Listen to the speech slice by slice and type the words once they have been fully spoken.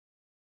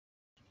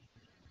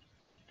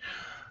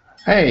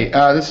Hey,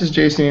 this is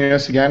Jason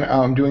Enos again.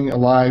 I'm doing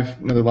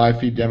another live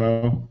feed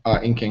demo,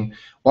 inking.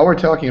 While we're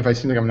talking, if I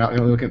seem like I'm not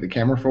going to look at the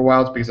camera for a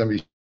while, it's because I'm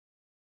be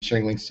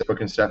sharing links to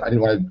book and stuff. I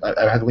didn't want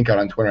to. I had the link out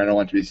on Twitter. I don't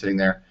want it to be sitting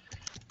there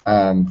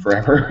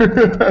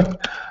forever.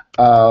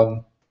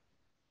 um,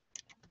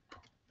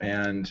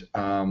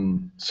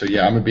 so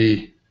yeah, I'm gonna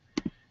be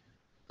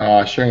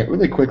sharing it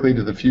really quickly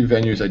to the few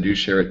venues I do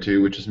share it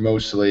to, which is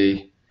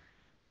mostly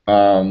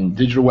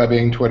digital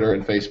webbing, Twitter,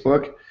 and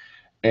Facebook.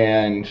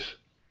 And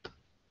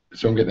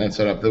so I'm getting that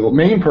set up. The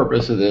main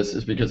purpose of this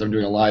is because I'm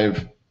doing a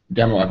live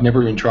demo. I've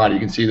never even tried it. You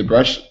can see the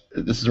brush.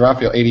 This is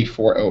Raphael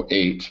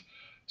 8408.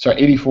 Sorry,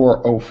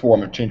 8404.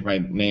 I'm going to change my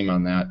name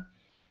on that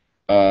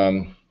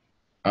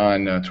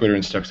on Twitter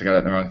and stuff because I got it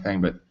in the wrong thing.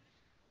 But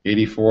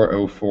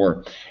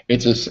 8404.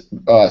 It's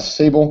a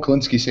sable,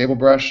 Kolinsky sable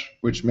brush,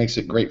 which makes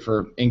it great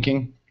for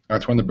inking.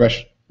 That's when the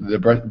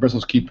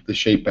bristles keep the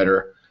shape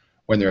better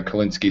when they're a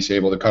Kolinsky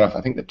sable. They cut off,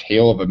 I think, the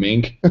tail of a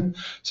mink. So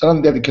I don't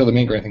think they have to kill the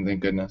mink or anything,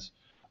 thank goodness.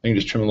 I can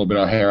just trim a little bit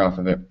of hair off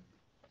of it.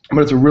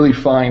 But it's a really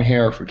fine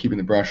hair for keeping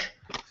the brush,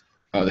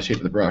 the shape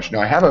of the brush. Now,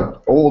 I have an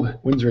old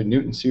Winsor &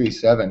 Newton Series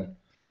 7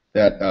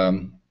 that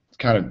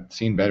kind of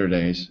seen better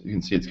days. You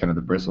can see it's kind of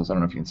the bristles. I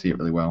don't know if you can see it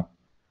really well.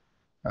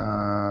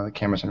 The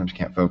camera sometimes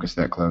can't focus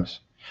that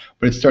close.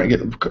 But it's starting to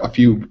get a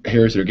few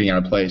hairs that are getting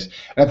out of place.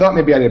 And I thought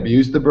maybe I'd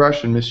abused the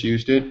brush and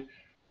misused it.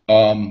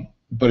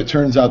 But it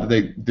turns out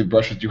that the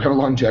brushes do have a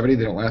longevity.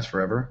 They don't last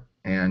forever.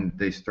 And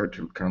they start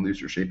to kind of lose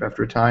their shape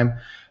after a time.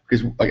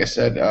 Because, like I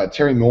said,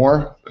 Terry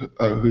Moore,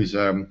 who's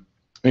an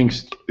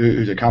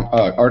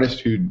artist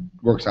who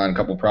works on a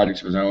couple of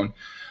projects of his own,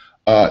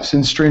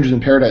 since Strangers in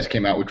Paradise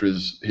came out, which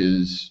was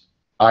his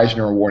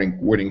Eisner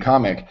awarding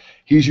comic,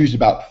 he's used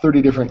about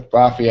 30 different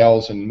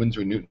Raphaels and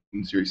Winsor & Newton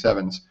Series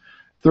 7s,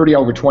 30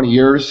 over 20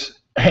 years,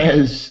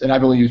 and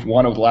I've only used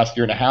one over the last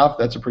year and a half.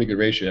 That's a pretty good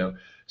ratio.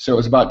 So it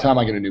was about time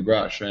I get a new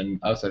brush, and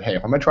I said, hey,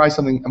 if I'm going to try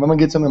something, I'm going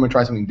to get something, I'm going to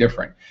try something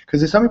different.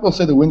 Because some people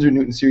say the Winsor &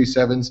 Newton Series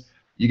 7s,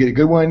 you get a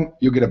good one,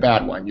 you'll get a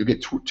bad one. You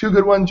get two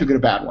good ones, you'll get a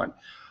bad one.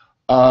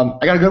 I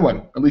got a good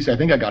one. At least I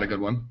think I got a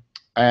good one.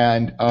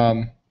 And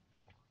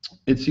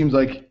it seems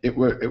like it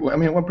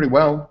went pretty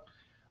well,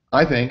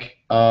 I think.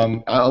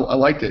 I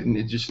liked it, and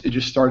it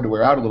just started to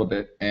wear out a little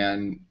bit.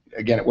 And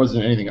again, it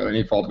wasn't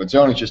any fault of its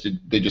own. It's just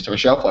they just have a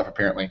shelf life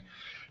apparently.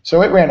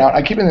 So it ran out.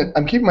 I'm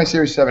keeping my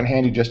Series 7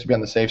 handy just to be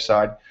on the safe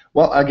side.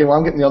 Well, again, while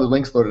I'm getting the other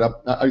links loaded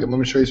up, I'm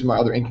going to show you some of my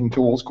other inking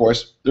tools. Of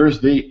course, there's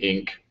the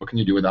ink. What can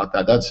you do without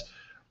that? That's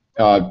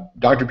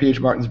Dr. P.H.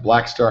 Martin's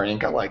Black Star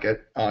ink. I like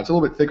it. It's a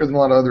little bit thicker than a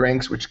lot of other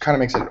inks, which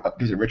kind of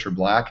gives it richer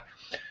black.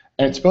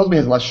 And it supposedly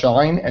has less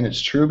shine, and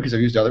it's true because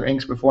I've used other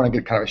inks before and I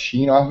get kind of a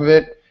sheen off of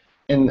it.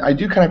 And I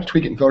do kind of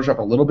tweak it in Photoshop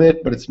a little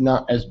bit, but it's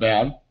not as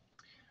bad.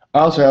 I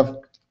also have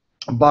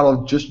a bottle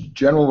of just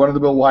general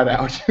run-of-the-mill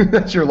whiteout.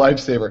 That's your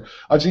lifesaver.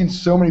 I've seen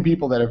so many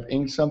people that have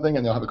inked something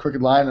and they'll have a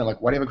crooked line, and I'm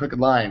like, why do you have a crooked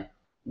line?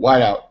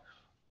 Whiteout.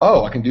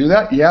 Oh, I can do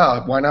that?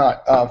 Yeah, why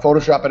not?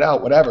 Photoshop it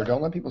out, whatever.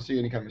 Don't let people see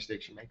any kind of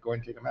mistakes you make. Go ahead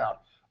and take them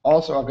out.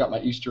 Also, I've got my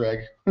Easter egg,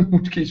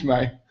 which keeps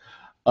my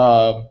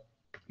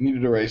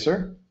kneaded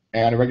eraser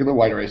and a regular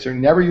white eraser.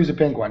 Never use a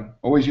pink one.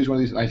 Always use one of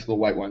these nice little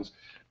white ones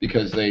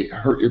because they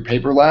hurt your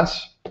paper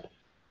less.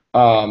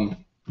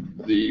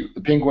 The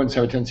pink ones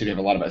have a tendency to have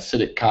a lot of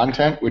acidic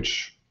content,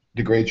 which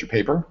degrades your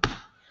paper.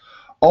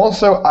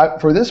 Also,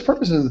 for this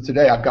purposes of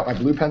today, I've got my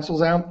blue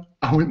pencils out.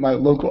 My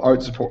local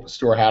art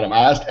store had them. I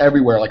asked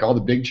everywhere, like all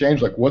the big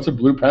chains, like, what's a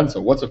blue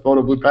pencil? What's a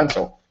photo blue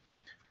pencil?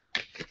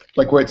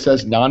 Like where it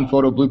says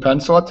non-photo blue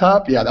pencil at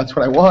top? Yeah, that's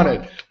what I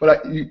wanted.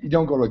 But you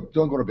don't go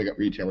to a big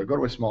retailer. Go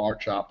to a small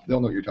art shop.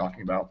 They'll know what you're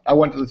talking about. I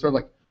went to the store,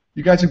 like,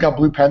 you guys have got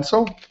blue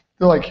pencil?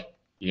 They're like,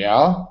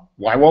 yeah.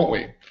 Why won't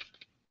we?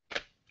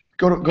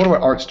 Go to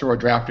an art store, a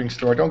drafting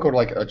store. Don't go to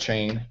like a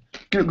chain.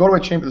 Go to a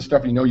chain for the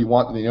stuff you know you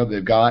want that they know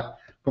they've got.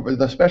 But for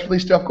the specialty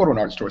stuff, go to an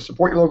art store.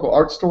 Support your local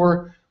art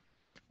store,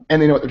 and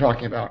they know what they're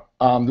talking about.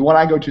 The one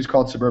I go to is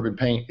called Suburban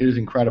Paint. It is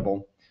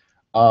incredible.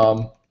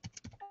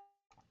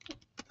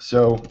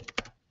 So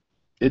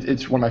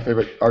it's one of my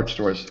favorite art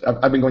stores.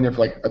 I've been going there for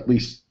like at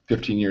least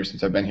 15 years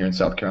since I've been here in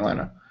South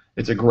Carolina.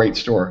 It's a great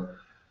store.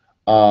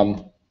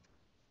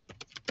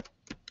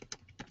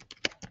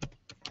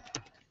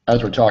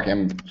 As we're talking,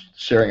 I'm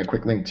sharing a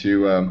quick link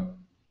to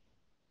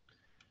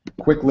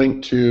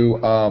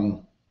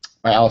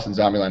my Allison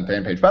Zombieland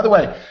fan page. By the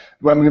way,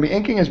 what I'm going to be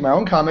inking is my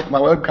own comic,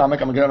 my web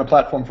comic. I'm going to get on a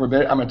platform for a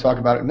bit. I'm going to talk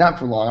about it, not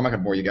for long. I'm not going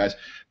to bore you guys.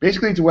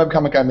 Basically, it's a web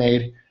comic I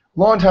made a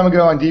long time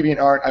ago on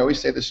DeviantArt. I always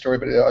say this story,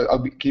 but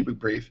keep it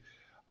brief.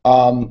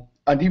 On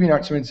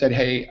DeviantArt, someone said,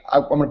 hey,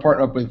 I'm going to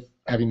partner up with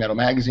Heavy Metal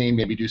Magazine,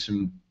 maybe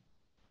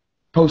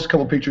post a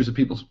couple pictures of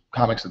people's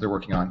comics that they're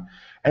working on.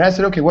 And I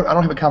said, okay, I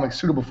don't have a comic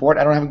suitable for it.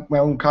 I don't have my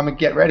own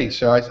comic yet ready.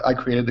 So I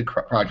created the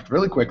project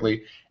really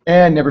quickly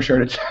and never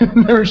shared it.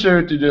 Never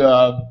shared it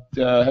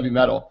to Heavy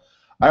Metal.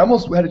 I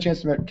almost had a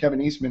chance to meet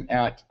Kevin Eastman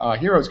at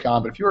Heroes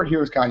Con, but if you were at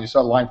Heroes Con and you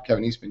saw the line for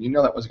Kevin Eastman, you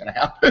know that wasn't going to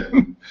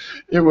happen.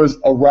 It was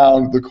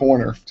around the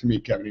corner to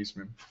meet Kevin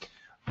Eastman.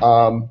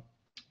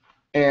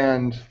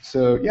 And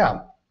so,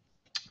 yeah.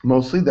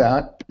 mostly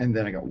that, and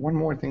then I got one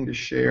more thing to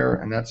share,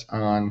 and that's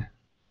on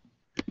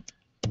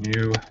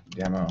new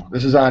demo.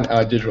 This is on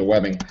digital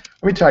webbing.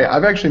 Let me tell you,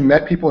 I've actually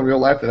met people in real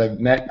life that I've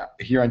met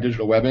here on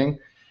digital webbing,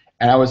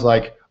 and I was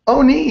like,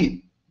 oh,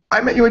 neat. I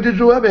met you in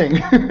digital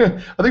webbing. I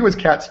think it was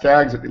Kat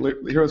Staggs. He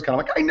was kind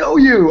of like, I know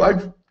you.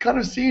 I've kind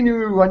of seen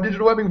you on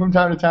digital webbing from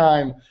time to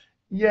time.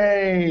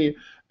 Yay.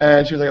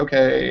 And she was like,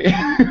 okay.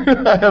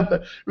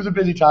 It was a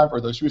busy time for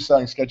her, though. She was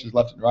selling sketches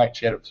left and right.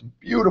 She had some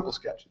beautiful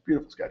sketches,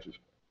 beautiful sketches.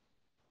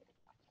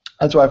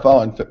 That's why I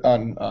follow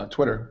on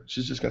Twitter.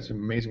 She's just got some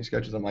amazing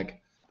sketches. I'm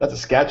like, that's a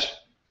sketch?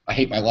 I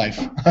hate my life.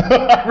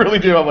 I really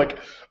do. I'm like,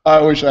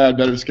 I wish I had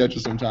better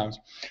sketches sometimes.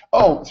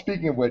 Oh,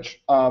 speaking of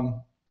which,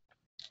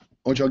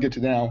 which I'll get to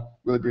now,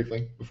 really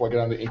briefly, before I get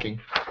on to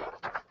inking.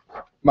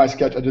 My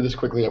sketch, I did this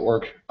quickly at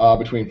work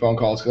between phone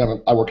calls because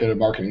I work at a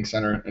marketing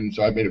center, and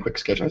so I made a quick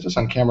sketch. I was just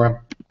on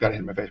camera, got it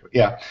hit my face, but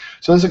yeah.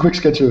 So this is a quick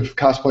sketch of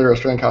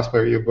Australian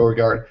cosplayer Eve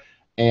Beauregard,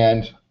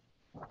 and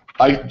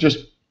I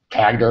just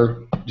tagged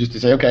her just to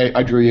say, okay,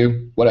 I drew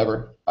you,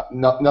 whatever.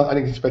 No, I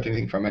didn't expect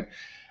anything from it,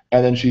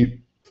 and then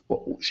she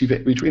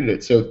retweeted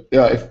it. So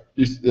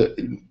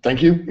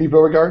thank you, Eve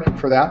Beauregard,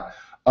 for that,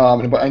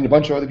 and a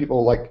bunch of other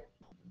people like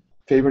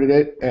favorited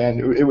it, and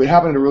it would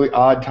happen at a really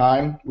odd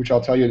time, which I'll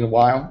tell you in a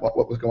while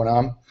what was going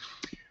on.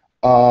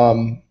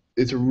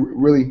 It's a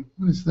really,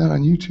 what is that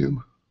on YouTube?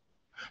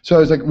 So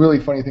there's like really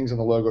funny things on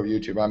the logo of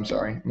YouTube. I'm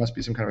sorry, it must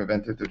be some kind of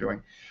event that they're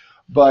doing.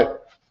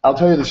 But I'll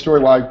tell you the story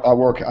while I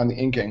work on the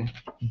inking.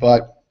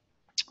 But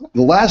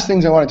the last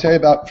things I want to tell you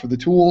about for the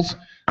tools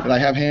that I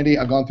have handy,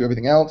 I've gone through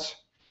everything else,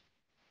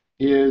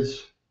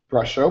 is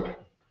brush soap.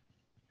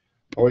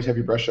 Always have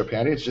your brush soap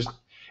handy.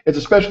 It's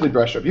a specialty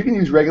brush soap. You can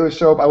use regular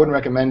soap. I wouldn't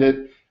recommend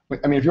it.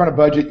 I mean, if you're on a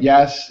budget,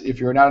 yes. If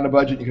you're not on a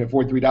budget, you can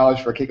afford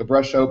 $3 for a cake of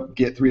brush soap.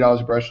 Get $3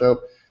 of brush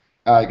soap.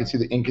 You can see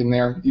the ink in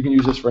there. You can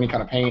use this for any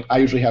kind of paint. I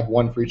usually have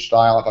one for each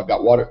style. If I've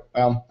got water, I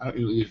don't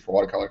usually use it for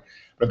watercolor,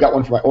 but I've got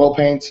one for my oil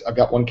paints. I've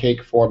got one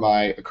cake for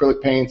my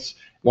acrylic paints,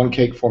 one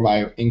cake for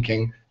my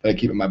inking that I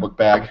keep in my book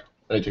bag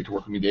that I take to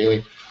work with me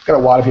daily. I've got a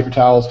wad of paper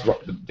towels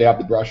to dab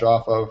the brush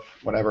off of,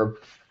 whatever.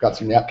 I've got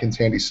some napkins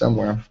handy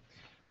somewhere.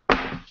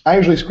 I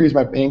usually squeeze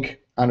my ink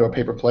onto a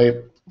paper plate.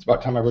 It's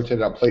about time I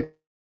rotated out plates,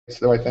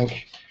 though, I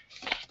think,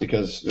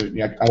 because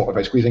if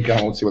I squeeze ink on,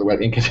 I won't see where the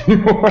wet ink is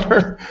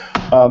anymore.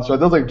 So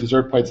those like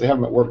dessert plates, they have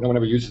them at work. No one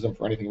ever uses them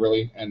for anything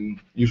really, and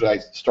usually I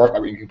start my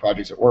inking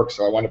projects at work,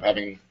 so I wind up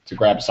having to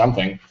grab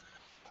something.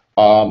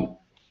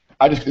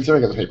 I just consider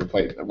it as a paper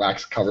plate, a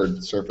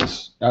wax-covered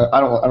surface. I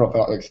don't know if I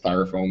like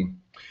styrofoam.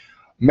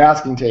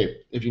 Masking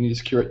tape, if you need to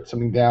secure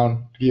something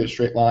down to get a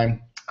straight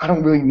line. I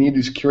don't really need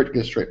to secure it to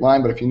get a straight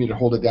line, but if you need to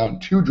hold it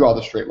down to draw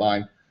the straight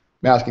line,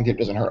 masking tape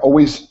doesn't hurt.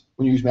 Always,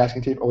 when you use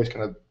masking tape, always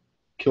kind of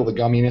kill the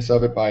gumminess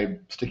of it by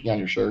sticking on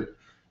your shirt. In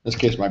this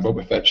case, my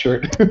Boba Fett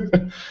shirt.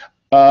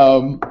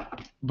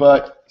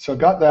 But so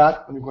got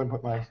that. Let me go ahead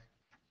and put my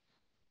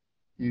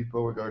Eve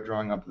Beauregard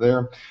drawing up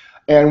there.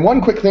 And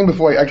one quick thing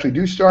before I actually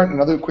do start,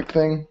 another quick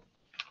thing.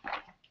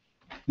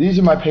 These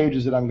are my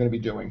pages that I'm going to be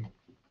doing.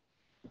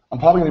 I'm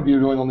probably going to be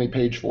doing only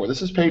page 4.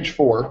 This is page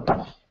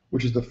 4,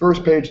 which is the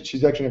first page that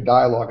she's actually in a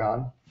dialogue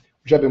on,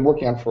 which I've been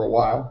working on for a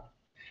while.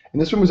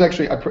 And this one was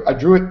actually, I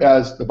drew it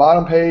as the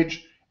bottom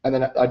page, and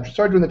then I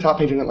started doing the top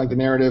page. I didn't like the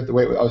narrative, the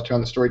way I was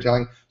telling the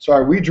storytelling. So I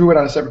redrew it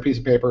on a separate piece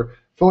of paper,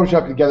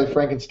 photoshopped it together,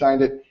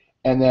 Frankensteined it,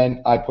 and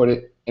then I put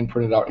it and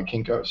printed it out at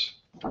Kinko's.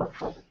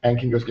 And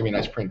Kinko's gave me a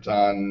nice print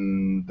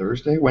on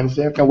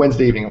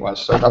Wednesday evening it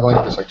was. So I've only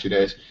had this like 2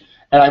 days.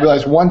 And I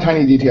realized one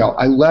tiny detail.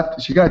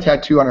 She got a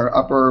tattoo on her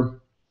upper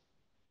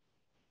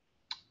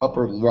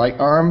right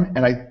arm,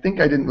 and I think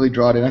I didn't really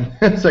draw it in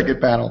on the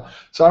second panel.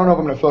 So I don't know if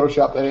I'm going to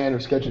Photoshop that in or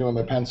sketch it in with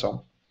my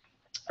pencil.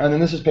 And then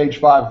this is page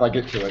 5 if I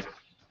get to it.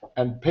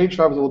 And page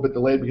 5 was a little bit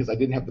delayed because I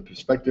didn't have the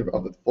perspective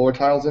of the floor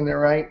tiles in there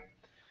right.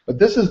 But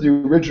this is the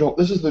original,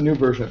 this is the new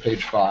version of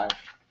page 5.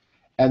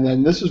 And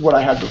then this is what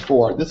I had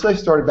before. This I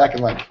started back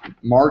in like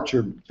March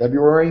or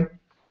February.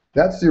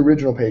 That's the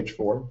original page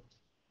 4.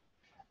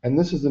 And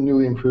this is the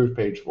newly improved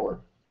page 4.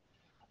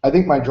 I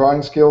think my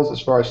drawing skills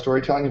as far as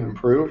storytelling have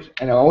improved,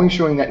 and I'm only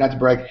showing that not to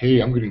brag, hey,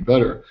 I'm getting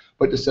better,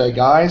 but to say,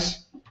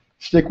 guys,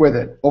 stick with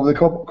it. Over the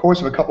course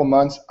of a couple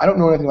months, I don't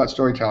know anything about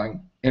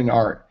storytelling in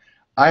art.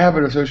 I have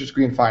an associate's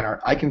degree in fine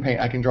art. I can paint,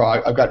 I can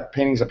draw. I've got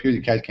paintings up here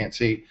you guys can't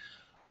see.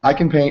 I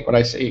can paint what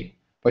I see,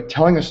 but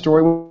telling a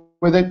story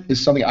with it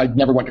is something I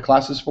never went to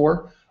classes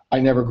for. I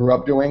never grew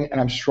up doing, and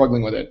I'm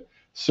struggling with it.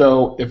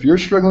 So if you're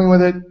struggling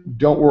with it,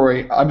 don't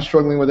worry. I'm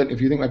struggling with it.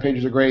 If you think my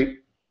pages are great,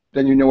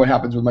 then you know what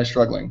happens with my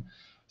struggling.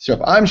 So if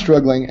I'm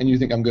struggling and you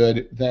think I'm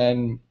good,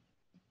 then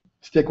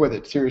stick with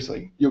it.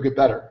 Seriously, you'll get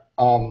better.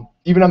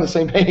 Even on the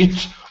same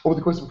page, over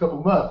the course of a couple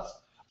of months,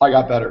 I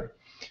got better.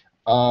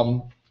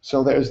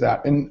 So there's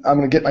that. And I'm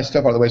going to get my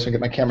stuff out of the way so I can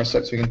get my camera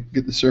set so we can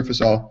get the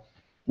surface all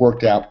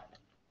worked out.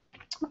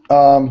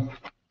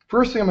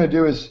 First thing I'm going to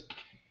do is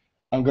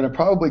I'm going to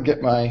probably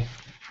get my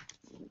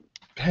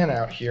pen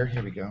out here.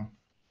 Here we go.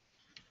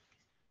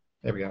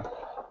 There we go.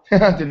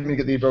 Didn't mean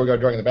to get the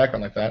Beauregard drawing in the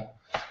background like that.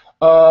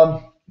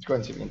 Let's go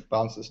ahead and see if we can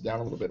bounce this down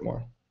a little bit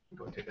more.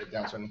 Go and take that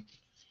down. So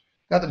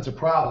not that it's a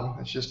problem.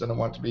 It's just I don't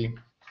want it to be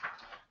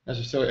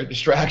necessarily a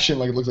distraction.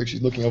 Like it looks like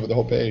she's looking over the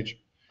whole page.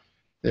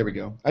 There we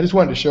go. I just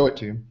wanted to show it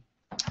to you.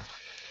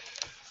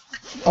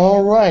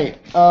 All right.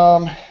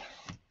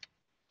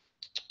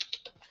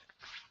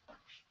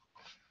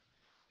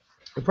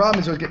 The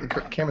problem is I was getting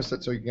the camera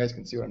set so you guys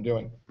can see what I'm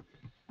doing.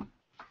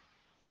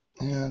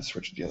 Yeah, let's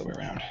switch it the other way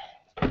around.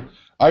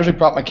 I usually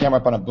prop my camera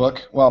up on a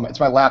book. Well, it's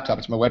my laptop.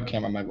 It's my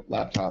webcam on my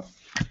laptop.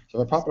 So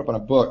if I prop it up on a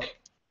book,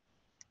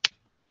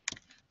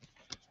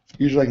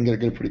 usually I can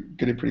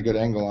get a pretty good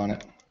angle on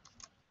it.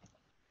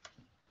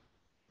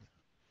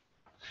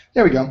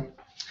 There we go.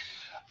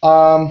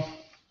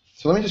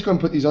 So let me just go and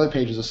put these other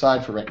pages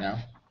aside for right now.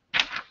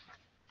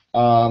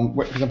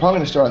 Because I'm probably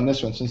going to start on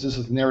this one since this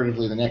is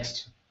narratively the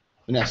next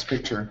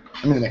picture.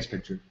 I mean the next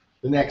picture.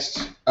 The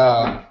next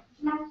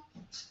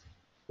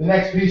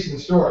piece in the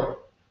story.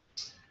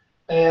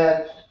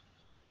 And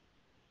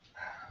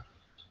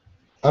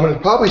I'm going to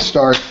probably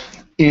start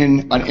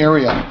in an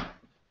area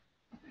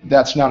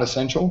that's not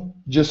essential,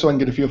 just so I can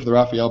get a feel for the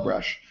Raphael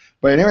brush.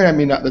 By an area I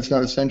mean that's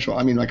not essential,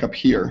 I mean like up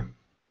here.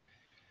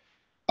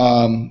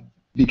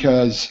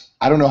 Because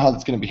I don't know how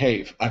that's going to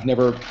behave.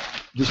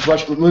 This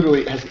brush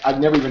literally I've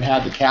never even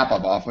had the cap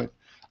up off it.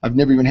 I've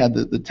never even had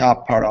the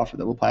top part off of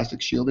the little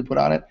plastic shield they put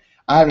on it.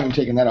 I haven't even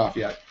taken that off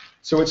yet.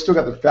 So it's still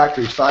got the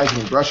factory sizing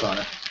and brush on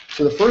it.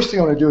 So the first thing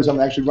I'm going to do is I'm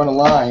going to actually run a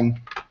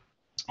line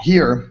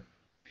here.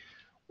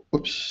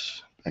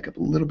 Whoops, back up a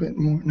little bit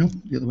more. Nope,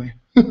 the other way.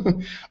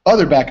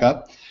 Other back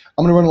up.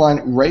 I'm going to run a line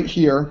right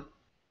here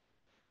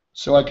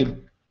so I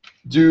could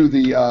do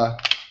the, I'm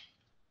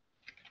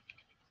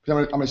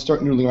going to start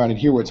noodling around in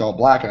here where it's all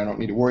black and I don't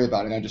need to worry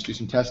about it, and I just do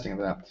some testing of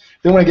that.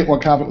 Then when I get more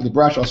confident with the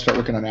brush, I'll start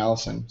working on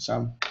Allison.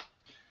 So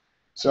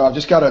I've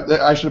just got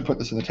I should have put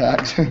this in the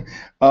tags.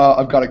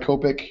 I've got a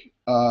Copic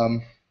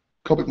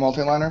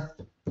multiliner.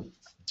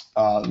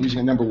 I'm using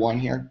a number 1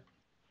 here.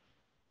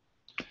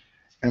 And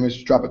I'm going to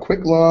just drop a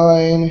quick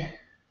line.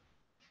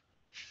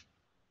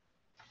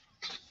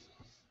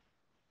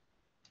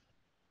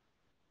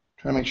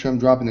 Trying to make sure I'm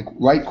dropping the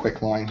right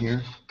quick line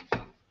here.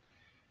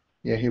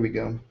 Yeah, here we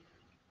go.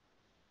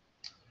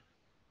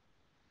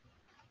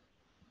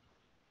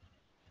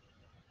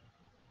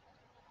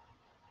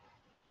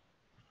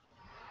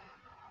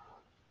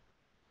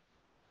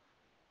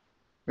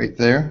 Right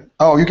there.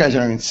 Oh, you guys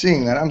aren't even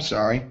seeing that. I'm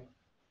sorry.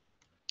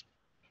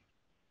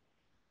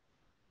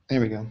 There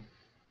we go.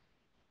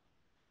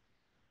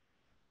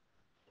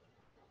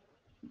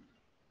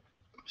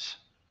 Oops.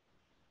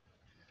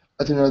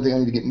 That's another thing I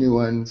need to get new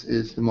ones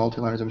is the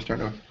multi-liners. I'm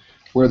starting to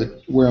wear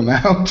them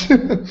out.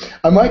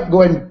 I might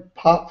go ahead and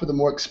pop for the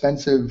more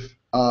expensive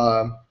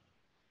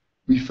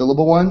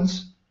refillable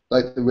ones,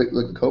 like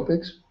the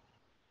Copics.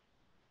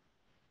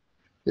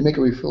 They make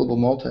a refillable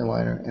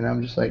multi-liner, and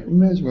I'm just like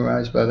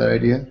mesmerized by that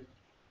idea.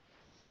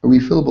 A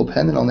refillable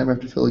pen that I'll never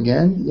have to fill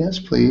again? Yes,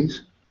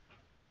 please.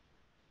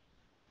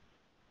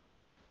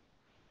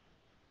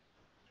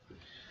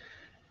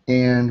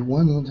 And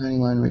one little tiny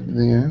line right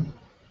there.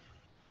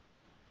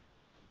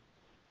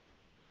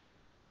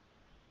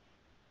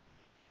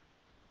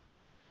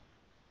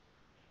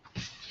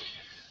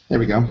 There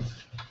we go.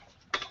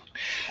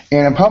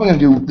 And I'm probably going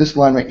to do this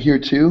line right here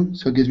too,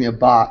 so it gives me a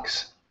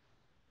box.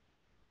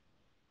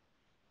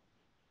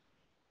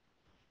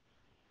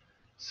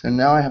 So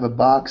now I have a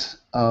box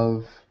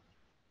of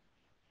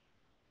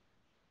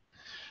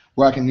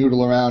where I can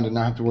noodle around and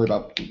not have to worry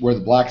about where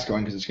the black's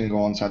going because it's going to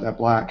go inside that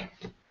black.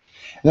 And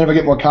then if I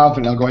get more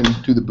confident, I'll go ahead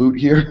and do the boot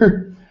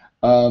here.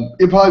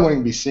 It probably won't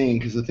even be seen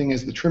because the thing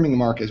is the trimming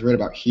mark is right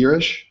about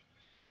here-ish.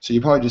 So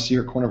you probably just see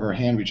her corner of her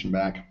hand reaching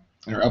back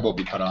and her elbow will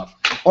be cut off.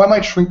 Or I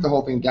might shrink the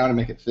whole thing down and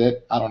make it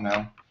fit. I don't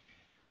know.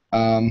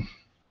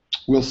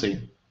 We'll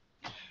see.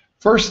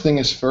 First thing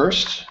is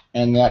first,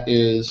 and that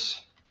is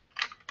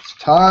it's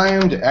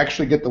time to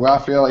actually get the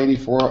Raphael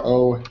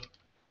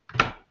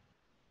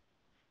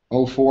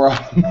 8404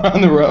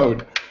 on the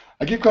road.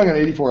 I keep calling it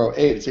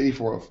 8408. It's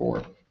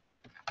 8404.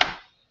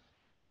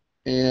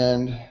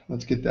 And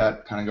let's get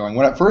that kind of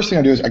going. First thing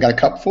I do is I got a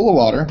cup full of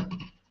water.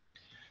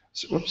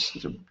 So, whoops,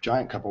 it's a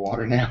giant cup of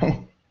water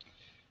now.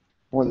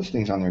 Boy, this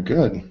thing's on there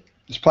good.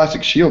 This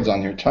plastic shield's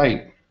on there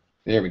tight.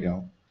 There we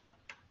go.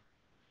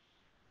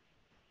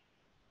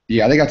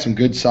 Yeah, they got some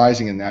good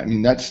sizing in that. I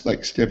mean, that's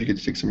like stuff you could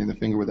stick something in the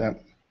finger with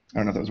that. I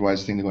don't know if that was the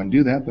wisest thing to go and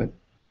do that, but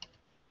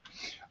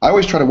I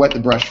always try to wet the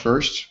brush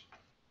first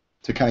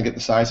to kind of get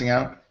the sizing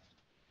out,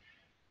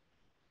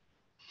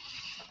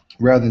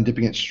 rather than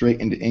dipping it straight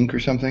into ink or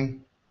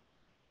something.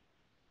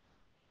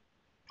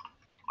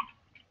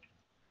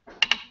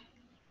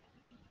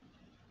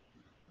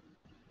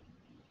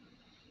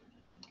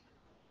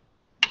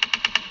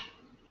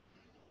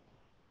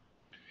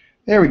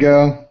 There we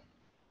go.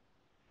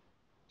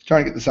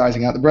 Trying to get the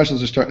sizing out. The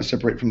brushes are starting to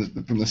separate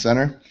from the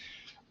center.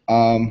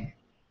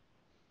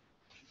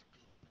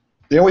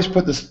 They always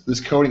put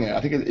this coating in it.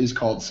 I think it is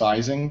called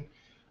sizing,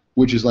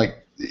 which is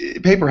like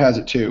paper has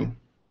it too.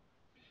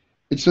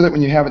 It's so that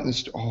when you have it in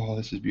the oh,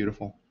 this is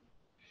beautiful.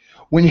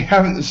 When you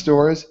have it in the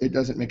stores, it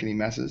doesn't make any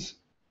messes.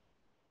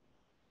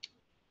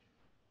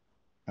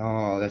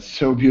 Oh, that's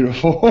so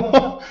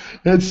beautiful.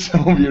 It's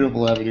so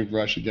beautiful having a new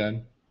brush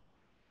again.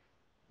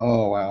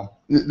 Oh wow.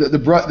 The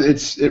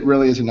brush, it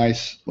really is a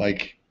nice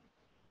like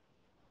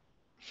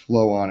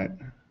flow on it.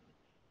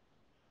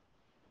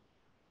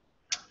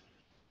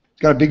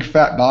 It's got a big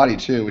fat body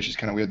too, which is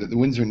kind of weird. The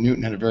Winsor and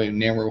Newton had a very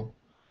narrow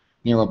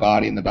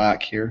body in the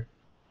back here.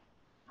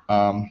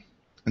 And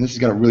this has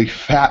got a really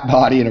fat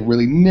body and a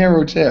really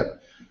narrow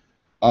tip,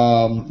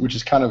 which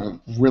is kind of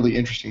a really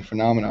interesting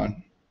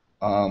phenomenon.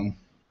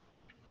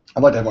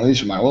 I'd like to have one of these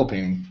for my oil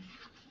painting.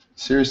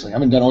 Seriously, I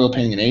haven't done oil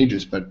painting in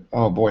ages, but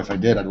oh boy, if I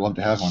did, I'd love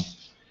to have one.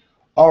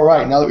 All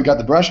right, now that we got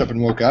the brush up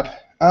and woke up,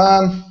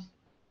 I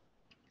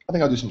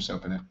think I'll do some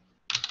soap in it.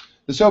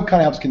 The soap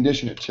kind of helps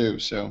condition it too,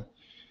 so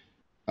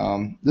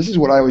this is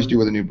what I always do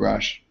with a new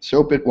brush.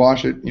 Soap it,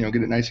 wash it, get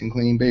it nice and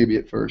clean, baby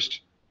it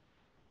first.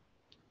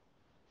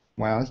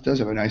 Wow, this does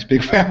have a nice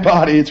big fat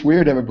body. It's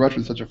weird to have a brush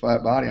with such a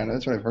flat body on it.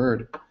 That's what I've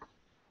heard.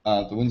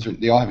 The ones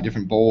they all have a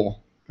different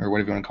bowl, or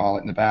whatever you want to call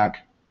it, in the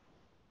back.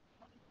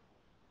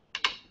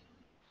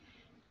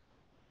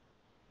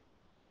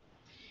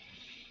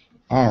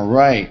 All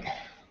right.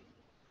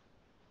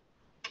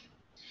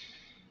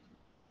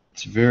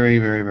 It's very,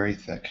 very, very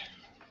thick.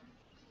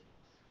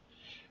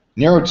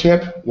 Narrow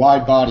tip,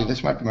 wide body.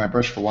 This might be my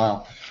brush for a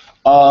while.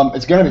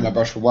 It's going to be my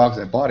brush for a while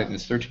because I bought it and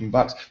it's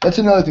 $13. That's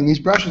another thing. These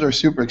brushes are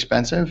super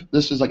expensive.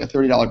 This is like a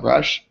 $30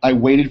 brush. I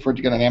waited for it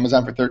to get on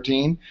Amazon for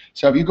 $13.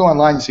 So if you go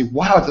online and see,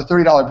 wow, it's a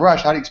 $30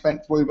 brush, how do you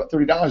spend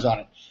 $30 on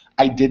it?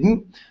 I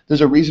didn't.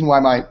 There's a reason why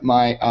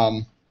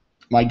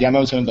my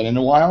demos haven't been in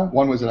a while.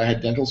 One was that I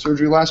had dental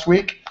surgery last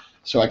week,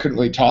 so I couldn't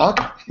really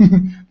talk.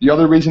 The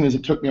other reason is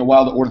it took me a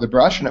while to order the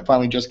brush, and it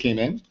finally just came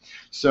in.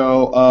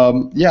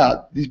 So,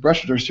 yeah, these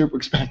brushes are super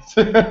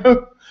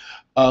expensive.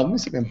 Let me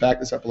see if I can back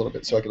this up a little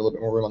bit so I get a little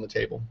bit more room on the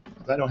table.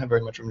 I don't have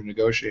very much room to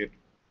negotiate.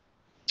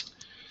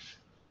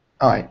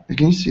 All right,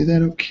 can you see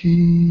that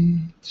okay?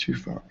 Too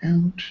far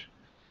out.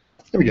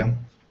 There we go.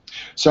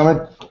 So I'm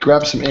going to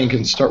grab some ink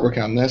and start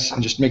working on this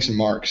and just make some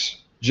marks,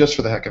 just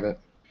for the heck of it.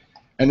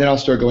 And then I'll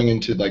start going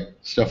into like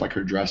stuff like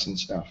her dress and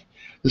stuff.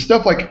 The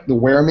stuff like the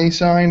wear me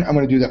sign, I'm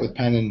going to do that with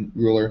pen and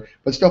ruler.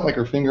 But stuff like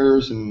her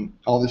fingers and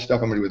all this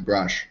stuff, I'm going to do with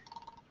brush.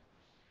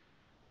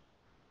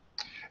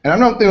 And I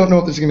don't know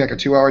if this is going to be like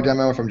a 2-hour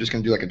demo, or if I'm just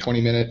going to do like a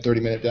 20-minute,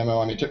 30-minute demo.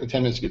 I mean, it took me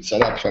 10 minutes to get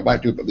set up, so I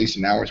might do at least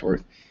an hour's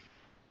worth.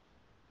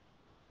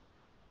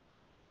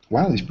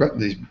 Wow, these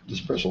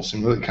bristles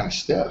seem really kind of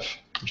stiff,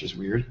 which is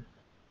weird.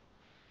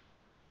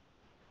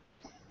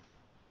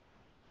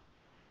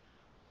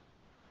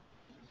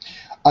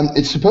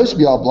 It's supposed to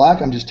be all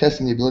black. I'm just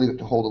testing the ability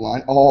to hold a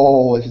line.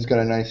 Oh, this has got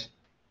a nice...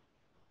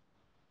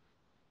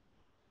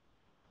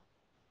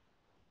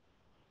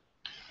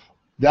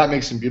 That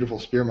makes some beautiful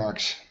spear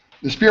marks.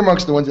 The spear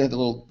marks are the ones that have the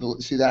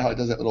little, see that, how it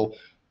does that little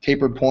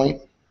tapered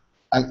point?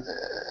 I'm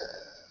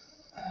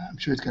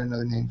sure it's got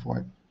another name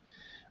for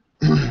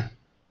it.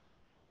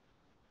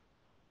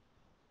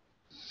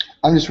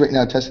 I'm just right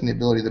now testing the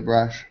ability of the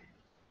brush.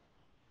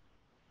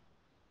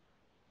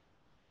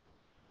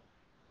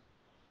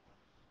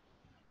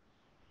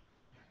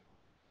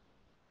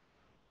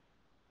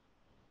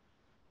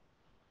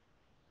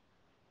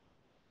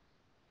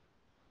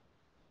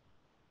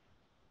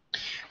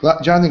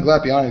 Jonathan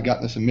Glapion had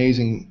gotten this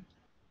amazing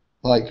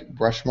like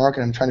brush mark,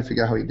 and I'm trying to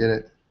figure out how he did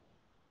it.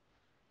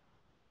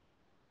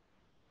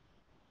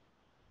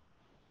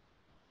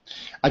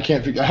 I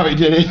can't figure out how he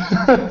did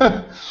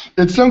it.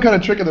 It's some kind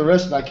of trick of the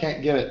wrist, and I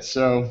can't get it,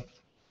 so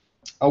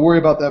I'll worry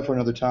about that for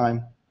another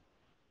time.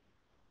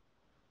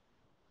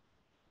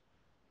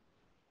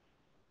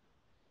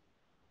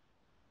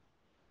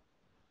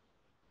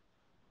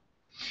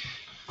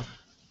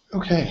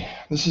 Okay,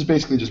 this is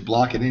basically just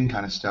block it in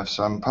kind of stuff,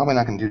 so I'm probably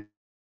not going to do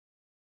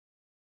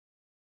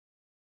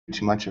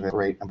too much of it.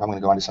 Great, I'm probably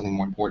going to go on to something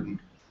more important.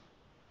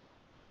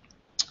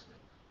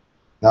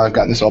 Now I've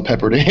gotten this all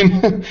peppered in.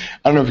 I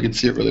don't know if you can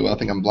see it really well. I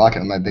think I'm blocking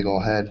it with my big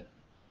old head.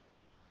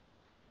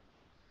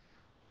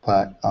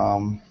 But,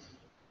 oh,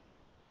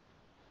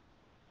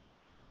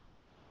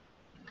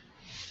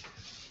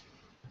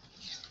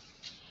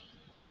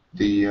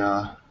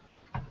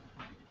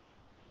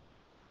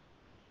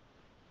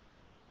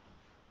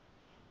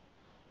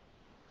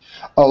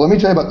 let me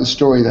tell you about the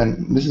story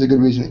then. This is a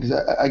good reason, because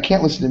I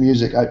can't listen to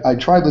music. I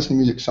tried listening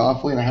to music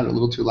softly, and I had it a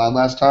little too loud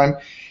last time.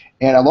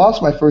 And I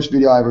lost my first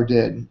video I ever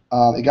did.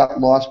 It got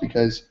lost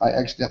because I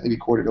accidentally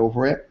recorded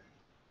over it.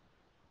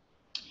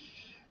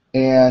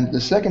 And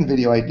the second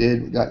video I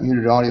did got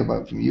muted audio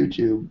from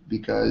YouTube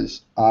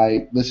because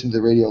I listened to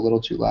the radio a little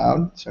too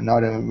loud. So now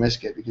I don't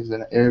miss it, because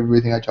then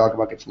everything I talk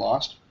about gets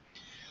lost.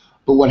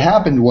 But what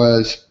happened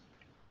was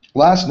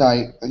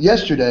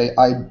yesterday,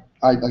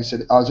 like I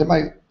said, I was at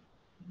my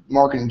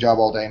marketing job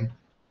all day.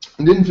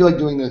 I didn't feel like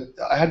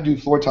I had to do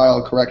floor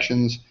tile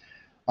corrections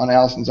on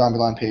Allison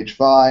Zombieland page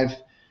 5.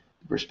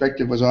 The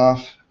perspective was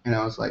off, and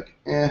I was like,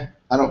 I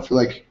don't feel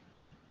like,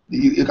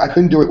 I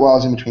couldn't do it while I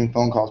was in between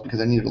phone calls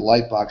because I needed a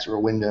light box or a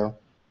window.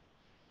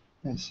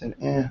 I said,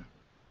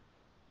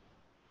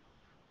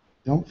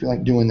 don't feel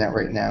like doing that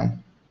right now.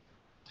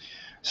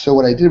 So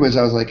what I did was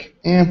I was like,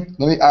 I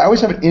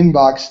always have an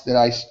inbox that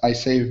I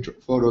saved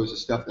photos of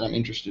stuff that I'm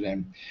interested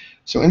in.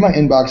 So in my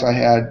inbox I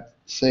had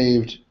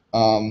saved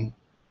a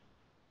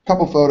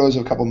couple photos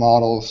of a couple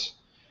models,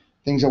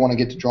 things I want to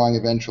get to drawing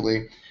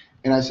eventually.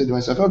 And I said to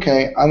myself,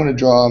 okay, I'm going to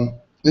draw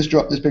this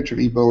picture of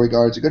Yves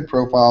Beauregard. It's a good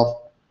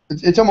profile.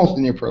 It's almost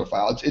a near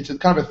profile. It's a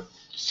kind of a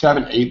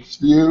 7/8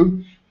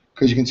 view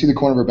because you can see the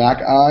corner of her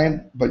back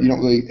eye, but you don't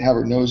really have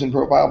her nose in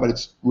profile. But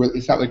it's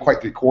not really quite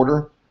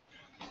 3/4.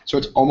 So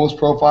it's almost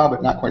profile,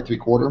 but not quite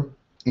 3/4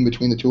 in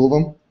between the two of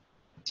them.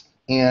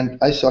 And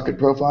I suck at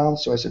profile,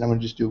 so I said I'm going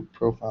to just do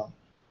profile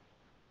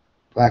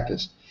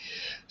practice.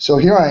 So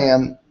here I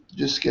am,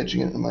 just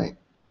sketching it in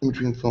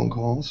between phone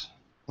calls.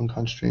 I'm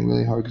concentrating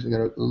really hard because I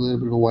got a little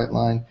bit of a white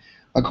line.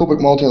 My Copic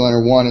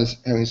multiliner 1 is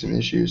having some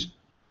issues.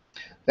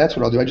 That's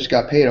what I'll do. I just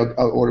got paid.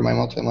 I'll order my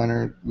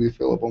multiliner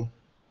refillable.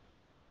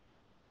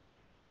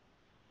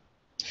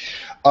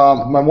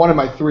 My 1 and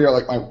my 3 are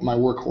like my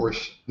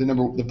workhorse. The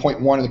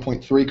 0.1 and the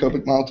 0.3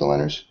 Copic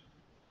multiliners.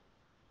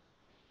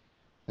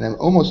 And I'm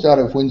almost out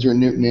of Winsor &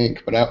 Newton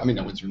ink, but I mean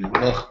not Winsor &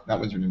 Newton. Ugh, not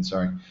Winsor & Newton.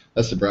 Sorry,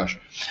 that's the brush.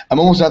 I'm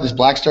almost out of this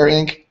Black Star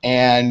ink,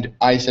 and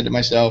I said to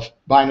myself,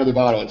 buy another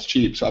bottle. It's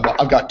cheap. So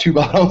I've got 2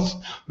 bottles.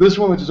 This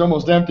one, which is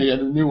almost empty, and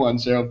the new one.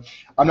 So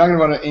I'm not going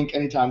to run out of ink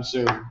anytime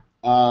soon.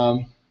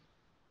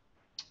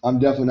 I'm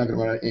definitely not going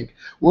to run out of ink.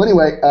 Well,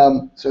 anyway,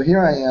 so here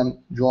I am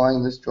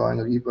drawing this drawing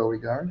of Yves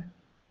Beauregard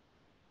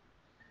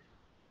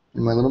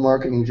in my little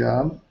marketing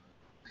job,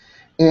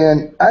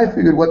 and I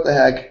figured, what the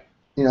heck.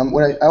 You know,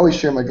 when I always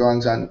share my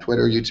drawings on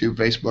Twitter, YouTube,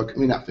 Facebook. I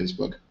mean, not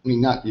Facebook. I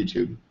mean, not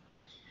YouTube.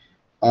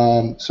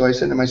 So I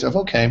said to myself,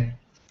 okay,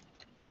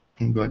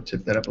 I'm going to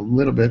tip that up a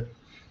little bit.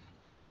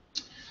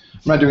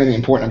 I'm not doing anything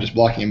important. I'm just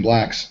blocking in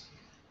blacks.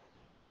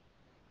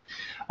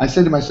 I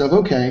said to myself,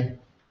 okay,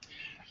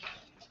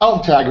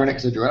 I'll tag her in it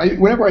because I drew it.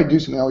 Whenever I do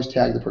something, I always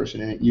tag the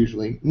person in it,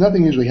 usually.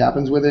 Nothing usually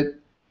happens with it,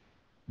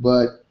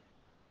 but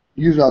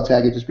usually I'll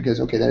tag it just because,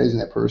 okay, that isn't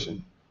that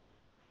person.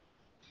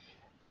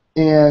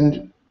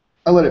 And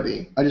I let it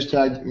be. I just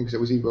tagged because it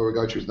was Yves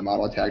Beauregard. She was the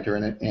model. I tagged her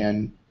in it,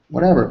 and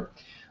whatever.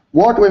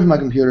 Walked away from my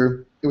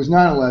computer. It was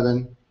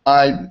 9/11.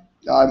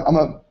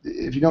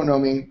 If you don't know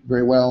me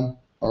very well,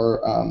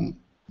 or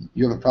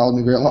you haven't followed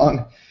me very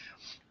long,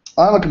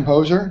 I'm a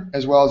composer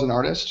as well as an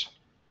artist.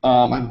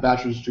 I have a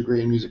bachelor's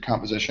degree in music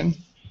composition,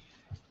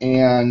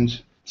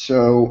 and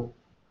so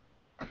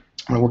I'm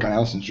gonna work on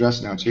Allison's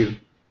dress now too.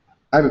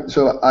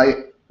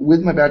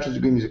 With my bachelor's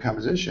degree in music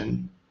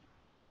composition,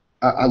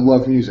 I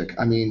love music.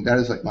 I mean, that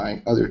is like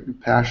my other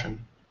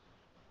passion.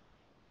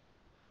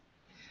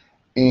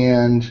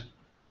 And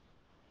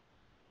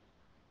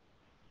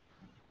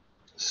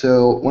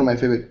so one of my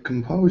favorite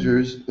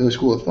composers, the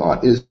school of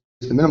thought, is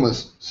the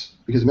minimalists,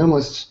 because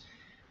minimalists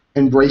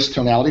embrace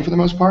tonality for the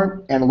most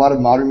part, and a lot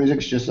of modern music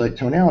is just like,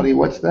 tonality,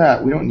 what's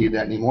that? We don't need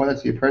that anymore.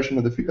 That's the oppression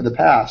of the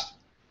past.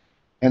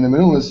 And the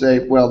minimalists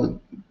say,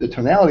 well, the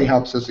tonality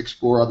helps us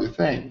explore other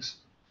things.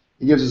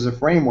 It gives us a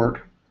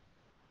framework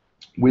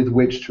with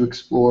which to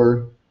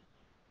explore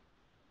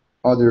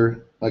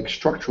other, like,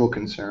 structural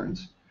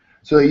concerns.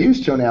 So they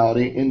use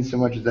tonality in so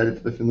much as that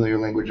it's the familiar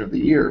language of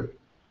the ear.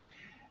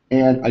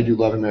 And I do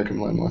love American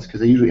minimalists because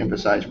they usually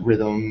emphasize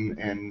rhythm,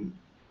 and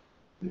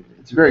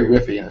it's very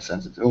riffy in a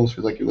sense. It almost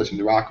feels like you're listening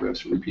to rock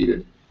riffs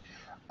repeated.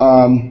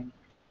 And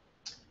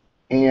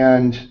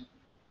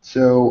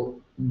so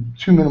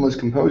 2 minimalist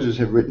composers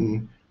have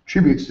written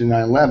tributes to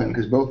 9/11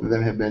 because both of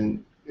them have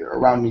been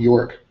around New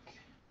York.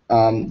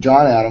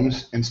 John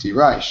Adams and Steve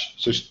Reich.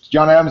 So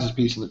John Adams'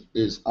 piece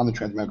is on the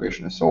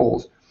Transmigration of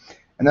Souls,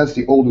 and that's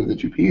the older of the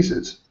 2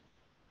 pieces.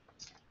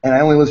 And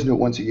I only listen to it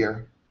once a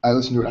year. I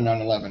listen to it on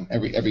 9/11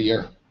 every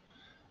year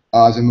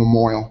as a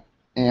memorial.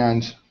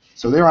 And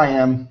so there I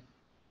am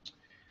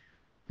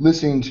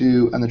listening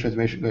to on the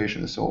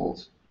Transmigration of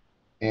Souls,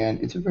 and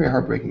it's a very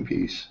heartbreaking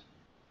piece.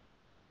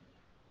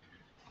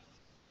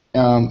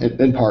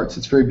 In parts,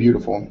 it's very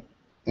beautiful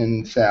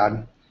and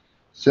sad.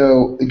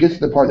 So it gets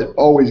to the part that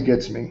always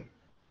gets me.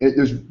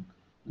 There's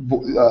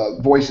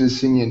voices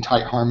singing in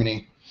tight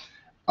harmony,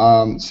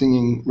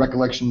 singing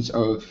recollections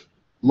of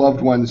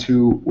loved ones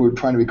who were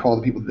trying to recall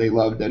the people that they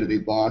loved that they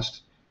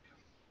lost.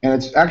 And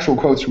it's actual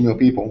quotes from real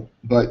people,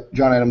 but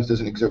John Adams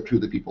doesn't excerpt who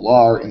the people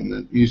are in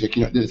the music.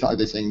 You know, it's not like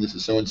they're saying this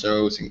is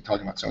so-and-so,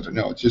 talking about so-and-so.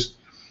 No, it's just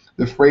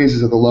the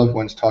phrases of the loved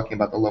ones talking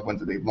about the loved ones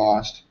that they've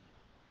lost.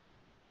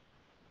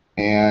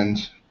 And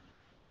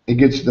it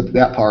gets to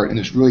that part, and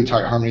there's really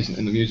tight harmonies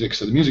in the music,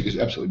 so the music is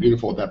absolutely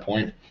beautiful at that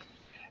point.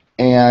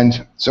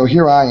 And so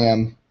here I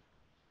am,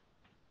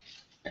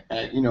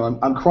 you know,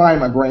 I'm crying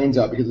my brains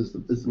out because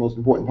it's the most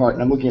important part,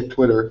 and I'm looking at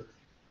Twitter,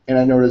 and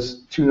I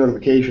notice 2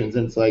 notifications,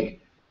 and it's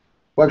like,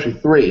 well, actually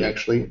 3,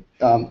 actually.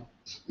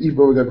 Yves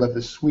Beauregard left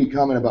this sweet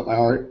comment about my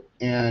art,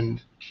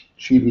 and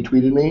she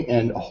retweeted me,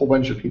 and a whole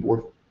bunch of people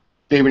were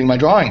favoriting my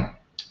drawing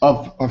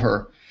of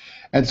her.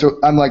 And so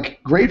I'm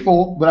like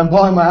grateful, but I'm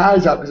bawling my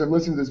eyes out because I'm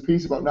listening to this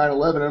piece about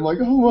 9/11, and I'm like,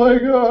 oh my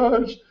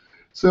gosh.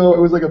 So it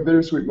was like a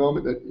bittersweet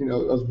moment that, you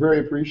know, I was very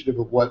appreciative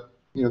of what,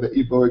 you know, that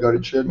Yves Beauregard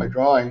had shared my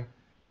drawing,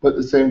 but at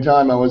the same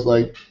time I was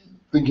like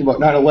thinking about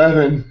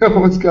 9/11, it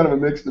was kind of a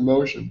mixed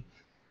emotion.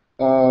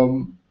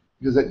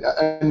 Because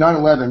at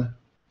 9/11,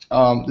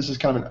 this is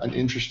kind of an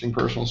interesting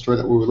personal story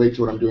that will relate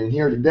to what I'm doing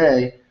here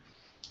today.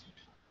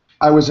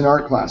 I was in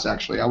art class,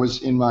 actually. I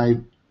was in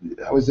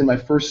my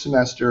first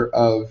semester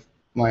of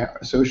my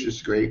associate's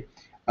degree.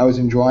 I was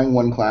in drawing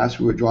one class.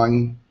 We were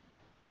drawing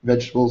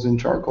vegetables in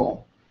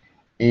charcoal.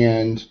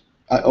 And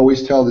I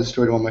always tell this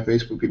story to all my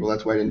Facebook people.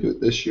 That's why I didn't do it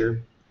this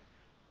year.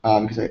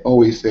 Because I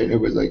always say it. It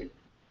was like,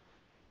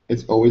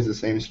 it's always the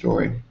same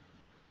story.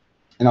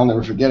 And I'll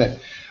never forget it.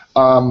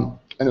 And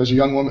there was a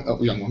young woman,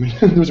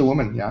 there was a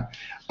woman, yeah.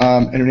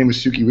 And her name was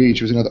Suki Reed.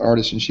 She was another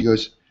artist. And she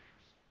goes,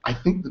 I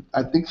think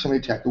somebody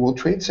attacked the World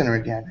Trade Center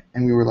again.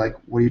 And we were like,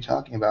 what are you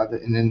talking about?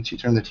 And then she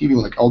turned the TV and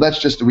we're like, oh, that's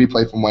just a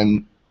replay from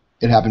when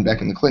it happened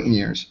back in the Clinton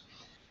years.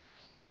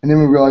 And then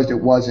we realized it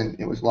wasn't.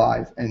 It was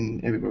live,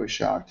 and everybody was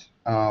shocked.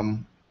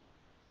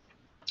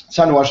 It's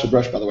time to wash the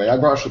brush, by the way. I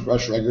wash the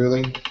brush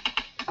regularly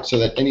so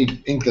that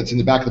any ink that's in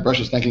the back of the brush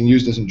that's not getting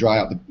used doesn't dry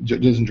on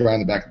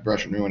the back of the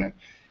brush and ruin it.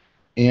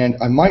 And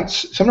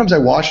sometimes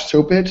I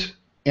soap it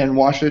and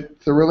wash it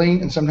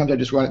thoroughly, and sometimes I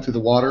just run it through the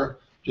water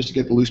just to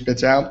get the loose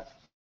bits out,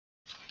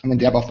 and then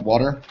dab off the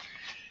water.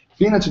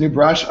 Being that's a new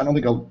brush, I don't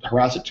think I'll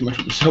harass it too much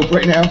with the soap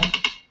right now.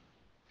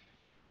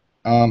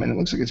 And it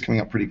looks like it's coming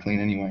out pretty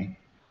clean anyway.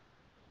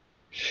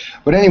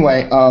 But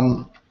anyway,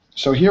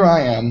 so here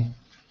I am.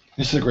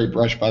 This is a great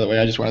brush, by the way.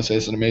 I just want to say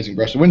this is an amazing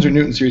brush. The Winsor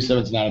Newton Series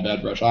 7 is not a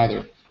bad brush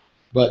either.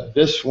 But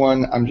this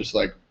one, I'm just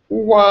like,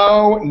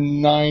 wow,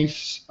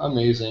 nice,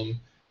 amazing.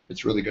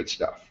 It's really good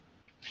stuff.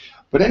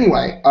 But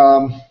anyway,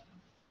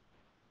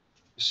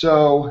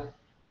 so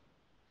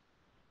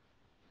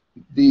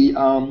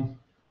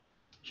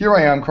here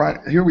I am,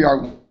 here we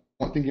are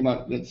thinking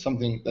about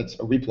something that's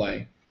a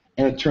replay,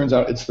 and it turns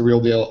out it's the real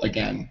deal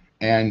again.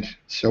 And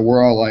so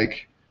we're all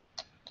like,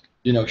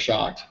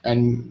 shocked,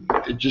 and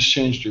it just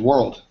changed your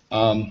world.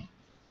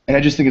 And I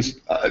just think it's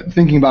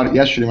thinking about it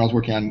yesterday when I was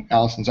working on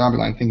Allison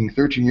Zombieland, thinking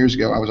 13 years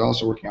ago I was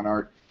also working on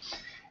art,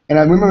 and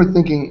I remember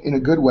thinking in a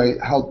good way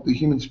how the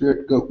human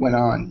spirit went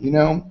on.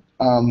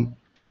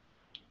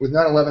 With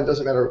 9/11, it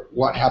doesn't matter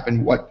what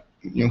happened,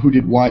 who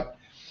did what.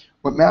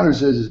 What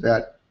matters is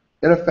that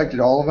it affected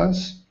all of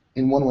us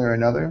in one way or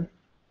another.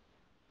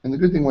 And the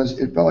good thing was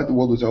it felt like the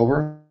world was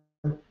over,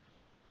 and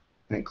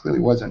it clearly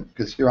wasn't,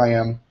 because here I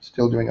am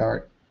still doing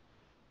art.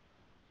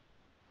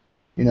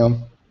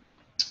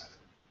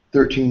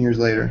 13 years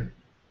later.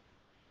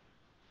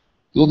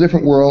 A little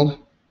different world.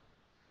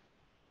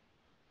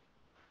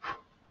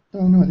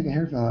 Oh no, I think a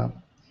hair fell out.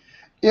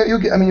 Yeah,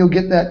 you'll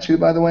get that too,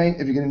 by the way.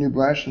 If you get a new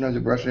brush, sometimes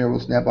the brush hair will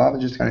snap off.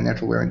 It's just kind of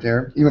natural wear and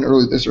tear. Even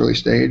this early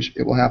stage,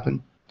 it will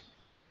happen.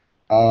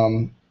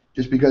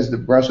 Just because the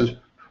brush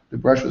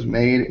was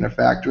made in a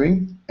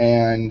factory,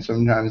 and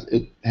sometimes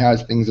it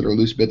has things that are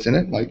loose bits in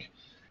it, like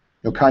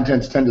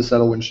contents tend to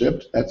settle when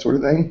shipped, that sort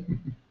of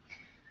thing.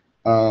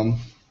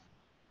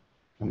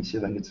 Let me see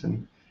if I can get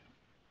some.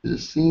 There's a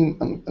seam.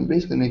 I'm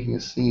basically making a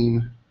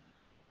seam.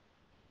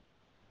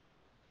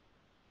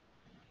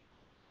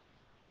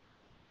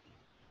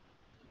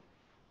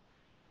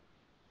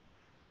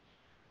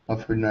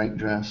 Of her night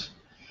dress.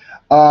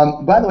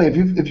 By the way, if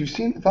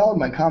you've followed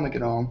my comic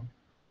at all,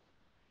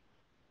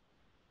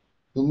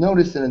 you'll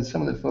notice that in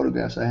some of the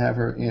photographs I have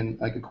her in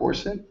like a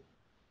corset.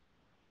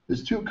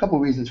 There's a couple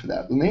reasons for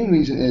that. The main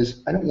reason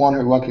is I don't want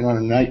her walking on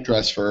a night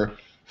dress for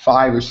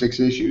 5 or 6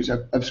 issues.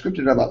 I've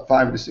scripted about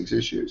 5 to 6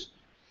 issues.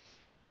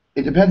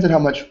 It depends on how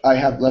much I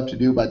have left to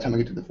do by the time I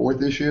get to the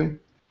 4th issue.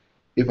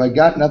 If I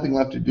got nothing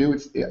left to do,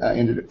 I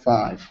ended at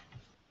 5.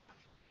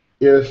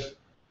 If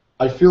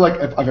I feel like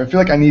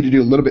I need to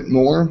do a little bit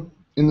more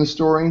in the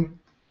story,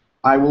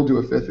 I will do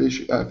a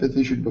 5th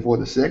issue before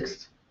the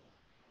 6th.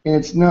 And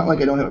it's not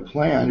like I don't have a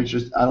plan. It's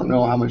just I don't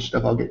know how much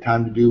stuff I'll get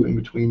time to do in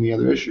between the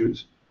other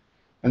issues.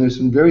 And there's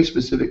some very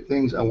specific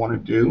things I want to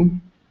do.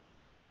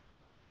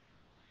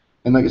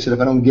 And like I said, if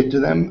I don't get to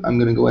them, I'm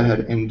going to go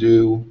ahead and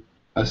do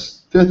a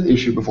 5th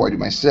issue before I do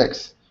my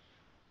 6th.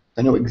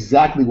 I know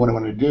exactly what I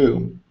want to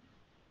do.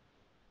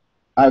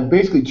 I have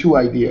basically 2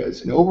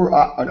 ideas: an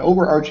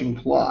overarching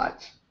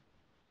plot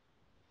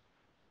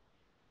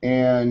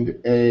and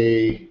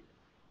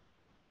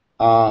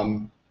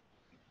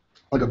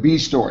like a B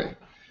story.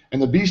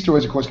 And the B story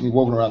is, of course, going to be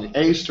woven around the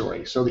A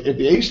story. So if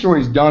the A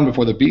story is done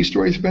before the B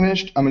story is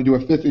finished, I'm going to do a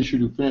 5th issue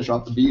to finish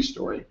off the B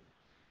story.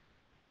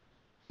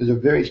 There's a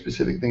very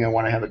specific thing I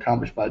want to have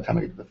accomplished by the time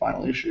I get to the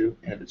final issue,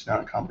 and if it's not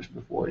accomplished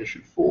before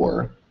issue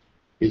 4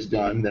 is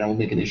done, then I will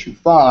make an issue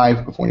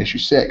 5 before an issue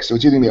 6. So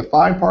it's either going to be a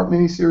 5-part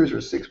miniseries or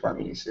a 6-part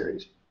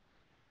miniseries.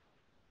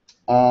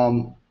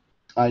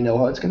 I know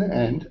how it's going to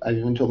end. I've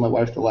even told my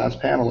wife the last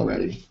panel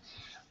already.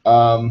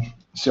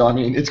 So I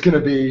mean, it's going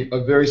to be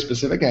a very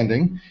specific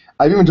ending.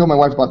 I've even told my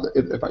wife about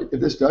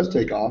if this does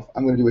take off,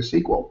 I'm going to do a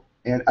sequel,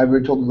 and I've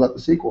already told her about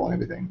the sequel and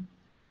everything.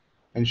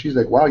 And she's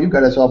like, "Wow, you've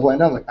got us all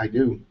planned out." I'm like, I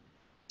do.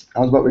 I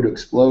was about ready to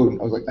explode.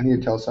 I was like, I need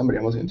to tell somebody.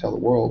 I wasn't going to tell the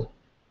world.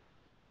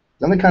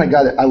 I'm the kind of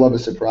guy that I love a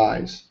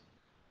surprise.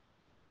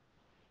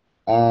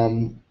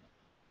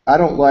 I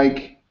don't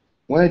like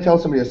when I tell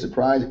somebody a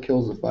surprise, it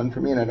kills the fun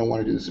for me, and I don't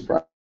want to do the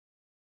surprise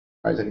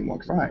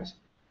anymore. Surprise.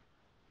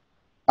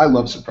 I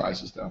love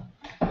surprises, though.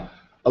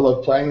 I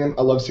love playing them.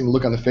 I love seeing the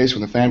look on the face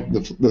when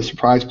the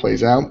surprise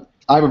plays out.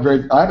 I have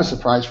a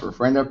surprise for a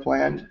friend I've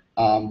planned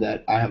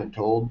that I haven't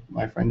told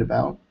my friend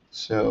about.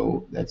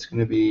 So that's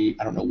going to be,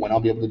 I don't know when I'll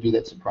be able to do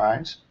that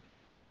surprise.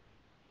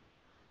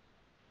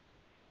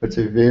 But it's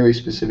a very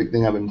specific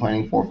thing I've been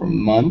planning for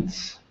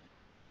months.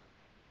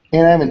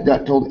 And I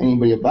haven't told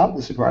anybody about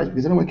the surprise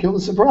because I don't want to kill the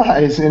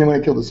surprise. And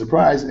when I kill the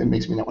surprise, it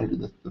makes me not want to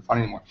do the fun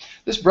anymore.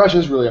 This brush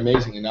is really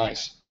amazingly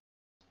nice.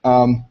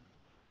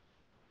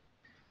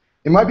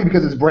 It might be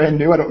because it's brand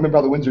new. I don't remember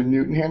how the Winsor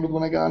Newton handled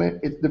when I got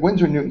it. The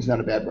Winsor Newton's not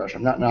a bad brush.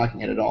 I'm not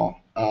knocking it at all.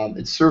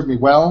 It served me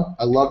well.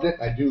 I loved it.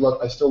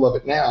 I still love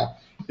it now.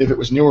 If it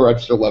was newer, I'd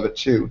still love it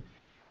too.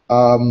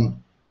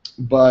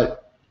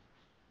 But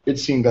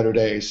it's seen better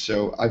days,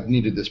 so I've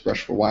needed this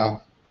brush for a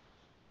while.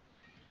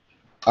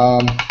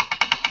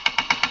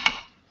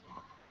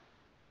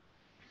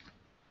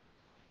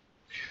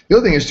 The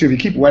other thing is, too, if you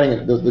keep wetting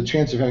it, the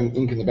chance of having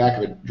ink in the back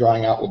of it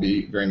drying out will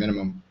be very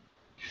minimum.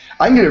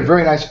 I can get a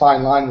very nice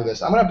fine line with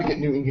this. I'm gonna have to get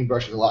new inking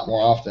brushes a lot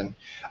more often.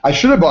 I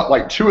should have bought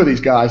like 2 of these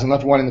guys and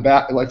left one in the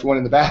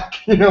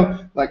back. You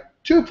know, like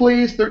 2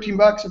 please,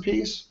 $13 a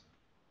piece.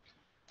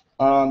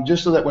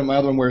 Just so that when my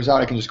other one wears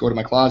out, I can just go to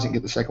my closet and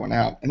get the second one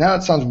out. And now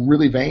it sounds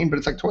really vain, but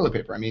it's like toilet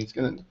paper. I mean, it's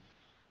gonna,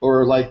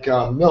 or like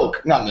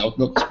milk. Not milk.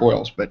 Milk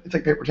spoils, but it's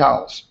like paper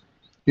towels.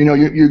 You know,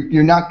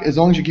 you're not, as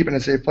long as you keep it in a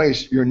safe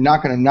place, you're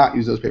not gonna not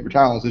use those paper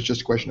towels. It's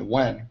just a question of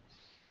when.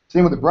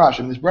 Same with the brush.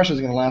 I mean, this brush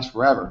isn't going to last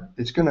forever.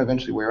 It's going to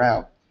eventually wear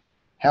out.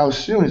 How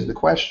soon is the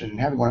question? And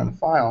having one on the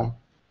file,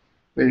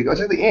 ready to go.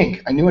 It's like the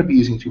ink. I knew I'd be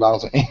using 2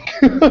 bottles of ink.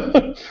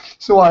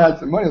 So I had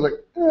some money. I was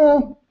like,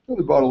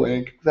 another bottle of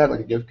ink. I had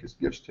like a gift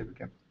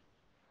certificate.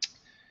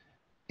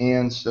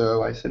 And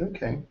so I said,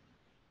 okay,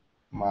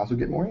 might as well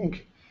get more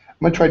ink. I'm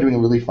going to try doing a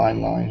really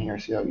fine line here,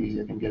 see how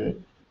easy I can get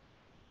it.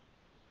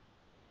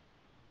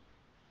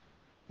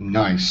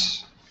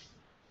 Nice.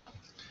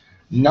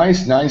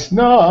 Nice, nice,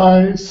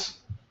 nice.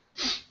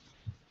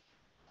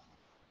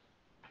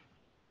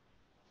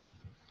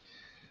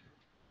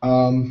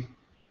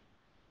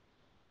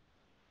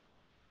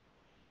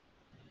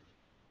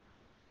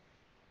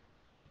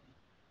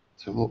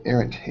 So a little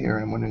errant hair.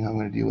 I'm wondering how I'm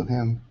going to deal with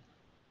him.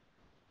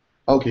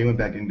 Okay, he went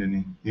back in, didn't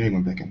he? Yeah, he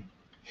went back in.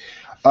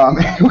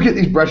 We'll get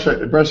these brush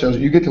hairs.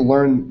 You get to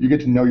learn. You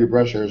get to know your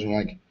brush hairs, and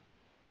like,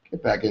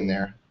 get back in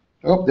there.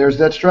 Oh, there's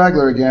that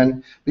straggler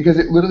again, because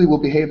it literally will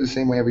behave the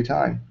same way every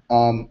time.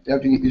 You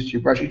have to get used to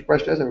your brush. Each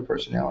brush does have a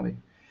personality.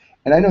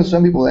 And I know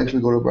some people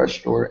actually go to a brush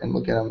store and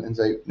look at them and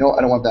say, no,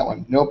 I don't want that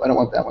one. Nope, I don't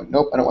want that one.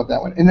 Nope, I don't want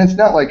that one. And it's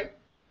not like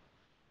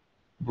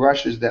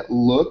brushes that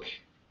look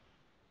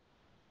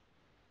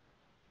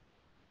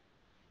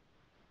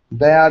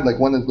bad, like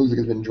one that looks like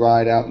it's been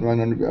dried out and run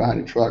under behind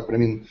a truck. But I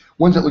mean,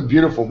 ones that look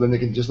beautiful, then they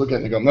can just look at it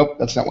and they go, nope,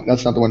 that's not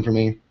the one for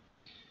me.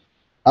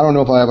 I don't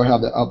know if I'll ever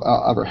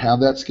have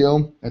that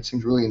skill. That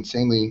seems really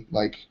insanely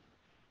like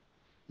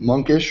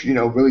monkish, you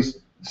know, really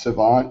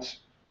savant,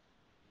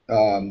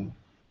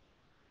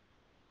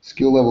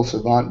 skill level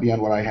savant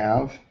beyond what I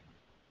have.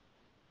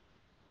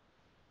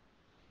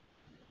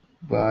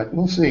 But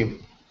we'll see.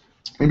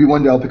 Maybe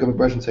one day I'll pick up a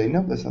brush and say,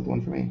 nope, that's not the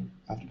one for me.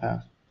 I have to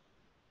pass.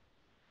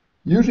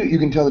 Usually you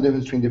can tell the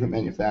difference between different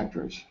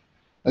manufacturers.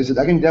 Like I said,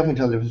 I can definitely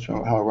tell the difference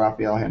between how a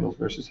Raphael handles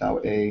versus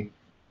how a...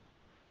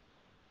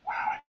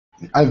 Wow,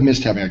 I've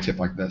missed having a tip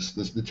like this.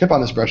 The tip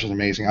on this brush is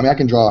amazing. I mean, I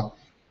can draw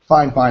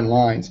fine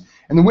lines.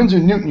 And the Winsor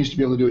Newton used to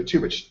be able to do it too,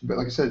 but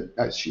like I said,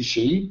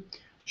 she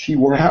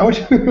wore out.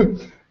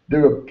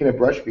 Can a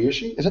brush be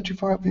issue? Is that too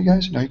far up for you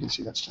guys? No, you can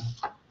see that stuff.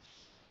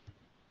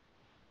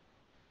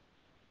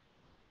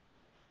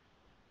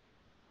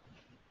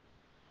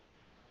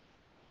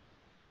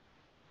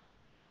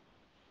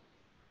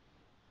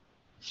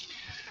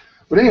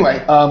 But anyway,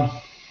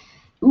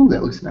 ooh,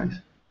 that looks nice.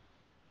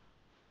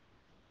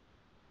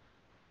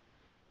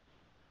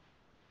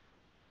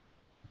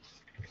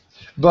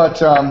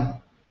 But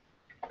what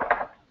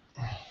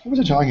was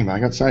I talking about? I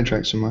got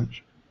sidetracked so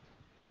much.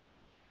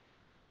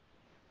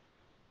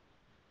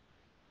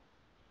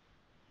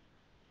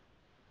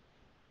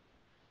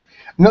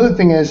 Another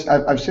thing is,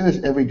 I've said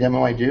this every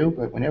demo I do,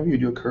 but whenever you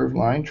do a curved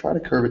line, try to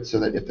curve it so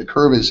that if the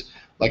curve is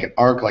like an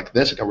arc like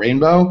this, like a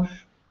rainbow,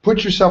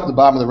 put yourself at the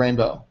bottom of the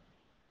rainbow.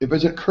 If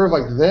it's a curve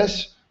like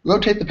this,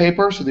 rotate the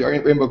paper so the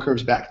rainbow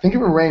curves back. Think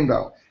of a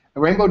rainbow.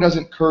 A rainbow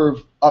doesn't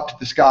curve up to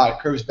the sky, it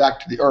curves back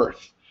to the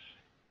earth.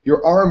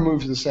 Your arm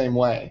moves the same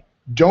way.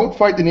 Don't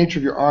fight the nature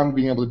of your arm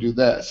being able to do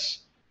this.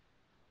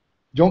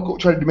 Don't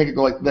try to make it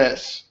go like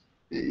this.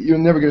 You'll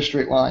never get a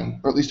straight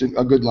line, or at least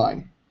a good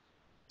line.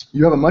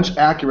 You have a much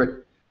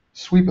accurate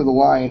sweep of the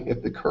line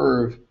if the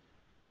curve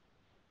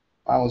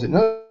follows it.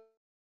 Another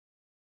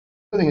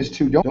thing is,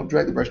 too, don't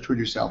drag the brush toward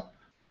yourself.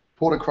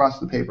 Pull it across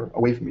the paper,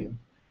 away from you.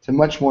 It's a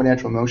much more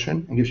natural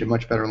motion and gives you a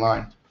much better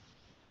line.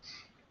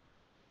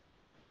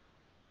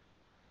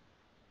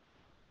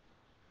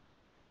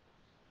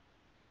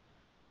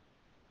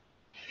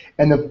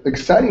 And the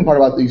exciting part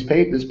about this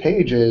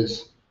page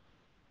is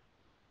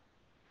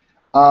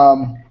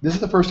this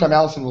is the first time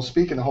Allison will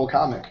speak in the whole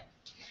comic.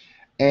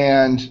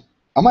 And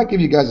I might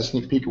give you guys a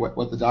sneak peek of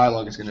what the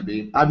dialogue is going to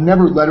be. I've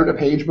never lettered a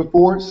page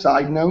before,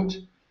 side note,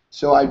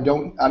 so I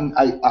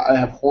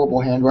have horrible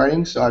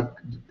handwriting, so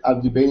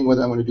I'm debating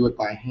whether I'm going to do it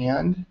by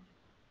hand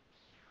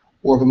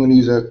or if I'm going to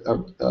use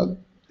a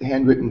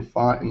handwritten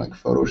font in like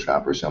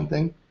Photoshop or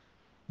something.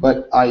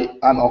 But I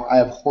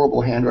have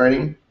horrible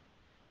handwriting,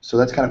 so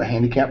that's kind of a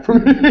handicap for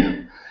me.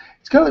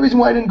 It's kind of the reason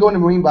why I didn't go into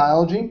marine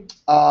biology.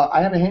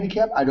 I have a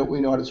handicap. I don't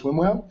really know how to swim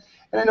well.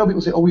 And I know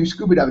people say, oh, well, you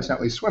scuba dive, it's not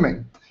really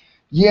swimming.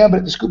 Yeah, but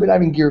if the scuba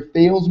diving gear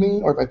fails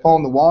me, or if I fall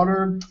in the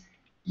water,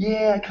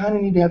 yeah, I kind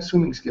of need to have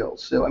swimming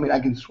skills. So, I mean, I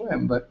can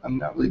swim, but I'm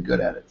not really good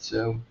at it.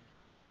 So,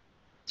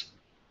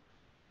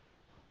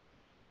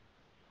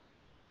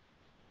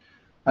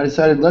 I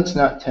decided let's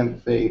not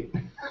tempt fate.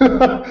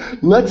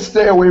 Let's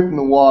stay away from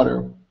the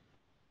water.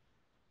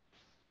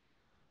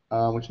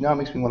 Which now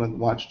makes me want to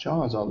watch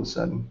Jaws all of a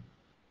sudden.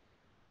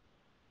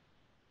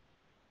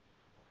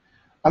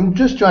 I'm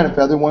just trying to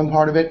feather one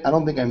part of it. I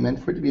don't think I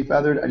meant for it to be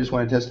feathered. I just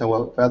want to test how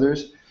well it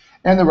feathers.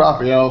 And the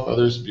Raphael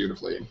feathers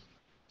beautifully.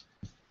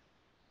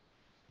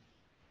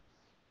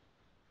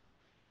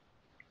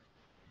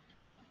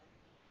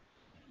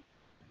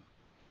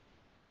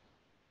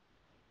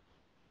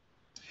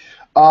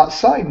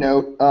 Side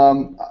note,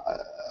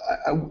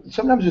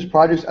 sometimes there's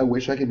projects I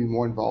wish I could be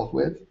more involved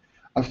with.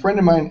 A friend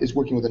of mine is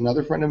working with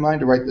another friend of mine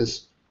to write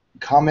this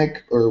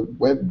comic or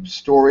web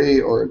story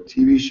or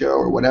TV show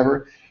or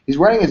whatever. He's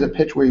writing as a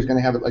pitch where he's going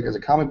to have it like as a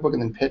comic book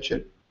and then pitch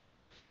it.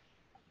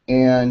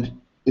 And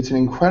it's an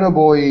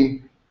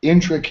incredibly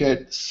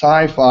intricate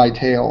sci-fi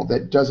tale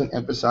that doesn't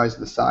emphasize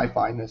the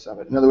sci-fi-ness of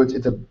it. In other words,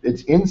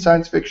 it's in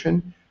science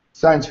fiction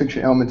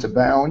elements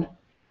abound,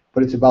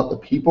 but it's about the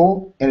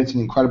people, and it's an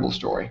incredible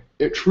story.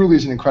 It truly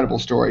is an incredible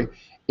story.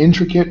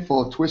 Intricate,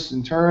 full of twists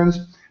and turns.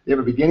 They have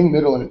a beginning,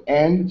 middle, and an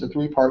end. It's a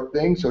three-part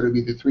thing, so it'll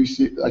be the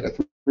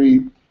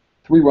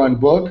three-run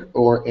book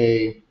or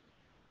a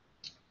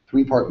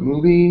three-part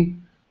movie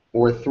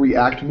or a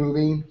three-act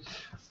movie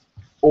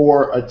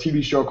or a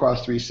TV show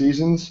across 3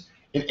 seasons.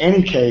 In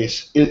any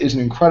case, it is an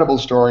incredible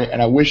story, and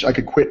I wish I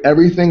could quit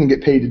everything and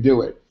get paid to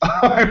do it.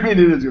 I mean,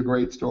 it is a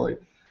great story.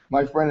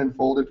 My friend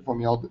unfolded it for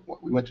me.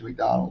 We went to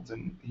McDonald's,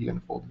 and he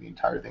unfolded the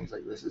entire thing. He's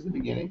like, this is the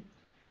beginning,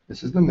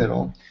 this is the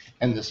middle,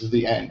 and this is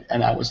the end.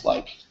 And I was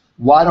like,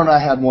 why don't I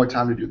have more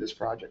time to do this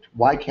project?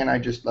 Why can't I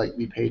just like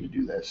be paid to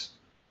do this?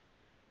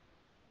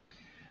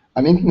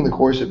 I'm inking the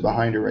corset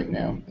behind her right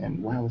now,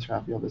 and wow, this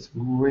Raphael, this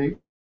great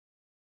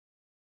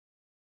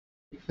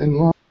thin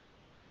line.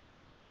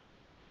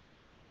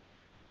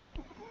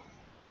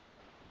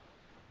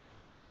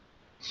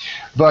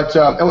 But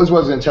what I was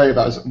going to tell you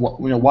about is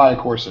why a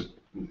corset.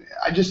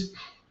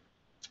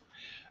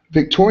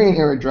 Victorian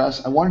era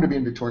dress. I wanted to be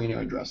in Victorian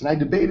era dress, and I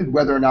debated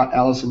whether or not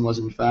Allison was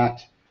in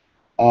fact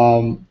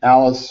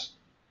Alice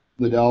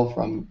Liddell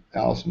from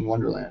Alice in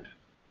Wonderland,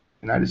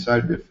 and I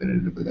decided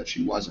definitively that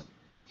she wasn't.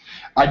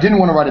 I didn't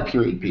want to write a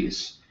period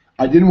piece.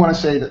 I didn't want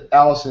to say that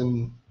Alice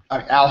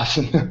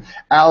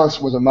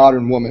was a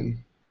modern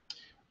woman.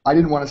 I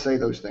didn't want to say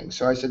those things,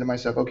 so I said to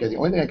myself, okay, the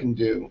only thing I can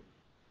do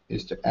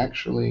is to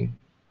actually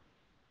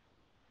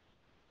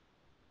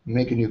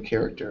make a new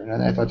character. And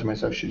then I thought to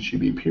myself, should she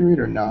be period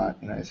or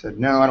not? And I said,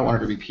 no, I don't want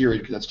her to be period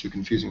because that's too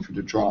confusing for her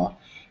to draw.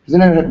 Because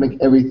then I would have to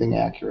make everything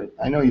accurate.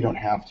 I know you don't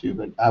have to,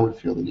 but I would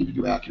feel the need to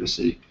do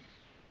accuracy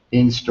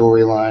in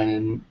storyline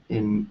and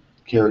in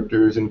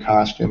characters and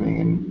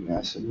costuming. And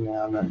I said, no,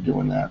 I'm not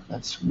doing that.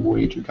 That's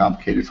way too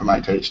complicated for my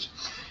taste.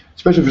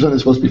 Especially for something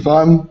that's supposed to be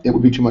fun, it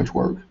would be too much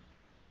work.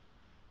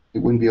 It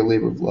wouldn't be a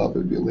labor of love. It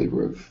would be a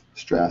labor of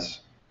stress.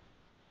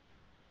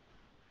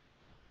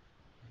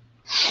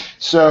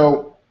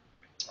 So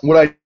what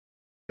I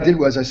did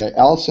was I said,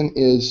 Allison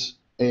is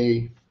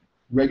a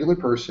regular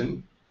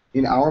person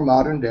in our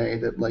modern day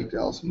that liked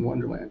Alice in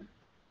Wonderland.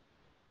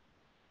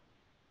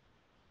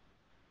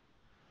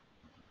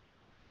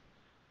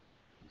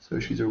 So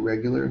she's a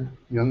regular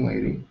young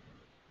lady. And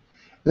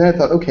then I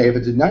thought, okay, if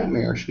it's a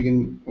nightmare,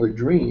 or a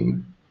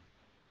dream,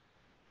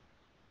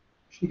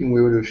 she can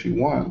wear whatever she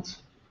wants.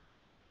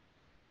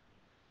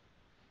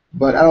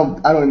 But I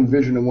don't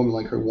envision a woman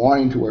like her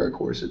wanting to wear a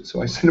corset.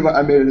 So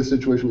I made it a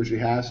situation where she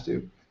has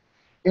to.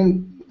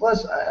 And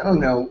plus, I don't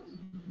know,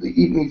 the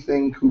eat me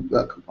thing,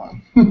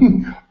 coupon.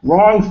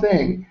 Wrong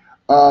thing.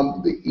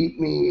 The eat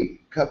me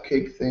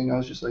cupcake thing, I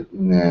was just like,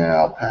 nah,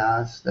 I'll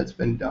pass. That's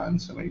been done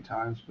so many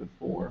times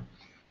before.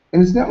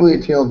 And it's not really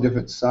a tale of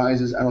different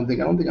sizes. I don't think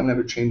I'm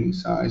ever changing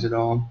size at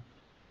all.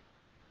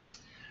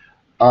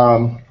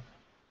 Because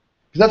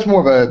that's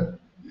more of a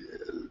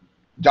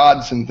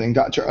Dodson thing.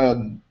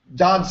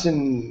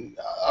 Dodson,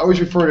 I always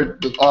refer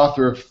to the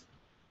author of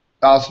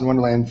Alice in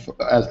Wonderland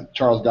as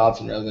Charles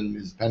Dodson rather than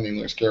his pen name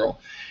Lewis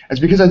Carroll. It's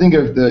because I think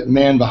of the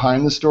man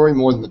behind the story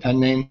more than the pen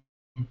name.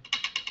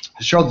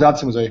 Charles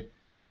Dodson was a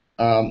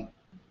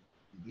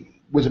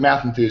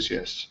math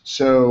enthusiast,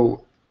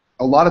 so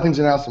a lot of things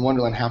in Alice in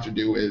Wonderland have to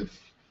do with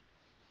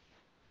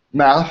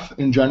math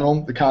in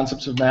general, the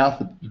concepts of math,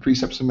 the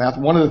precepts of math.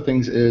 One of the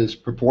things is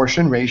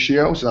proportion,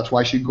 ratio. So that's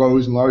why she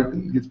grows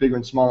and gets bigger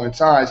and smaller in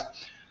size,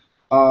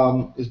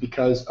 is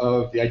because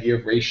of the idea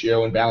of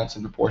ratio and balance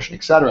and proportion,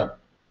 etc.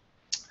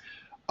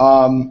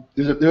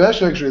 There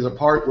actually is a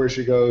part where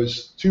she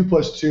goes, 2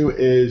 plus 2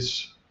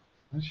 is,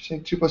 what did she say?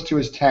 2 plus 2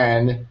 is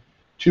 10.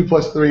 2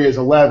 plus 3 is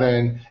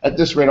 11. At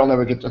this rate, I'll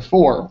never get to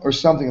 4, or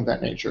something of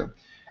that nature.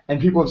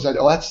 And people have said,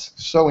 oh, that's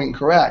so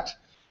incorrect.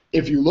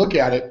 If you look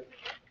at it,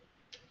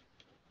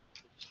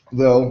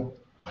 though,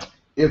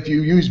 if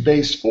you use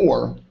base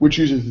 4, which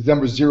uses the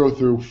numbers 0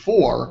 through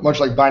 4, much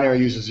like binary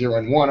uses 0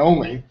 and 1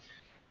 only,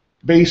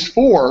 base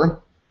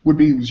 4 would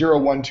be 0,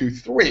 1, 2,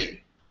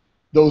 3.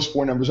 Those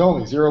 4 numbers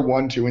only, 0,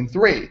 1, 2, and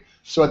 3.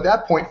 So at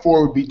that point,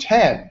 4 would be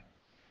 10,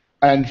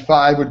 and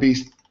 5 would be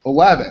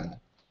 11,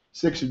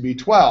 6 would be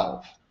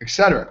 12,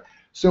 etc.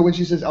 So when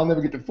she says, I'll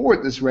never get to 4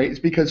 at this rate, it's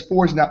because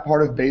 4 is not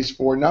part of base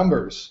 4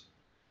 numbers,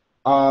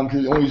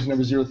 because it only uses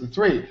numbers 0 through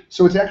 3.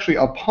 So it's actually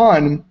a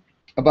pun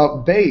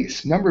about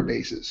base, number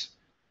bases.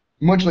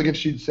 Much like if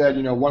she'd said,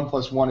 1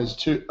 plus 1 is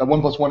 2,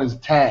 1 plus 1 is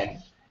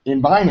 10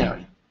 in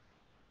binary.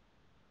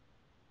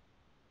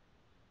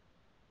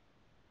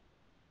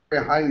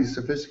 Very highly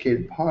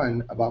sophisticated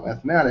pun about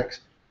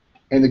mathematics,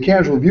 and the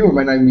casual viewer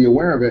might not even be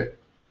aware of it,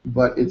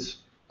 but it's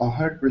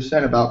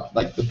 100% about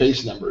like the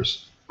base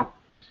numbers.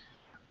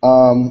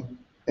 And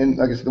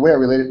like I said, the way I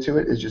relate it to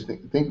it is just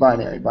think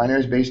binary. Binary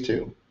is base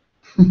 2,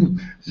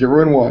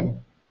 0 and 1.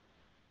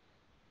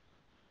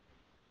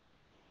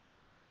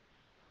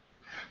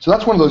 So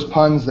that's one of those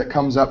puns that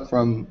comes up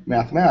from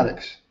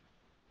mathematics,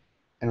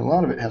 and a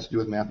lot of it has to do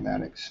with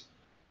mathematics.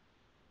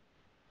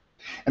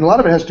 And a lot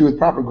of it has to do with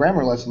proper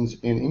grammar lessons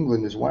in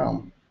England as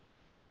well.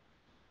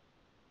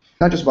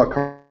 Not just about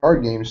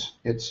card games,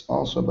 it's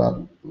also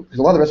about, because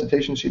a lot of the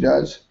recitations she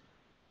does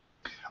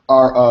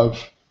are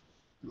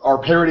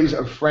parodies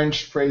of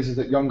French phrases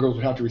that young girls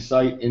would have to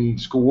recite in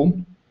school.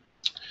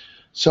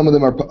 Some of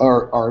them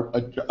are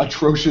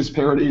atrocious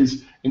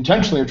parodies,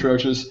 intentionally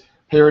atrocious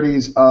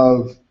parodies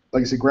of,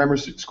 like I said, grammar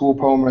school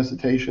poem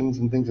recitations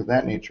and things of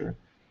that nature.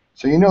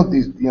 So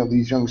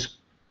these young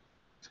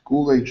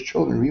school-age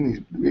children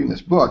reading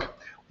this book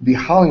would be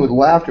howling with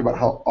laughter about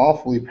how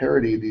awfully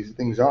parodied these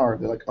things are.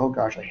 They're like, oh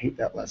gosh, I hate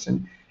that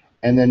lesson.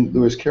 And then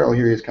Lewis Carroll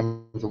here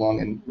comes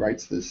along and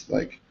writes this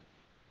like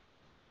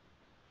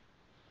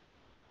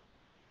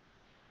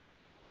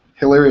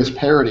hilarious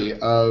parody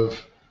of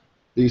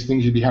these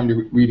things you'd be having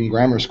to read in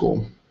grammar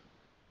school.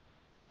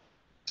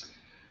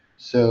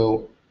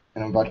 So,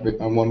 and I'm about to break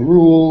my one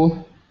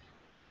rule,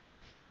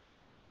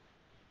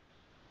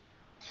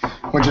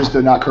 which is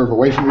to not curve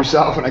away from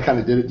yourself, and I kind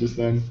of did it just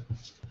then.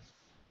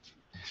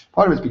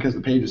 Part of it's because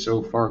the page is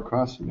so far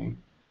across from me.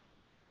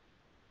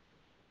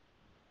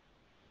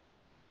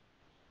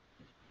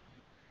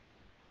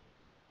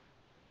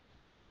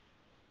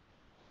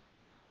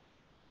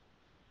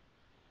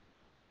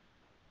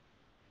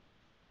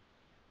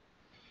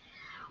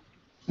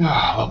 Oh,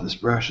 I love this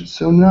brush. It's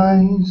so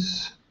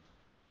nice.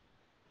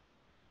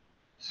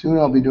 Soon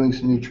I'll be doing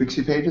some new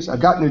Trixie pages. I've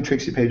got new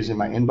Trixie pages in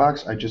my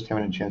inbox. I just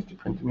haven't had a chance to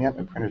print them yet.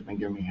 My printer's been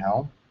giving me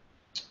hell.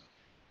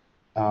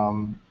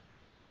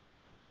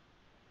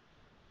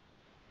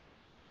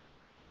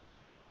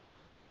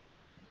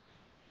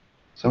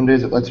 Some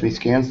days it lets me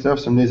scan stuff,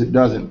 some days it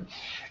doesn't.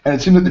 And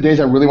it seems like the days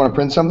I really want to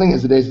print something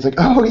is the days it's like,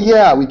 oh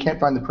yeah, we can't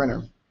find the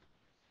printer.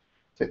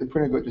 It's like the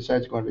printer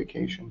decides to go on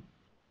vacation.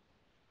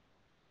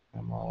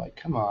 And I'm all like,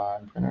 come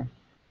on, printer.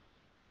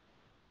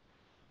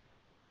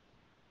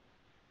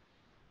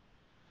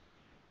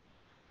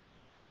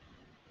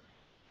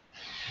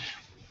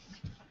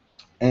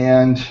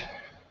 And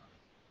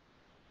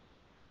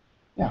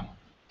yeah.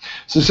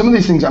 So some of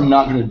these things I'm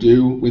not going to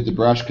do with the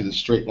brush because it's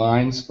straight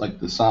lines, like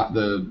the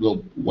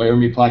little Wear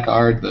Me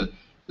placard, the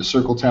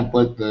circle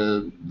template,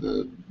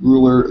 the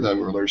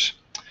rulers,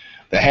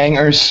 the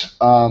hangers.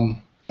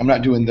 I'm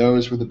not doing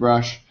those with the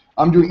brush.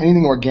 I'm doing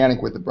anything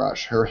organic with the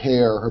brush, her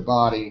hair, her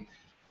body,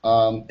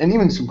 and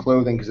even some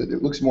clothing because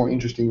it looks more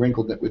interesting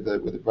wrinkled with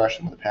the brush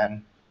than with the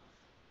pen.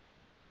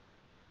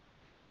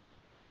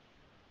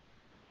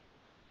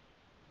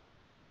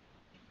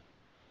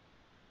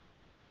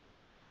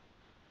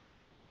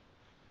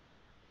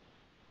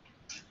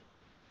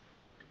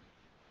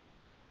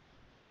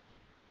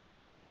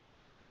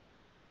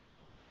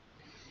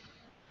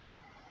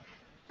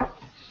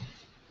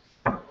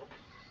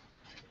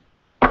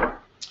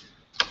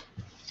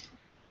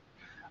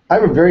 I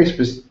have a very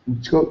specific,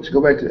 to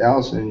go back to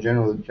Allison in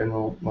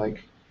general,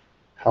 like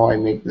how I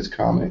make this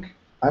comic.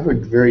 I have a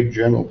very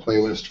general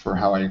playlist for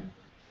how I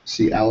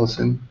see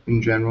Allison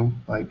in general.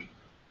 Like,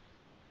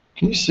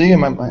 can you see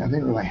him? I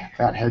think my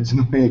fat head's in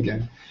the way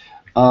again.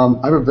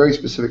 I have a very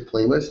specific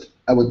playlist.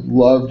 I would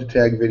love to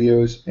tag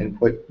videos and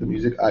put the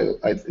music I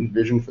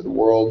envision for the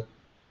world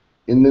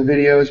in the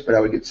videos, but I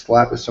would get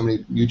slapped with so many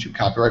YouTube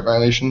copyright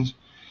violations.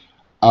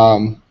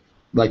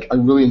 Like, I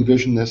really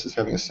envision this as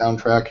having a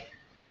soundtrack.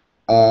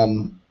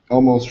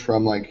 Almost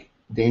from like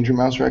Danger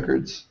Mouse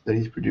records that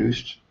he's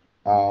produced,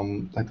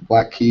 like the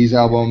Black Keys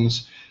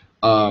albums,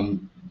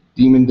 Um,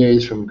 Demon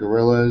Days from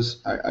Gorillaz.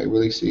 I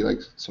really see like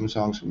some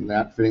songs from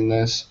that fitting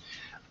this.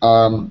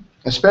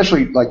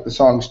 Especially like the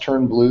songs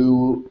 "Turn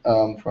Blue"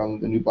 from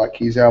the new Black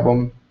Keys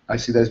album. I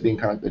see that as being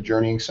kind of the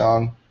journeying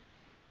song.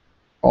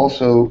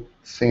 Also,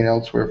 "Saint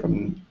Elsewhere"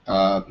 from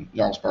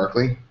Gnarls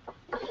Barkley.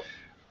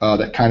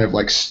 That kind of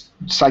like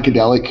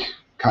psychedelic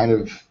kind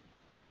of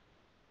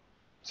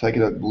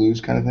psychedelic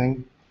blues kind of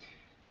thing.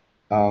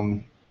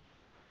 Um,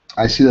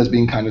 I see that as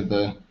being kind of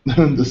the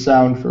the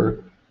sound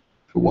for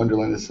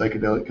Wonderland, is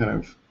psychedelic kind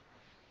of.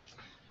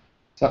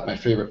 It's not my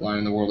favorite line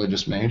in the world I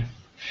just made,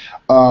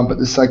 but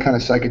this like kind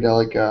of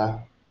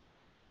psychedelic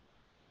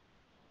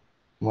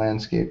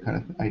landscape kind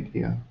of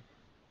idea.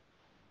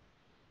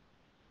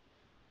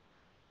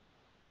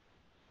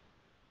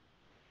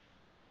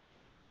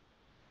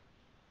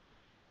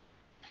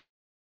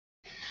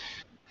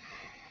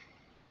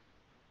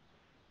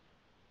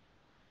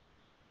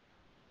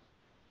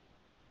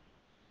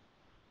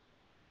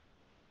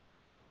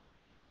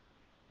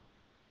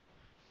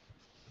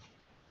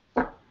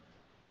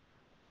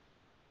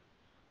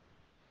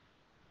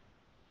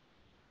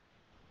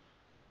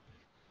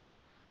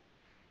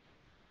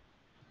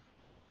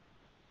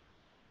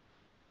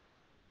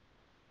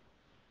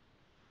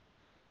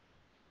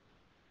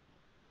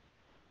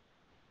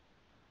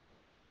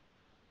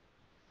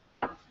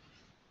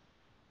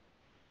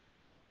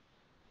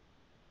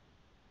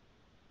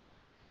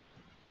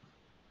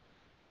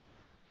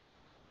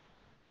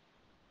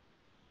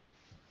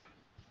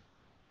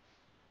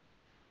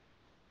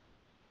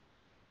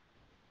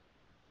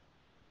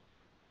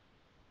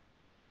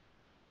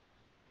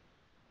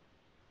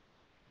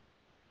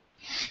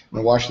 I'm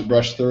gonna wash the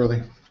brush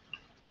thoroughly.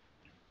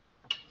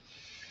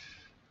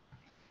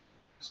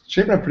 It's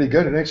shaping up pretty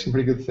good. It makes some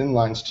pretty good thin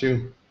lines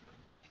too.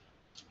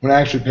 When I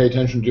actually pay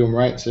attention to them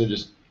right, instead of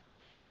just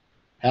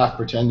half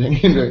pretending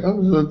and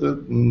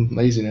like,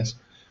 laziness.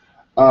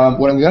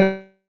 What I'm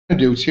gonna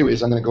do too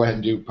is I'm gonna go ahead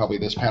and do probably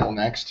this panel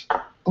next.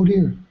 Oh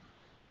dear.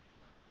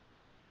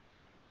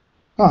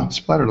 Oh, it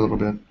splattered a little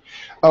bit.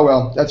 Oh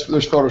well, there's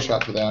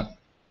Photoshop for that.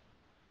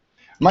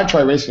 I might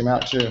try erasing them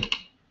out too.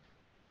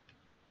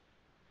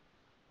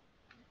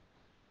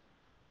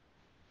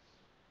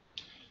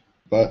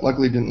 But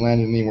luckily it didn't land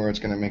anywhere it's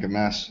going to make a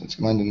mess. It's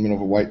going to land in the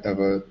middle of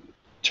a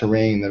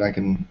terrain that I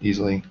can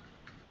easily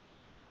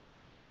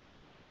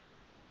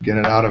get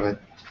it out of it.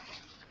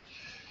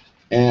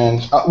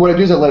 And what I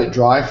do is I let it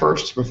dry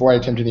first before I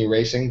attempt any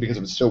erasing, because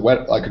if it's still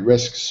wet, I could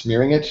risk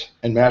smearing it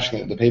and mashing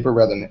it to the paper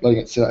rather than letting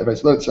it sit. If I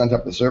let it sit on top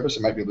of the surface,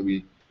 it might be able to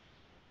be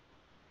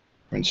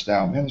rinsed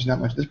out. Man, there's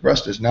not much. This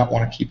brush does not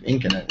want to keep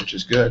ink in it, which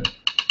is good.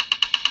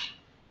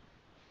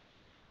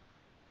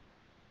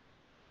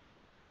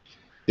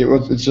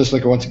 It's just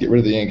like it wants to get rid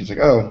of the ink. It's like,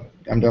 oh,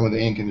 I'm done with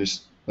the ink, and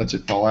just lets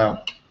it fall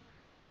out.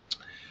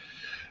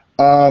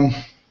 Um,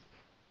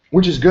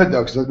 which is good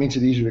though, because that makes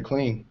it easier to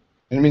clean,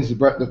 and it means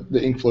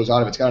the ink flows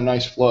out of it. It's got a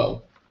nice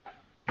flow.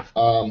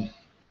 I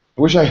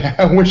wish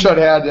I wish I'd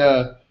had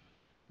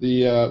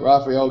the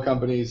Raphael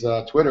company's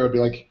Twitter. Would be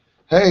like,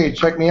 hey,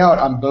 check me out.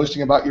 I'm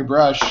boasting about your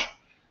brush.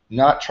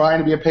 Not trying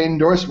to be a paid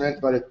endorsement,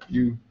 but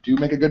you do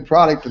make a good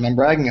product, and I'm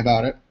bragging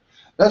about it.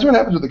 That's what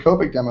happens with the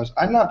Copic demos.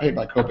 I'm not paid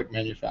by Copic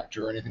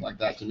manufacturer or anything like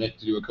that to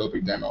do a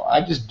Copic demo.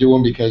 I just do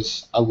them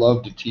because I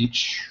love to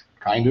teach,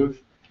 kind of.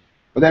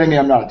 But then I mean,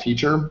 I'm not a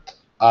teacher.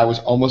 I was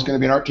almost going to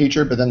be an art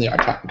teacher, but then the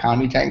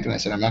economy tanked, and I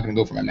said I'm not going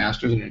to go for my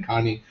master's in an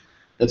economy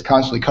that's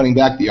constantly cutting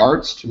back the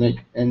arts to make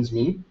ends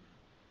meet.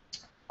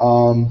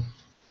 Um,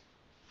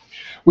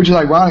 which is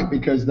ironic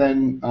because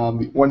then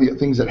one of the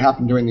things that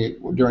happened during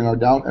our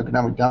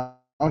economic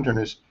downturn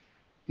is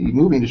the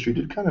movie industry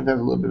did kind of have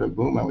a little bit of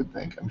boom. I would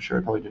think. I'm sure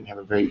it probably didn't have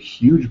a very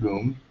huge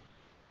boom,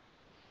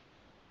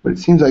 but it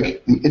seems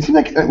like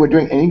we're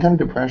during any kind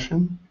of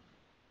depression,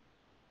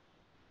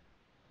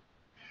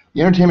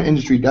 the entertainment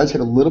industry does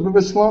hit a little bit of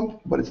a slump,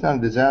 but it's not a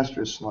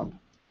disastrous slump.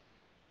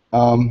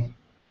 Um,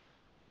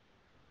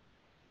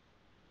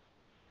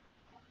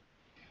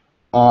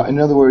 in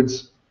other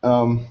words,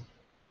 one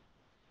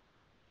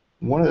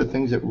of the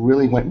things that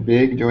really went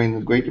big during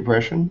the Great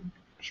Depression,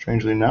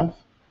 strangely enough,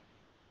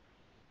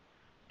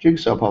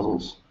 jigsaw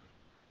puzzles.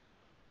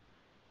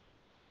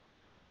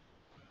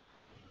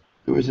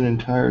 There was an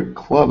entire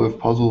club of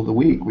Puzzle of the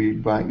Week where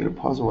you'd buy and get a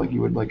puzzle like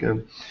you would like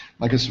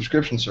a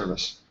subscription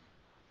service,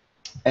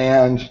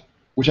 and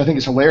which I think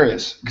is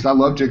hilarious because I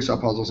love jigsaw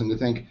puzzles, and to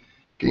think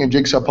getting a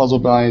jigsaw puzzle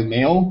by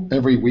mail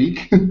every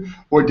week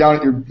or down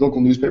at your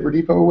local newspaper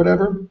depot or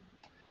whatever,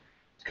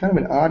 it's kind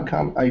of an odd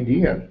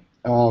idea.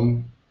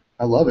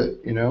 I love it,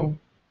 you know.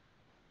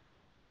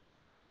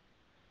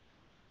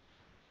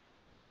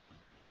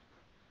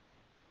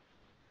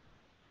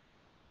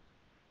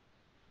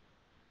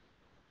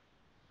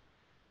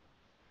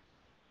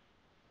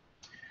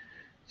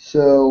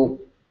 So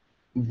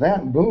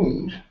that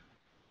boomed.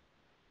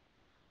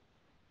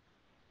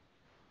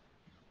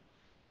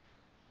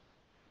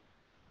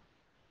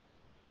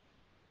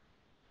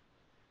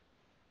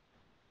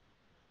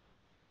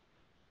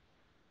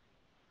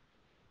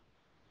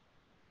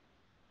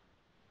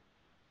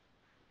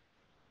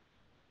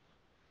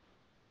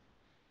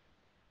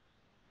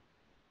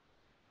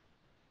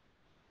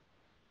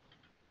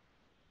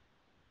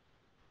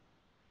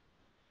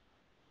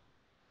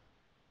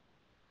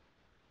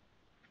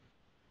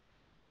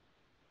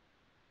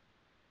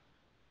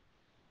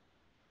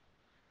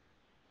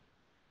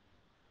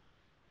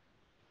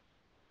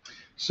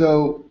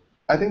 So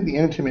I think the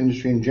entertainment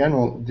industry in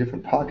general,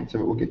 different pockets of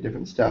it will get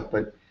different stuff,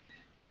 but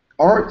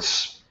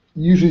art's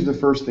usually the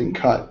first thing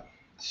cut.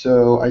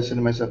 So I said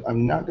to myself,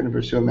 I'm not going to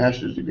pursue a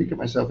master's degree, get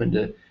myself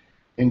into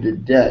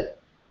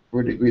debt for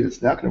a degree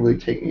that's not going to really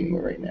take me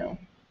anywhere right now.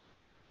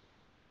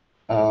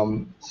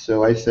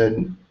 So I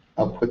said,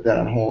 I'll put that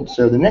on hold.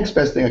 So the next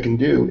best thing I can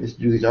do is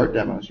do these art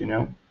demos, you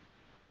know?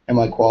 Am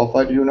I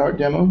qualified to do an art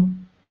demo?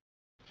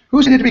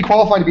 Who's needed to be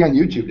qualified to be on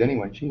YouTube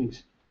anyway?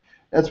 Jeez.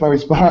 That's my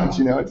response,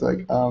 you know? It's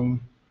like,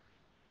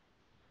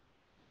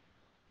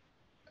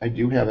 I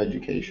do have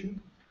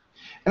education.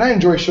 And I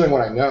enjoy showing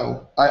what I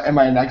know. Am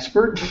I an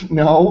expert?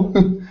 No.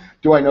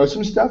 Do I know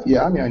some stuff?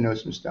 Yeah, I mean, I know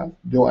some stuff.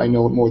 Do I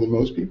know it more than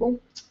most people?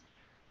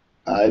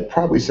 I'd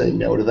probably say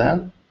no to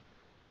that.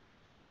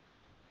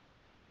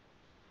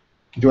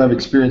 Do I have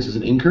experience as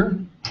an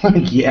inker?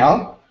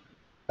 Yeah.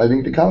 I've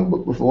inked a comic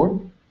book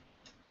before.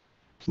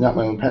 It's not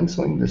my own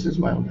penciling. This is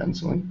my own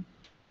penciling.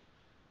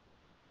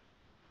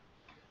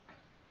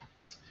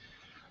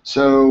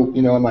 So,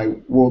 you know, am I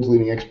world's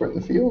leading expert in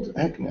the field?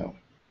 Heck no.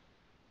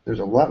 There's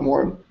a lot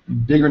more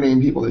bigger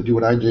name people that do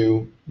what I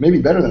do,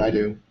 maybe better than I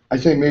do. I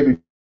say maybe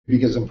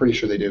because I'm pretty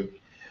sure they do.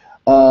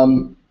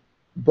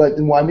 But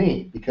then why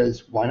me?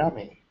 Because why not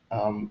me?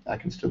 I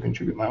can still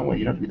contribute my own way.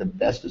 You don't have to be the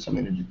best at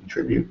something to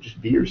contribute.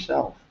 Just be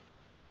yourself.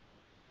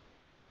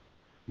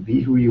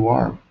 Be who you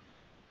are.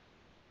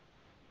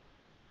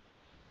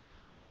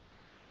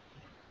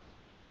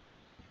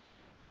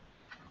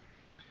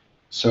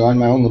 So in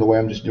my own little way,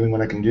 I'm just doing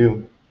what I can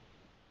do.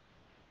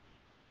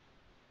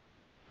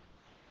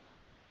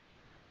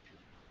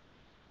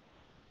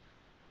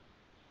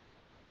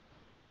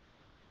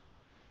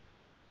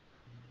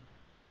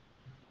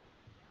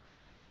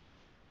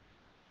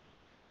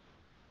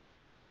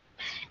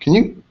 Can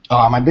you?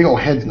 Oh, my big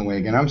old head's in the way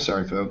again. I'm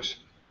sorry, folks.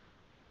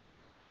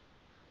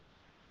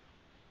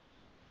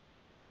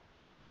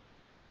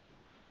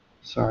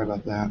 Sorry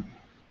about that.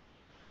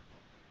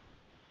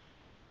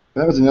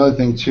 That was another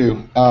thing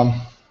too.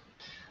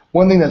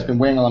 One thing that's been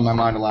weighing on my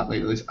mind a lot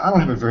lately is I don't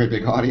have a very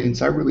big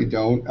audience. I really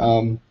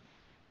don't.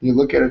 You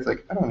look at it, it's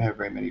like I don't have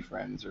very many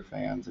friends or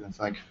fans, and it's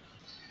like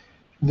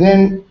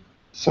then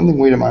something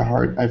weighed in my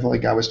heart. I felt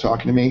like God was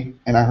talking to me,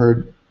 and I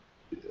heard,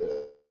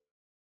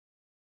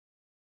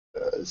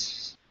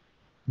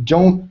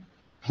 "Don't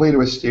play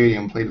to a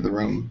stadium, play to the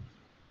room."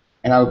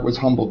 And I was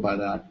humbled by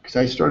that because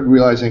I started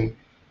realizing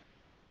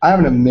I have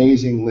an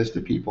amazing list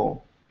of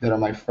people that are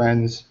my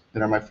friends,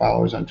 that are my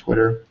followers on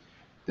Twitter,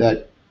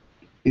 that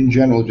in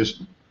general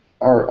just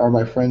are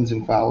my friends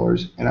and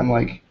followers. And I'm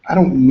like, I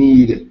don't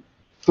need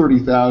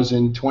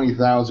 30,000,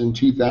 20,000,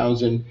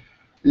 2,000,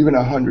 even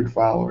 100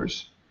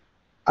 followers.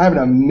 I have an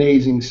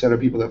amazing set of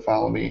people that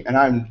follow me, and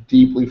I'm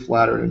deeply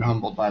flattered and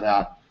humbled by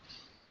that.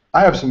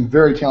 I have some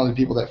very talented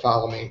people that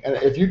follow me. And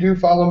if you do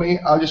follow me,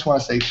 I just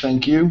want to say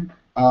thank you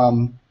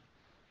from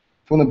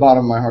the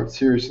bottom of my heart,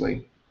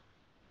 seriously.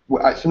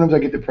 Sometimes I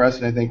get depressed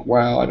and I think,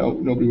 wow,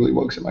 nobody really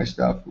looks at my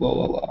stuff, la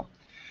la la.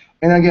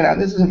 And again,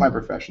 this isn't my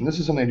profession. This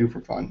is something I do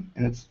for fun,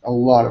 and it's a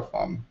lot of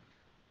fun.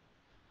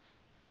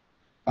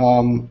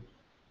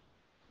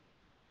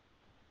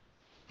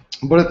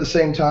 But at the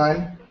same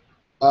time,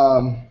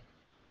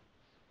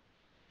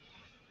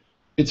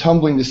 it's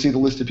humbling to see the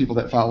list of people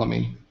that follow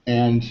me,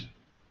 and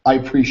I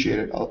appreciate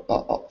it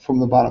from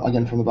the bottom,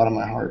 again, from the bottom of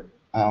my heart.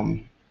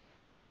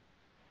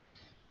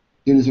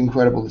 It is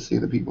incredible to see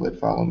the people that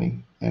follow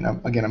me, and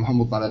I'm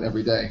humbled by that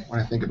every day when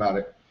I think about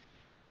it.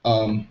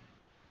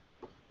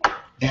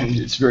 And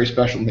it's very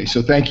special to me,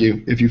 so thank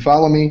you. If you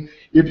follow me,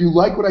 if you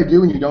like what I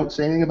do and you don't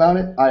say anything about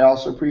it, I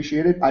also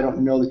appreciate it. I don't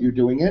know that you're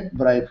doing it,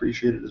 but I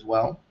appreciate it as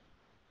well.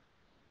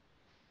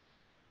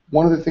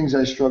 One of the things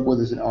I struggle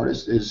with as an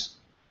artist is,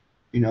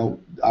 you know,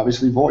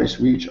 obviously voice,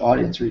 reach,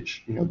 audience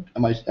reach. You know,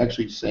 am I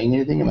actually saying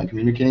anything? Am I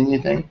communicating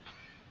anything?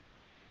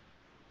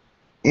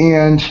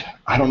 And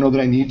I don't know that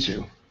I need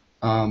to.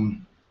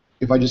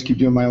 If I just keep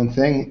doing my own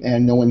thing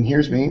and no one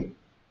hears me,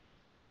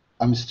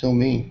 I'm still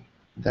me.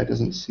 That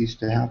doesn't cease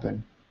to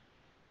happen.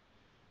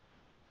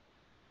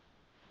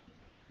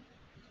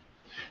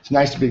 It's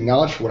nice to be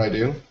acknowledged for what I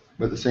do,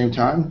 but at the same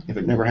time, if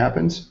it never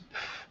happens,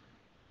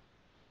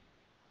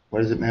 what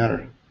does it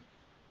matter?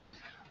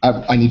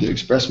 I need to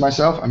express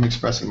myself. I'm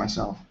expressing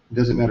myself. It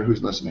doesn't matter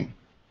who's listening.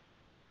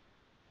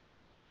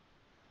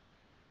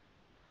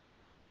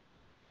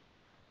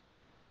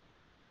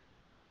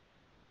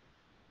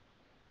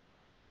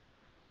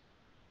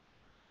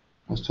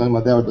 I was talking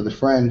about that with a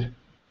friend.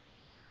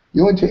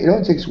 It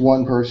only takes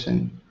one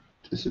person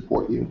to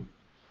support you.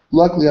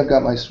 Luckily, I've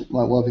got my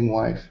loving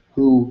wife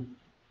who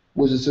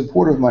was a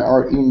supporter of my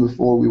art even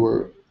before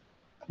were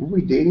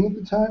we dating at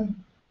the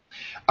time?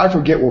 I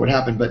forget what would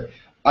happen, but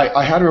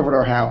I had her over at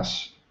our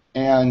house,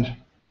 and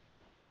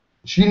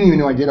she didn't even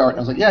know I did art. And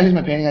I was like, yeah, here's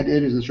my painting I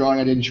did, here's this drawing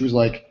I did. And she was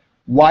like,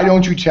 why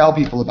don't you tell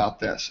people about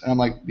this? And I'm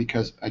like,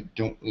 because I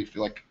don't really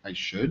feel like I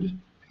should.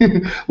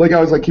 Like I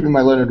was like keeping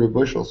my lead under a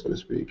bushel, so to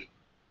speak.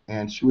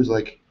 And she was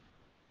like,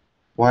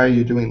 why are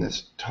you doing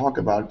this? Talk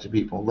about it to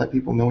people. Let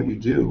people know what you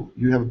do.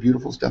 You have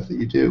beautiful stuff that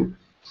you do.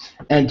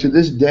 And to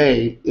this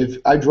day, if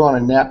I draw on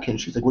a napkin,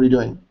 she's like, "What are you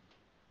doing?"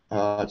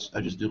 I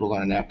just doodled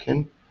on a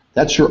napkin.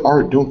 That's your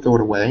art. Don't throw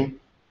it away.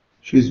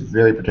 She's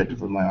very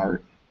protective of my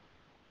art,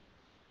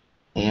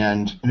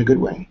 and in a good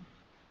way,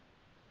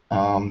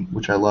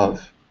 which I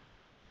love.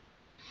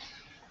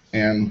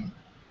 And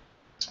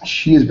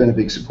she has been a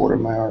big supporter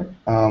of my art.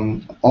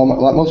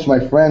 Most of my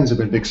friends have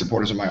been big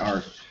supporters of my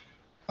art.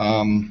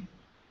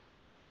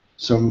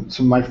 Some of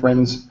my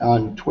friends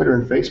on Twitter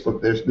and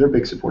Facebook, they're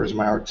big supporters of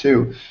my art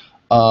too.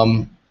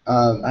 I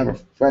have a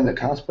friend that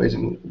cosplays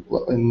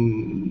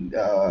in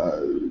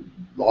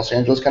Los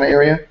Angeles kind of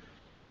area,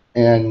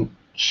 and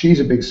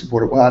she's a big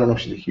supporter. Well, I don't know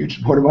if she's a huge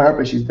supporter of my art,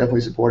 but she's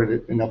definitely supported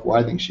it enough where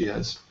I think she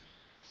is.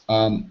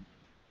 And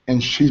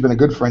she's been a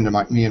good friend to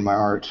me and my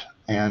art,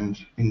 and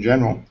in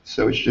general.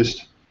 So it's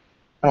just,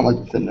 I don't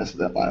like the thinness of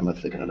that line. I'm going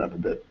to thicken it up a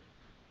bit.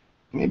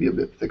 Maybe a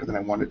bit thicker than I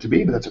want it to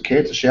be, but that's okay.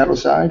 It's a shadow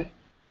side.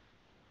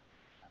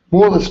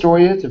 Moral of the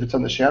story is, if it's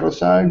on the shadow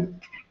side,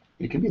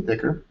 it can be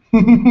thicker.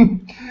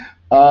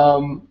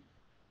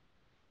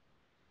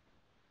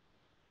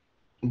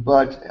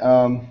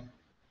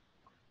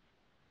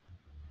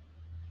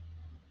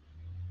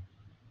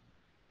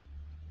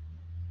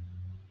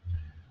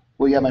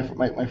 Well, yeah,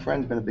 my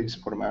friend's been a big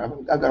supporter of my art.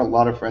 I've got a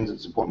lot of friends that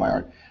support my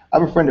art. I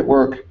have a friend at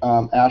work,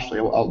 Ashley.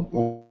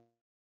 I'll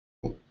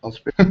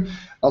spare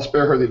I'll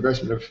spare her the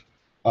embarrassment of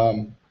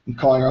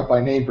calling her out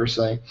by name per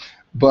se.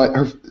 But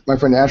my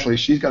friend Ashley,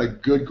 she's got a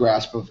good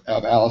grasp of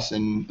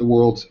Allison, the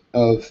world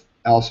of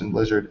Allison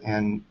Blizzard,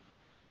 and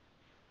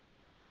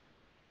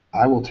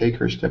I will take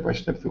her step by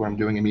step through what I'm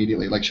doing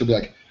immediately. Like, she'll be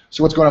like,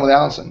 "So what's going on with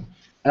Allison?"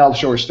 And I'll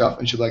show her stuff,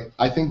 and she'll be like,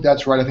 "I think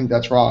that's right. I think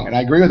that's wrong." And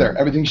I agree with her.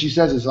 Everything she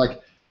says is like,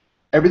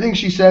 everything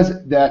she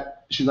says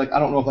that she's like, "I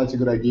don't know if that's a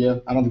good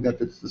idea. I don't think that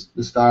fits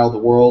the style of the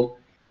world."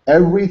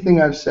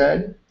 Everything I've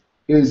said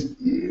is,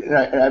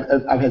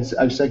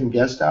 I've second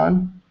guessed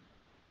on.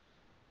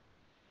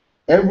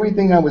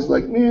 Everything I was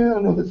like, I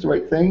don't know if that's the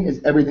right thing,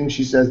 is everything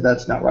she says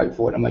that's not right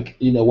for it. I'm like,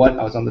 you know what?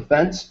 I was on the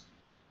fence.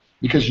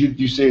 Because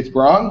you say it's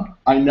wrong,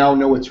 I now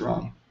know it's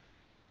wrong.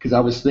 Because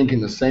I was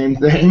thinking the same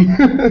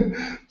thing.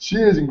 She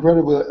is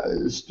incredibly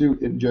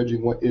astute in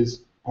judging what is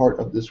part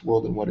of this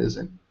world and what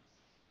isn't.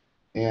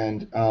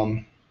 And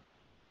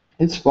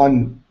it's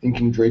fun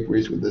inking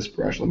draperies with this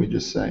brush, let me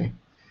just say.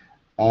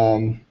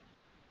 It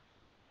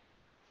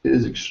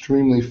is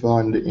extremely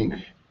fun to ink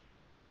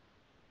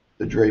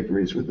the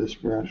draperies with this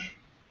brush.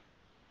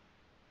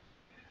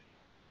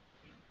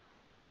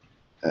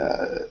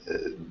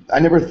 I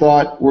never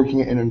thought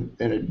working in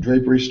a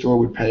drapery store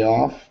would pay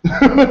off.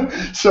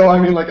 So I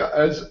mean, like,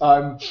 as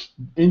I'm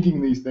inking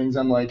these things,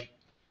 I'm like,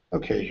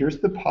 okay, here's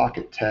the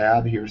pocket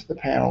tab, here's the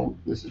panel,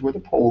 this is where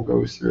the pole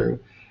goes through.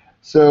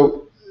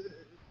 So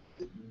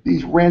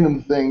these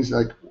random things,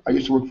 like, I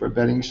used to work for a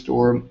bedding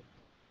store.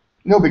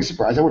 No big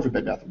surprise, I worked for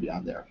Bed Bath &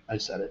 Beyond there. I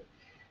said it.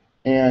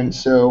 And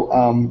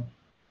so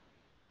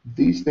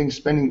these things,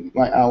 spending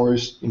my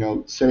hours,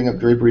 setting up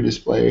drapery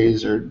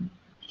displays or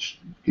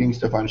getting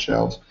stuff on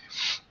shelves.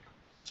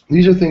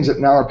 These are things that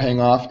now are paying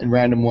off in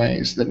random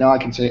ways, that now I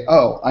can say,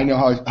 oh, I know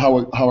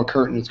how a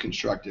curtain is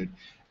constructed.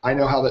 I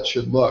know how that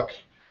should look.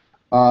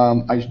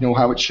 I know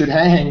how it should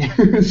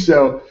hang.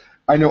 So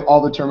I know all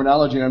the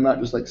terminology, and I'm not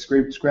just like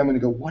scrambling to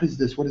go, what is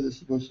this? What is this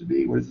supposed to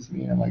be? What does this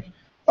mean? I'm like,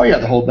 oh yeah,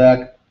 the hold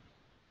back,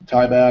 the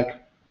tie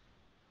back,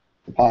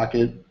 the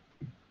pocket.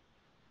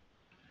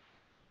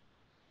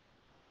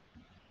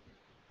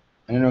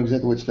 And I know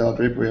exactly what style of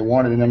drapery I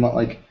wanted, and I'm not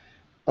like,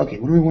 okay,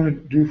 what do we want to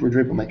do for a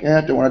drape? I'm like,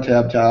 I don't want a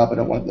tab top. I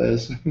don't want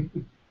this.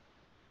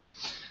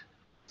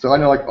 So I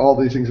know like all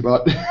these things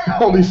about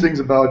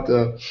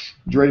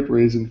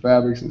draperies and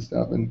fabrics and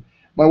stuff. And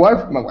my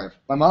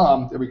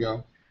mom, there we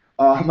go.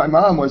 My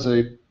mom was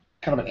a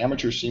kind of an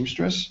amateur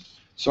seamstress,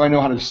 so I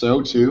know how to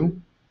sew too.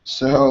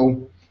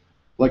 So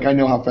like, I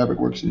know how fabric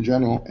works in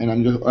general.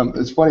 And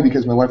it's funny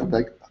because my wife would be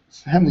like,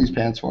 hem these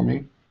pants for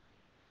me.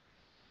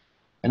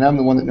 And I'm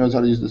the one that knows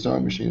how to use the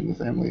sewing machine in the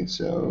family.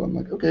 So I'm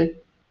like, okay.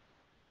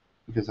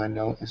 Because I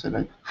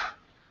said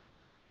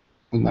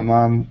with my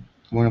mom,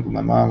 growing up with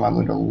my mom, I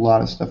learned a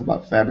lot of stuff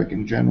about fabric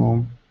in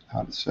general,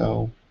 how to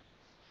sew.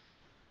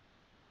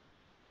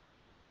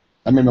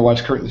 I made my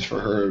wife's curtains for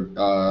her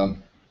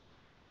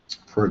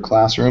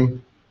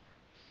classroom.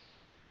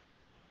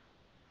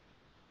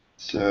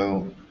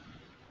 So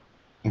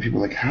when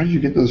people are like, how did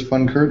you get those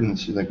fun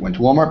curtains? She's like, went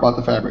to Walmart, bought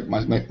the fabric. My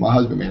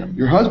husband made them.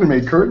 Your husband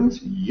made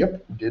curtains?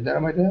 Yep, did that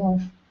on my day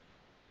off.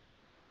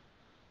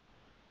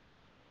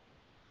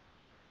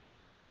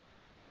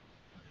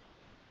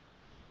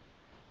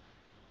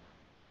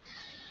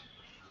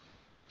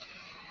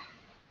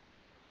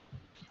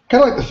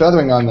 Kind of like the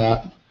feathering on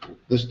that.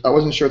 I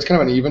wasn't sure. It's kind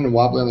of uneven and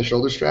wobbly on the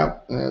shoulder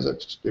strap. There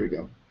we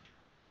go.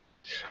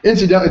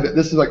 Incidentally,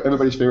 this is like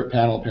everybody's favorite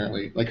panel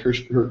apparently. Like her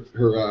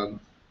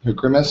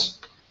grimace.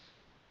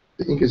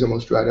 The ink is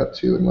almost dried up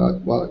too, and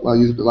while I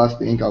use the last of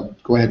the ink, I'll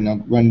go ahead and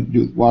I'll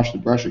wash the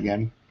brush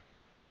again.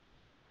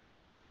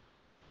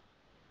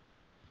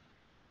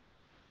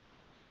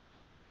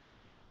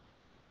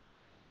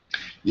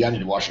 Yeah, I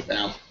need to wash it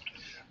now.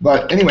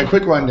 But anyway,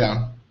 quick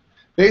rundown.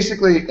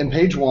 Basically, in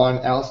page 1,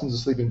 Allison's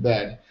asleep in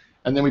bed,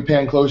 and then we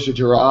pan closer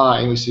to her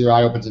eye, and we see her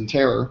eye opens in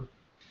terror.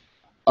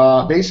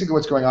 Basically,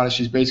 what's going on is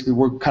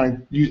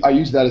I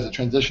use that as a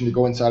transition to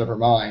go inside of her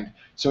mind.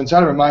 So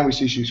inside of her mind, we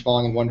see she's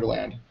falling in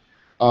Wonderland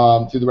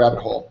through the rabbit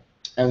hole,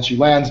 and she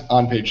lands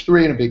on page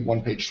 3 in a big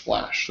one-page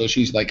splash. So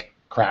she's like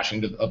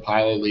crashing to a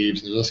pile of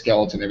leaves, and there's a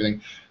skeleton and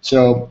everything.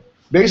 So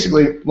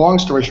basically, long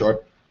story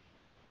short,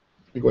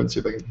 let me go ahead and see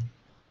if I can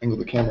angle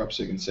the camera up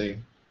so you can see.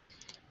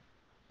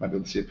 Might be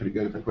able to see it pretty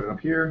good if I put it up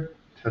here.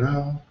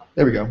 Ta-da!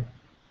 There we go.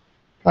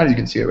 Kind of you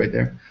can see it right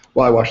there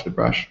while I wash the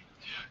brush.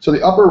 So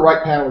the upper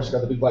right panel, which has got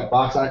the big black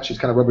box on it, she's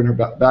kind of rubbing her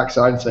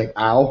backside and saying,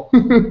 ow.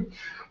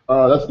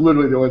 That's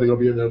literally the only thing that'll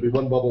be in there. There'll be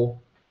one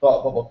bubble,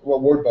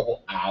 word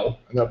bubble, ow,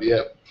 and that'll be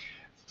it.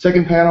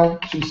 Second panel,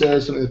 she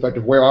says something to the effect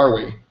of, where are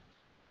we?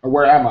 Or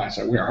where am I?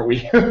 Sorry, where are we?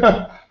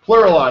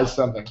 Pluralize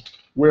something.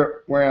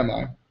 Where am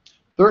I?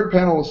 Third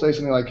panel will say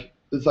something like,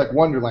 it's like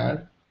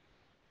Wonderland, ...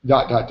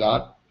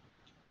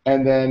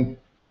 And then,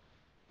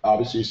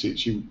 obviously,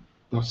 she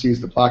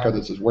sees the placard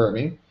that says, where are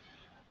me?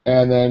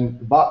 And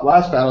then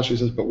last panel, she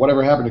says, but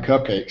whatever happened to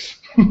cupcakes?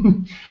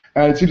 And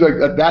it seems like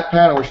that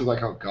panel where she's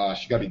like, oh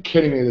gosh, you got to be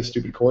kidding me, this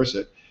stupid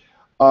corset.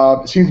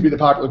 It seems to be the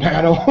popular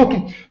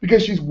panel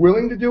because she's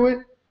willing to do it,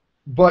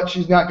 but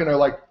she's not going to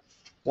like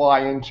fly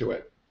into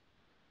it.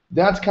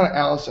 That's kind of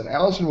Allison.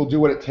 Allison will do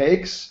what it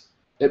takes.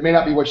 It may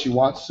not be what she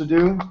wants to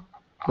do,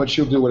 but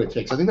she'll do what it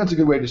takes. I think that's a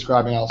good way of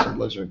describing Allison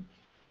Blizzard.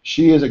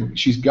 She's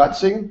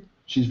gutsy.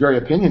 She's very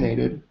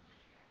opinionated,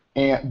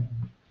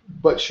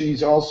 but she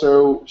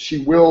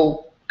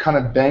will kind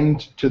of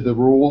bend to the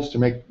rules to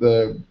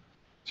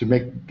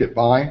get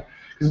by.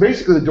 Because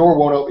basically the door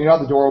won't open. You know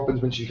how the door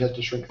opens when she has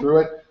to shrink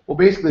through it? Well,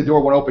 basically the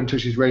door won't open until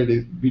she's ready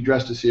to be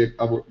dressed to see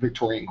a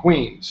Victorian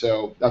queen.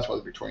 So that's why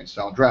the Victorian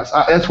style dress.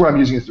 That's what I'm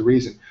using as the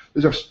reason.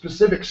 There's a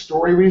specific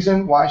story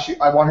reason why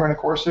I want her in a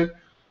corset.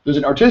 There's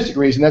an artistic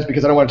reason. That's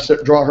because I don't want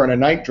to draw her in a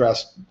night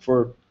dress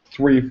for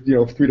 3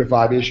 to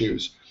 5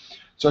 issues.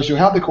 So she'll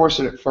have the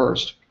corset at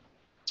first.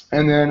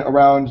 And then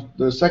around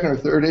the second or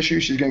third issue,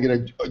 she's going to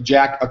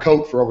get a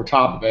coat for over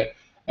top of it,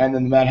 and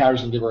then the Mad Hatter's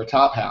going to give her a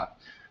top hat.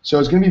 So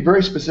it's going to be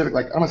very specific,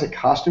 like I don't want to say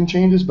costume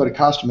changes, but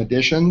costume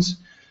additions,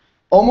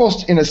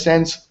 almost in a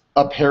sense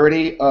a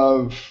parody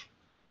of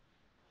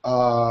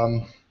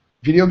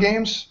video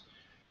games.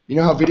 You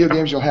know how video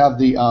games you'll have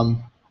the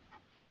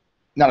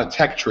not a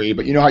tech tree,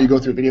 but you know how you go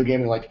through a video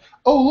game and like,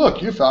 oh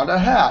look, you found a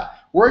hat.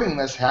 Wearing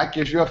this hat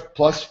gives you a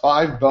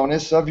 +5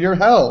 bonus of your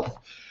health.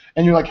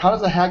 And you're like, how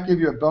does a hat give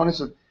you a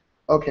bonus of,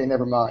 okay,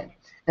 never mind.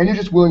 And you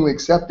just willingly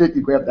accept it,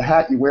 you grab the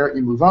hat, you wear it,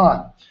 you move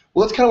on.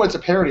 Well, that's kind of what it's a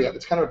parody of.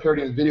 It's kind of a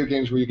parody of video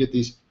games where you get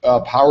these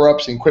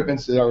power-ups and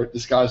equipments that are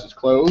disguised as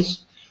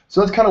clothes.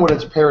 So that's kind of what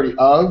it's a parody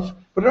of,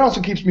 but it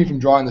also keeps me from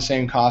drawing the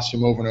same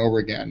costume over and over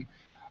again.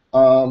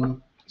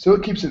 So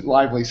it keeps it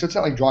lively. So it's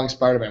not like drawing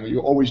Spider-Man, where you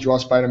always draw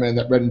Spider-Man in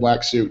that red and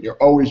black suit. You're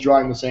always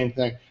drawing the same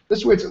thing.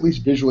 This way it's at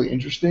least visually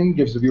interesting,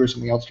 gives the viewer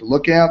something else to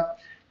look at,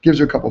 gives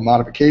her a couple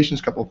modifications,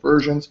 a couple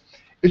versions.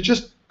 It's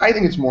just, I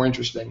think it's more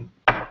interesting.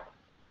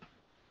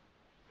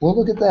 Well,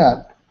 look at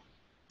that.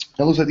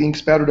 That looks like the ink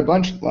spattered a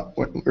bunch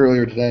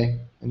earlier today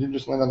and didn't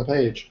just land on the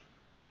page.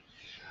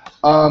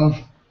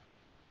 I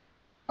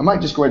might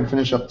just go ahead and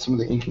finish up some of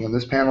the inking on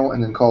this panel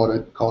and then call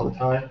it a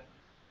time.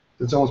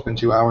 It's almost been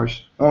 2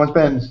 hours. Oh, it's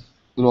been a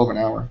little over an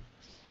hour.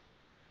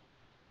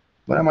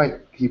 But I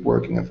might keep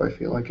working if I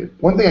feel like it.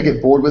 One thing I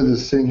get bored with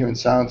is sitting here in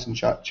silence and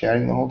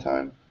chatting the whole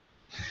time.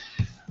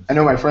 I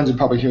know my friends would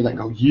probably hear that and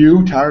go,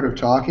 you tired of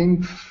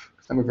talking?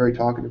 I'm a very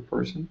talkative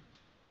person.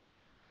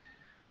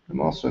 I'm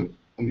also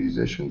a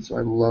musician, so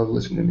I love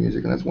listening to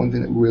music, and that's one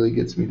thing that really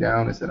gets me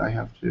down is that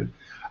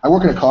I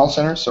work in a call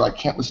center, so I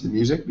can't listen to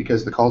music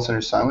because the call center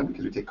is silent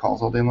because we take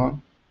calls all day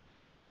long.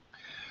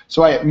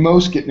 So I at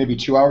most get maybe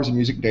 2 hours of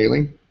music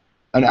daily,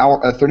 a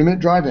 30-minute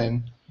drive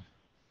in,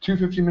 2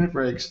 15-minute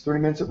breaks, 30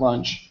 minutes at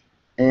lunch,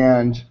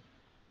 and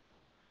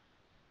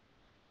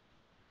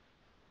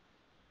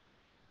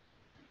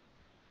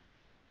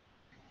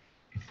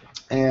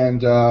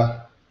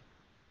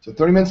so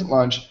 30 minutes at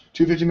lunch,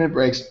 2 15-minute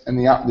breaks, and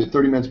the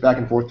 30 minutes back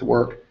and forth to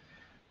work.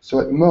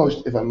 So at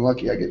most, if I'm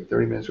lucky, I get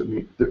 30 minutes with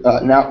me,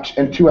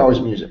 and 2 hours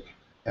of music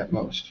at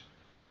most.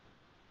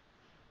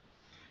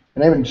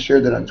 And I even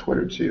shared that on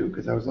Twitter too,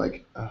 because I was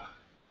like,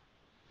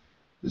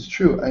 it's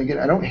true. Again,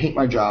 I don't hate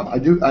my job. I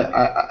do.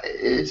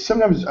 It's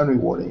sometimes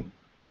unrewarding.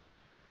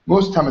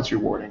 Most of the time, it's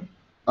rewarding.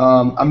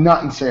 I'm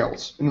not in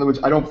sales. In other words,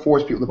 I don't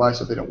force people to buy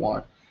stuff they don't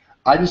want.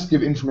 I just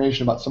give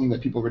information about something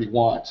that people already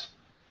want.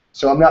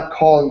 So I'm not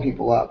calling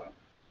people up.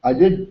 I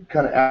did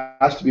kind of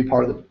ask to be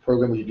part of the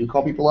program where you do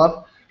call people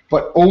up,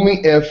 but only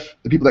if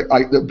the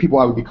people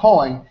I would be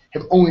calling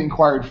have only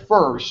inquired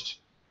first,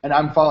 and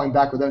I'm following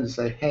back with them to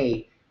say,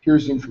 hey,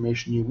 here's the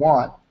information you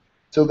want.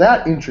 So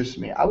that interests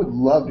me. I would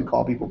love to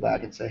call people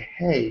back and say,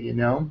 hey, you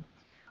know,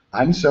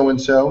 I'm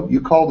so-and-so.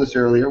 You called us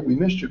earlier. We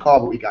missed your call,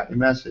 but we got your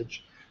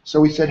message.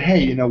 So we said,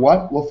 hey, you know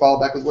what? We'll follow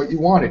back with what you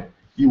wanted.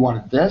 You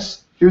wanted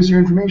this. Here's your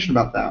information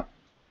about that.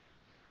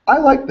 I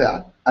like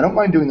that. I don't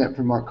mind doing that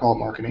for call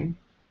marketing.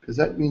 because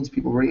that means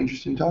people are very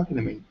interested in talking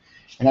to me,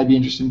 and they'd be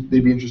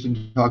interested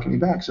in talking to me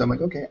back. So I'm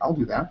like, okay, I'll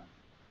do that.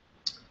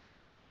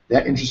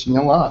 That interests me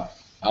a lot.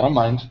 I don't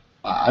mind.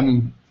 I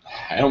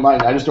don't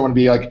mind. I just don't want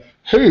to be like,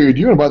 hey, do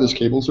you want to buy this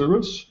cable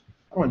service?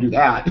 I don't want to do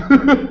that.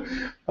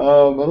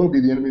 That'll be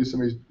the enemy of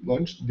somebody's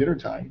dinner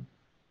time.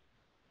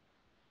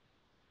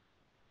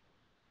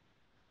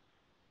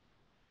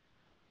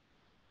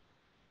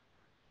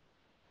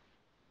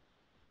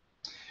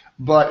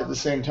 But at the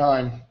same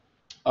time,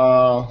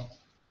 I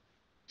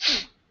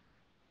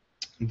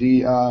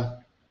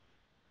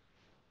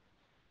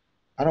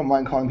don't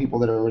mind calling people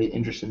that are already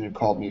interested and have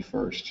called me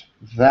first.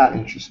 That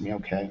interests me,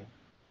 okay.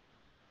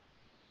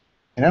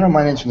 And I don't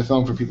mind answering the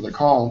phone for people that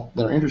call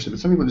that are interested, but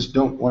some people just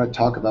don't want to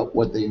talk about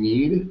what they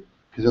need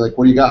because they're like,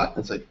 "What do you got?" And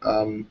it's like,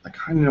 I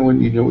kind of know what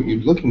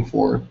you're looking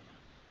for.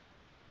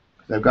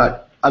 I've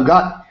got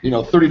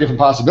 30 different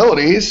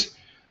possibilities,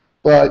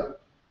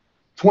 but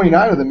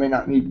 29 of them may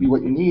not be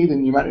what you need,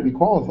 and you might not be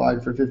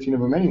qualified for 15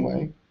 of them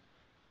anyway.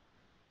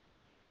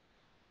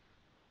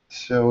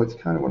 So it's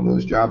kind of one of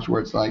those jobs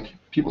where it's like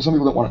some people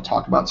don't want to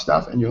talk about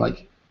stuff, and you're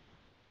like,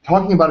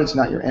 talking about it's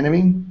not your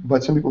enemy,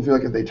 but some people feel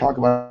like if they talk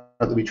about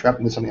it, they'll be trapped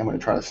into something I'm going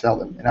to try to sell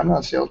them. And I'm not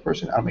a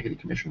salesperson. I don't make any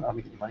commission. I don't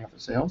make any money off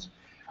of sales.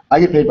 I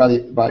get paid I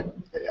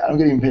don't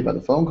get even paid by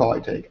the phone call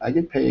I take. I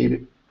get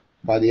paid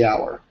by the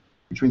hour,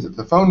 which means if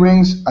the phone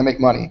rings, I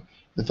make money.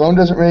 If the phone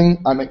doesn't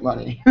ring, I make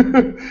money.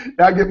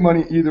 I get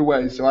money either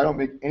way, so I don't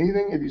make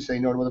anything if you say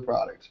no to the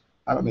product.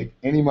 I don't make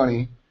any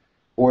money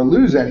or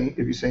lose any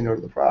if you say no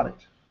to the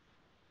product.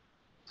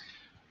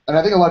 And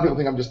I think a lot of people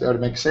think I'm just there to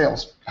make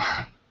sales.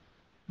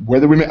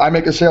 Whether I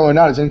make a sale or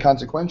not is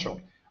inconsequential.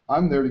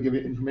 I'm there to give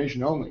you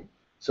information only.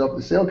 So if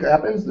the sale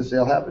happens, the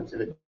sale happens.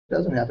 If it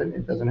doesn't happen,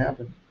 it doesn't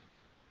happen.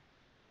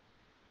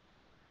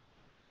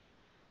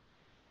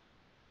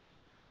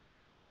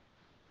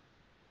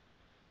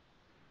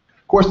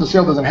 Of course, the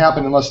sale doesn't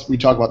happen unless we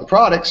talk about the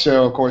product.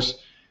 So, of course,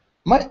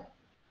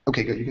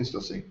 okay, good. You can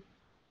still see.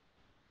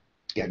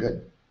 Yeah,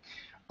 good.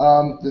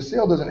 The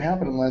sale doesn't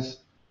happen unless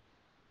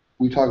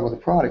we talk about the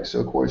product. So,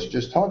 of course,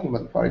 just talking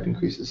about the product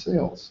increases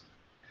sales,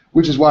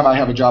 which is why I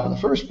have a job in the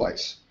first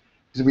place.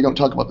 Because if we don't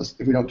talk about this,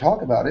 if we don't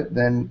talk about it,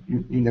 then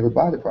you never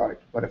buy the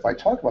product. But if I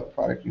talk about the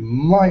product, you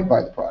might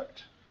buy the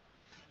product.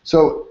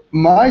 So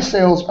my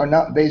sales are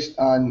not based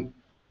on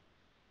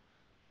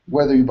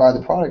whether you buy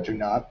the product or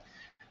not.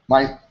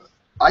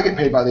 I get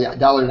paid by the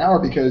dollar an hour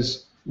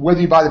because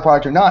whether you buy the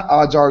product or not,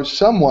 odds are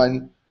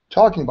someone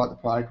talking about the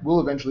product will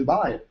eventually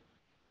buy it.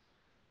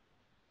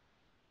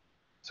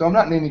 So I'm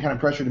not in any kind of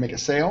pressure to make a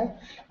sale.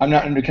 I'm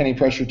not under any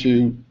pressure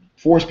to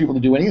force people to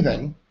do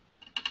anything.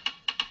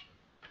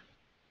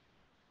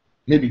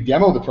 Maybe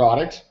demo the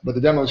product, but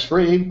the demo is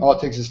free. All it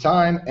takes is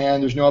time,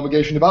 and there's no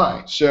obligation to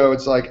buy. So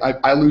it's like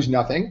I lose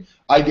nothing.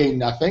 I gain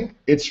nothing.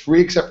 It's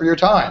free except for your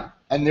time.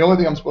 And the only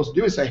thing I'm supposed to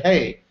do is say,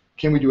 hey,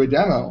 can we do a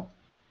demo?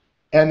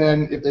 And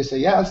then if they say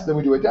yes, then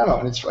we do a demo.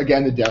 And it's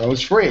again, the demo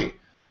is free.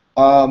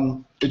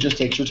 It just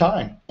takes your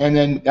time. And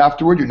then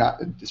afterward, you're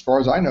not, as far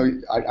as I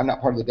know, I'm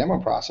not part of the demo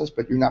process,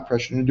 but you're not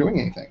pressured into doing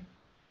anything.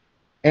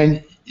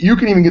 And you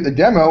can even get the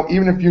demo,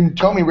 even if you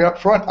tell me right up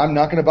front, I'm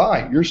not going to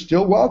buy. You're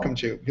still welcome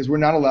to, because we're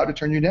not allowed to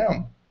turn you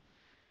down.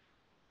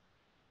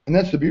 And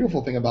that's the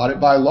beautiful thing about it.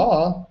 By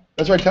law,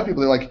 that's why I tell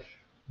people, they're like,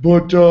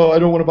 but I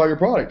don't want to buy your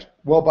product.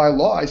 Well, by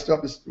law, I still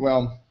have to,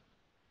 well,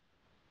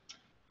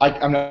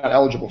 I'm not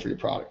eligible for your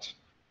product.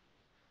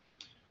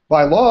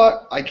 By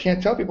law, I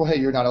can't tell people, hey,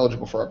 you're not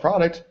eligible for our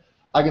product.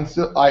 I'm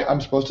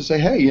supposed to say,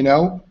 hey,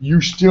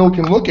 you still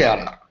can look at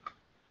it.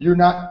 You're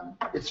not,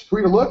 it's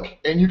free to look,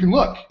 and you can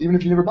look. Even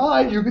if you never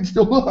buy, you can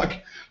still look.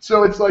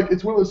 So it's like,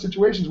 it's one of those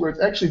situations where it's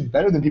actually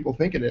better than people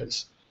think it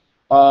is.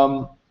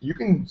 You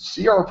can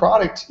see our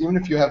product even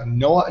if you have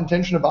no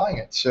intention of buying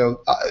it.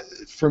 So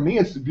for me,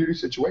 it's the beauty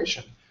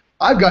situation.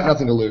 I've got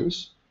nothing to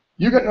lose.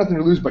 You've got nothing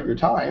to lose but your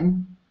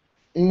time.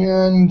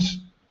 And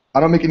I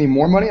don't make any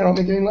more money. I don't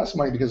make any less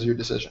money because of your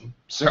decision.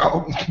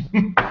 So,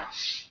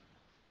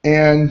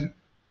 and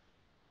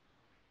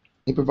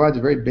it provides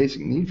a very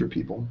basic need for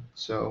people.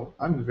 So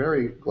I'm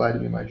very glad to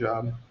do my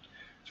job.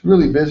 It's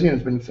really busy, and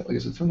it's been, like I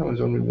said, sometimes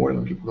it's only rewarding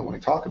when people don't want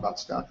to talk about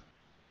stuff.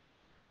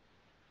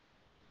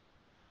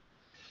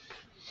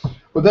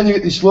 But then you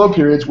get these slow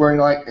periods where,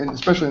 and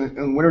especially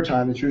in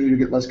wintertime, it's usually you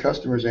get less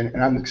customers in,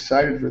 and I'm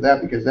excited for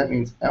that because that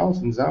means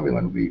Allison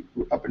Zombieland will be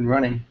up and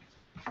running.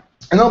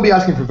 And they'll be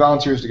asking for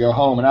volunteers to go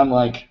home, and I'll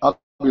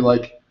be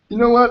like, you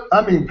know what?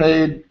 I'm being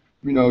paid,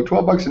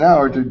 $12 an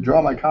hour to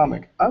draw my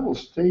comic. I will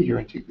stay here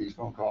and take these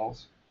phone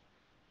calls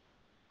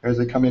as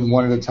they come in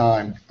one at a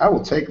time. I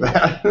will take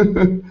that.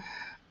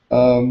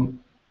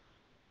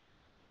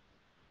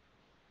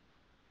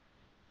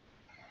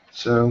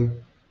 So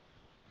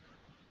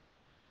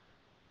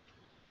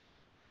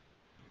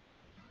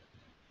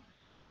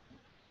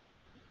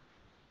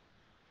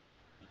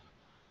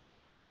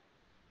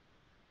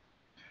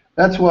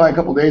that's why a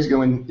couple days ago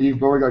when Eve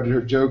Beauregard did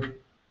her joke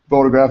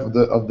photograph of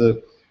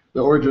the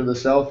origin of the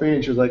selfie,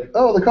 and she was like,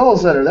 "Oh, the call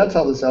center. That's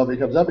how the selfie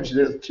comes up." And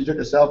she took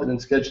a selfie and then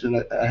sketched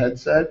in a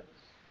headset.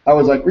 I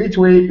was like,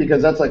 retweet,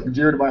 because that's like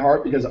dear to my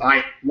heart, because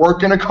I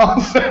work in a call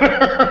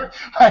center.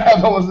 I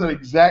have almost an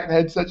exact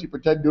headset she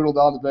pretend doodled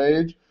on the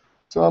page.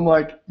 So I'm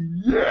like,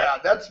 yeah,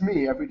 that's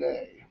me every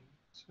day.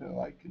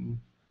 So I can.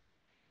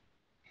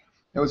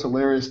 It was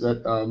hilarious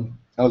that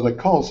I was like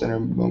call center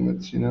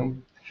moments, you know.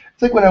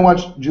 It's like when I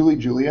watched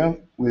Julia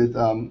with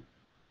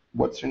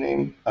what's her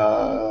name,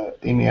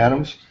 Amy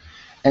Adams,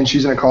 and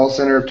she's in a call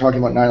center talking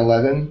about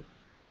 9/11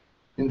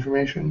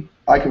 information.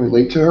 I can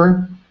relate to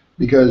her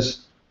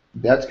because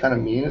that's kind of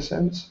me in a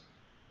sense.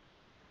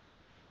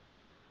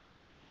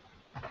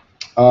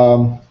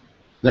 Um,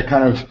 that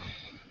kind of,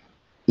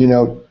 you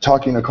know,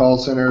 talking a call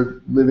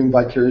center, living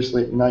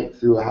vicariously at night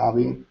through a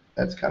hobby.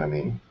 That's kind of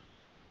me.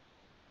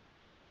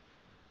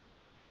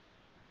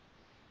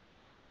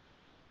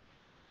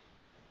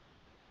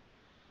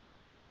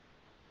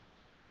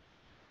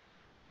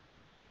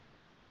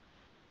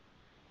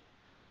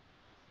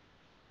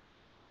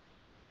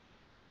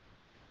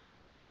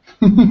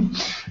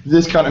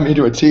 This kind of me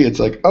to a T. It's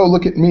like, oh,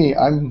 look at me.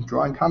 I'm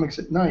drawing comics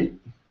at night.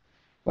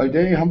 By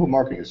day, humble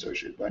marketing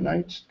associate. By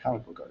night,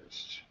 comic book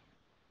artist.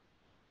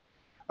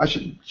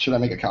 Should I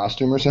make a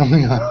costume or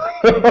something?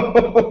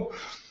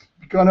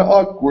 Kind of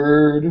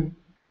awkward.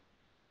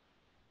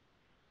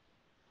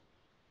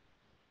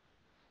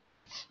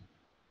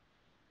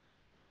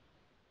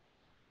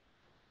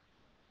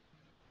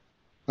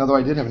 Although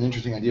I did have an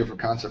interesting idea for a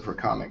concept for a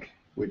comic,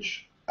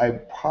 which I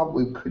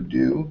probably could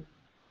do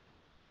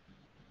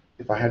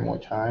if I had more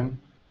time.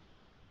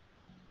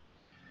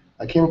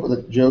 I came up with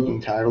a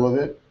joking title of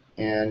it,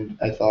 and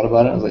I thought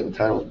about it. I was like, the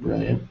title is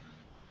brilliant.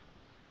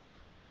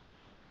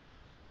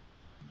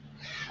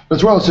 But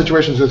it's one of those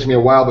situations that took me a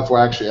while before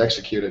I actually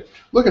execute it.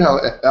 Look at how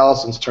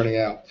Allison's turning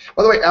out.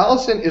 By the way,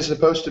 Allison is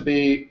supposed to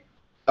be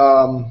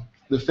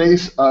the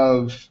face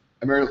of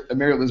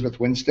Mary Elizabeth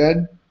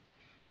Winstead.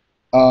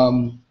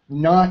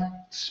 Not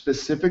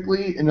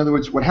specifically. In other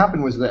words, what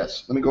happened was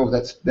this. Let me go over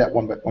that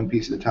one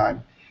piece at a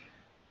time.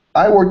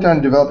 I worked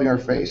on developing her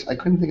face. I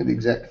couldn't think of the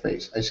exact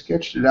face. I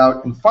sketched it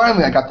out, and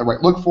finally I got the right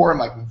look for it. I'm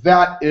like,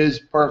 that is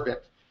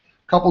perfect.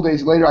 A couple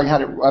days later,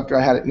 after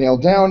I had it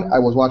nailed down, I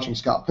was watching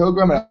Scott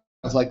Pilgrim, and I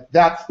was like,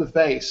 that's the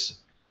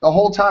face. The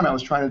whole time I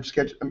was trying to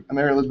sketch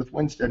Mary Elizabeth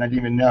Winstead, and I didn't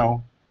even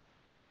know.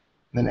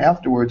 And then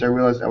afterwards, I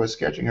realized I was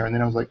sketching her, and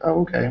then I was like,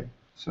 oh, okay.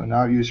 So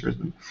now I use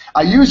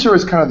her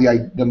as kind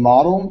of the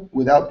model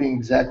without being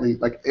exactly,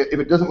 like,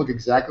 if it doesn't look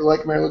exactly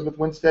like Mary Elizabeth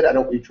Winstead, I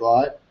don't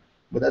redraw it.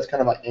 But that's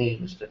kind of my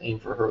aim, is to aim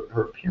for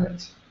her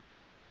appearance.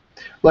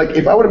 Like,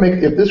 if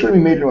this were to be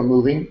made into a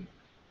movie,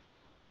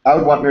 I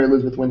would want Mary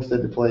Elizabeth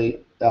Winstead to play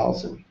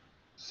Allison.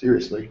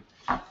 Seriously.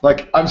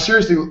 Like, I'm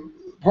seriously,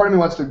 part of me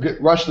wants to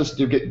rush this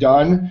to get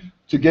done,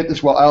 to get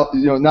this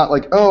not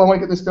like, oh, I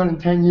want to get this done in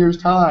 10 years'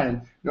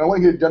 time. No, I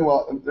want to get it done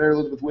while Mary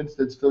Elizabeth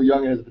Winstead's still young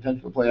and has the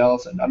potential to play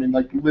Allison. I mean,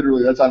 like,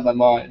 literally, that's on my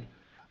mind.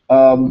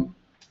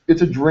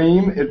 It's a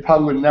dream. It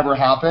probably would never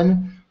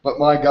happen, but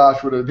my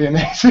gosh, would it be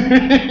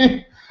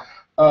amazing.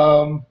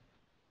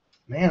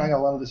 Man, I got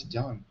a lot of this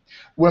done.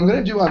 What I'm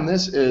going to do on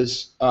this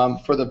is,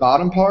 for the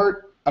bottom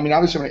part, I mean,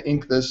 obviously I'm going to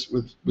ink this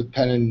with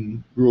pen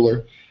and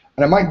ruler.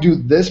 And I might do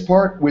this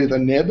part with a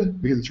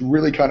nib, because it's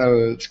really kind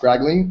of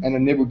scraggly, and a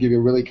nib will give you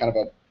really kind of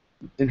an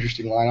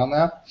interesting line on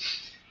that.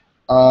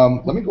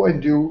 Let me go ahead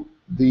and do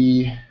what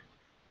do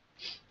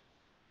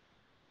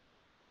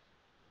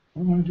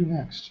I want to do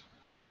next?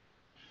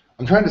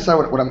 I'm trying to decide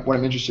what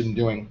I'm interested in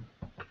doing.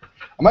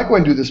 I might go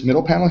ahead and do this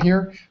middle panel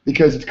here,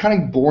 because it's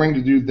kind of boring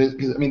to do this.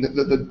 Because I mean,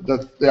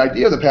 the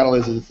idea of the panel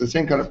is it's the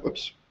same kind of.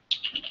 Whoops.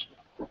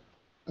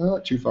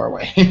 Too far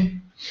away.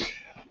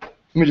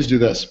 Let me just do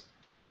this.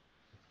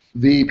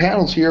 The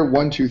panels here,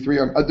 1, 2, 3,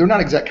 they're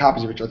not exact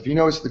copies of each other. If you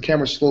notice, the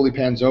camera slowly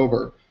pans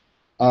over.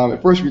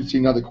 At first, we'd see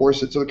another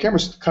corset, so the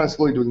camera's kind of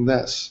slowly doing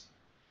this.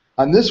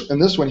 On this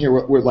one here,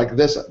 we're like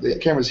this. The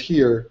camera's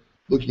here,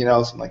 looking at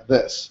Allison like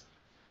this.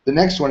 The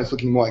next one is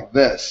looking more like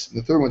this. And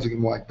the third one's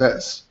looking more like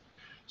this.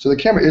 So the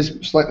camera is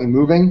slightly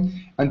moving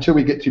until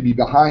we get to be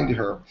behind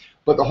her.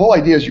 But the whole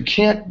idea is you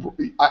can't,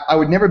 I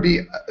would never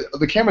be,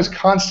 the camera's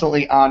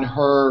constantly on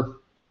her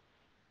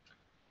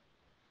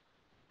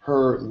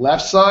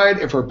left side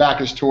if her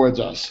back is towards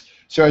us.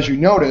 So as you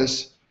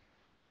notice,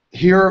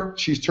 here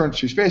she's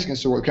facing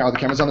us, so the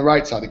camera's on the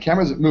right side. The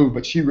camera doesn't move,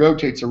 but she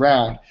rotates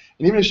around.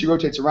 And even if she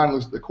rotates around and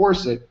looks at the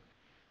corset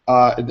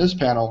in this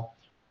panel,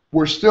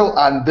 we're still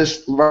on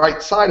this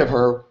right side of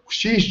her.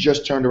 She's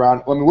just turned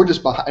around. I mean, we're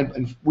just behind,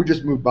 and we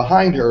just moved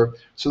behind her,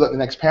 so that the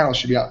next panel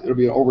should be out. It'll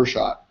be an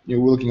overshot. You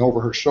know, we're looking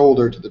over her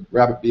shoulder to the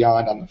rabbit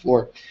beyond on the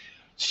floor.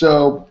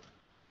 So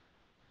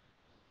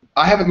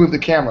I haven't moved the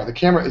camera. The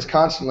camera is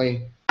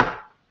constantly.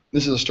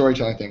 This is a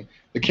storytelling thing.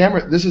 The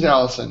camera. This is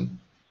Allison.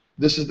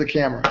 This is the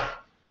camera.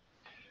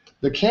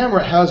 The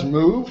camera has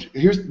moved.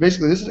 Here's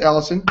basically this is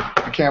Allison.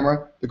 The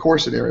camera. The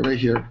corset area right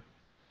here.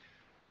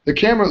 The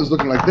camera was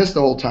looking like this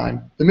the whole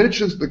time. The minute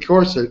she looks at the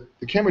corset,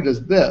 the camera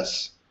does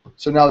this.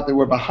 So now that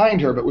we're behind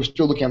her, but we're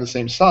still looking on the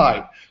same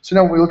side. So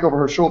now when we look over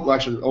her shoulder, well,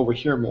 actually over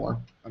here more.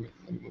 I mean,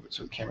 let me move it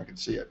so the camera can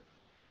see it.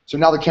 So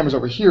now the camera's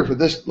over here for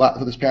this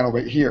panel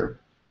right here.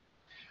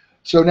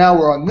 So now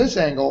we're on this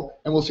angle,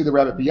 and we'll see the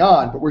rabbit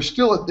beyond, but we're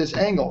still at this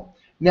angle.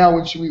 Now,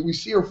 when we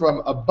see her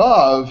from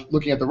above,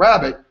 looking at the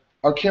rabbit,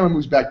 our camera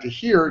moves back to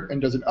here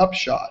and does an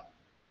upshot.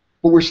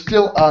 But we're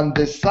still on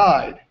this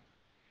side.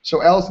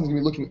 So Allison's going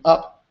to be looking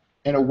up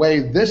and away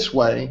this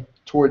way,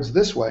 towards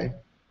this way,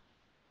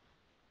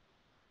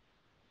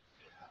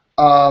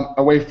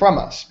 away from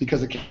us,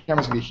 because the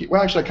camera's going to be here.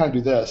 Well, actually, I kind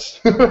of do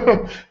this.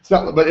 It's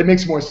not, but it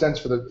makes more sense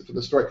for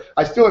the story.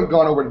 I still haven't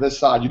gone over to this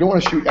side. You don't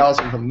want to shoot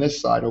Allison from this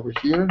side over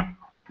here.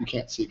 You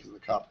can't see because of the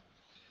cup.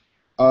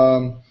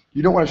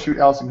 You don't want to shoot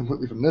Allison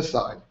completely from this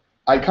side.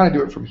 I kind of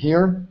do it from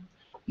here.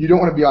 You don't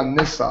want to be on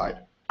this side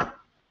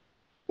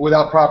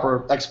without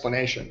proper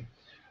explanation,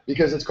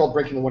 because it's called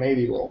breaking the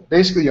 180 rule.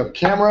 Basically, you have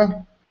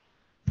camera,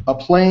 a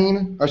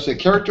plane, or say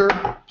character,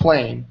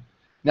 plane.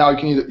 Now you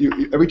can either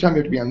every time you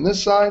have to be on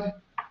this side,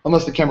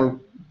 unless the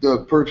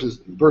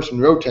person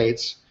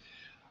rotates.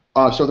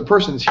 So the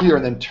person's here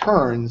and then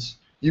turns.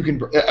 It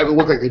would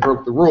look like they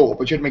broke the rule,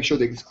 but you have to make sure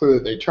that it's clear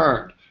that they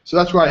turned. So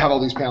that's why I have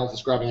all these panels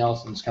describing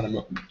Allison's kind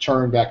of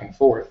turn back and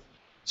forth,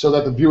 so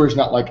that the viewer's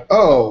not like,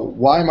 oh,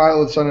 why am I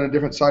all of a sudden on a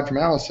different side from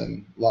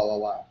Allison? La la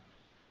la.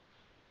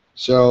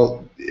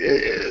 So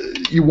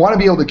you want to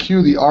be able to cue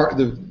in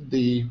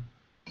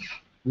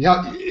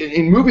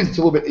movies it's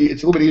a little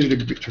bit easier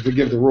to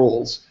forgive the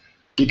rules,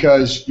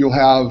 because you'll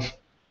have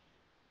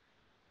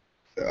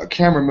a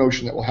camera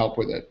motion that will help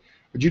with it.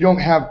 But you don't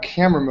have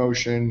camera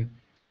motion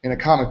in a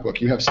comic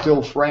book. You have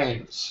still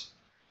frames.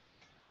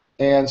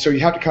 And so you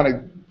have to kind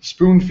of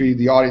spoon feed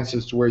the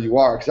audiences to where you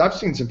are. Because I've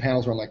seen some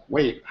panels where I'm like,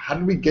 wait, how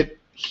did we get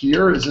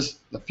here? Is this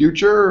the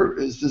future?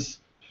 Is this,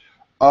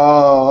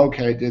 oh,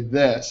 okay, I did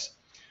this.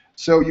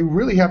 So you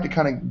really have to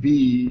kind of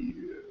be,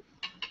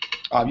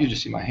 you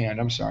just see my hand,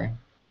 I'm sorry.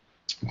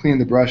 I'm cleaning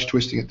the brush,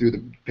 twisting it through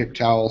the paper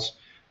towels.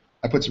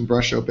 I put some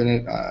brush soap in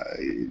it,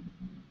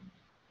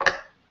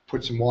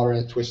 put some water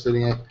in it,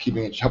 twisting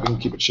it, helping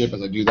keep it shape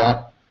as I do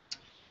that.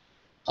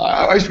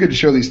 I always forget to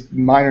show these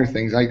minor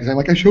things, because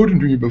I showed them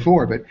to you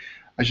before, but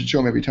I should show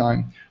them every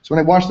time. So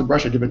when I wash the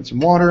brush, I dip it in some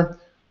water,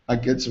 I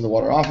get some of the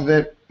water off of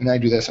it, and then I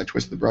do this, I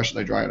twist the brush and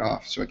I dry it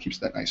off, so it keeps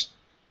that nice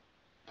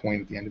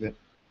point at the end of it.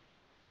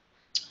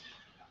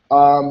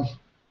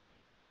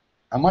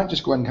 I might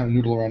just go ahead and kind of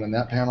noodle around on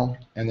that panel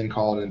and then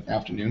call it an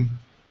afternoon.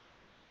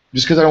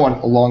 Just because I don't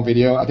want a long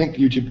video. I think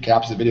YouTube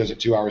caps the videos at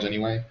 2 hours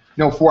anyway.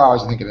 No, 4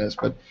 hours I think it is,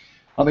 but I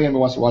don't think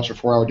anyone wants to watch a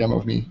 4-hour demo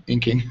of me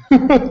inking.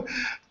 But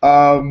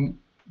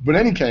in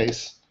any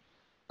case,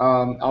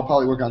 I'll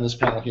probably work on this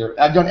panel here.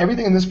 I've done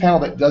everything in this panel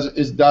that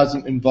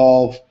doesn't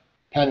involve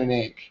pen and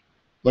ink,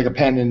 like a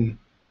pen and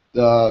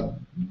not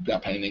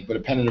pen and ink, but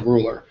a pen and a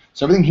ruler.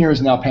 So everything here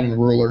is now pen and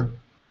ruler.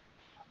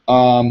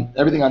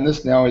 Everything on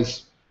this now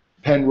is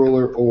pen,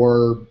 ruler,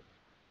 or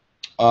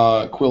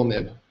quill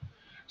nib.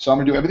 So I'm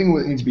going to do everything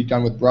that needs to be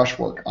done with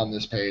brushwork on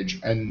this page,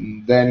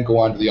 and then go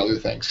on to the other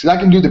things. Because I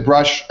can do the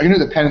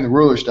pen and the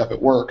ruler stuff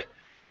at work,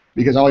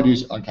 because all I do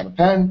is uncap a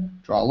pen,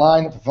 draw a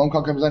line. If a phone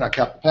call comes in, I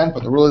cap the pen,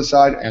 put the ruler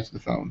aside, answer the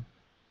phone.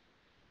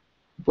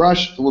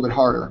 Brush is a little bit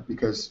harder,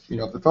 because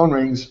if the phone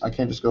rings, I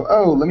can't just go,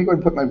 oh, let me go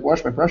and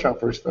wash my brush out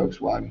first,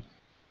 folks, while I'm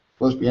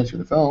supposed to be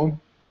answering the phone.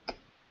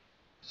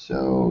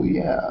 So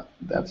yeah,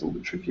 that's a little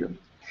bit trickier.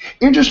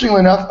 Interestingly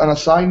enough, on a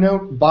side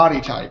note,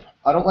 body type.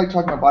 I don't like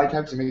talking about body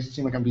types. It makes it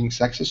seem like I'm being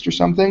sexist or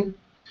something,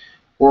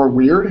 or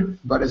weird.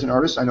 But as an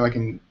artist, I know I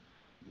can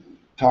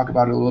talk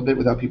about it a little bit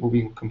without people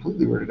being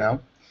completely weirded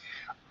out.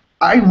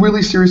 I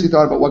really seriously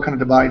thought about what kind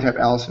of body type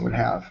Allison would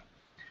have,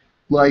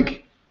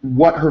 like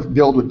what her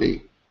build would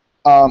be.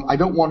 I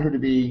don't want her to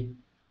be.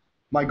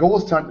 My goal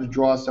is to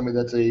draw somebody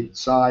that's a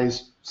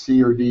size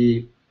C or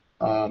D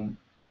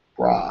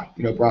bra,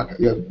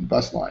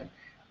 bust line.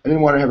 I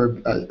didn't want to have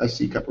her a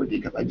C cup or a D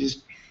cup.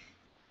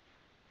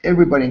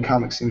 Everybody in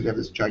comics seems to have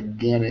this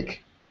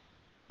gigantic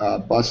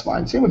bust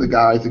line. Same with the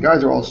guys. The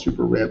guys are all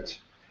super ripped.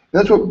 And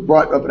that's what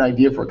brought up an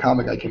idea for a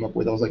comic I came up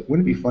with. I was like,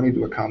 wouldn't it be funny to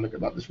do a comic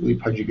about this really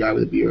pudgy guy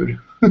with a beard?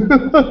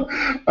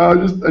 I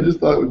just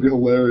thought it would be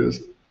hilarious.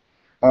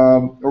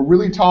 A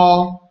really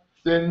tall,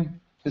 thin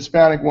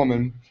Hispanic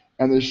woman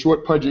and this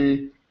short,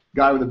 pudgy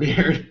guy with a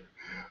beard.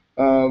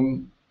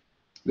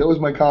 That was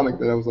my comic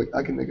that I was like,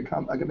 I can make a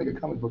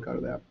comic book out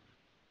of that.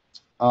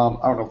 I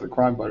don't know if they're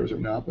crime fighters or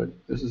not, but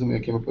this is something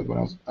I came up with when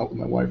I was out with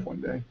my wife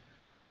one day.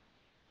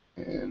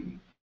 And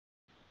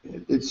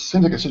it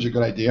seems like such a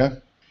good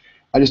idea.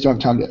 I just don't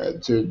have time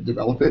to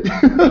develop it.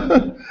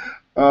 I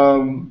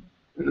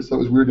just thought it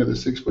was weird to have a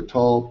 6 foot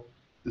tall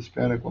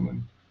Hispanic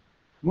woman.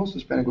 Most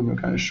Hispanic women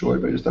are kind of short,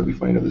 but I just thought it'd be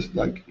funny to have this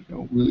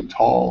really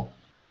tall,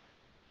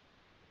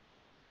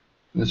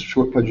 this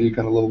short, pudgy,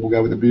 kind of lovable guy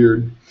with a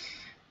beard.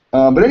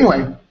 But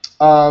anyway,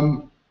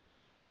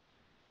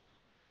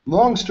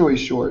 long story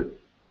short,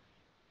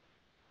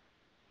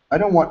 I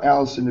don't want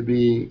Allison to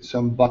be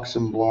some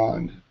buxom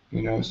blonde,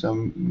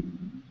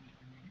 some.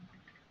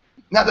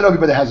 Not that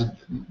everybody has,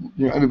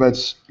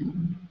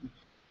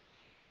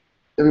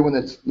 everyone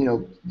that's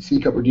C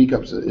cup or D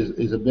cup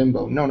is a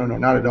bimbo. No,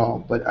 not at all.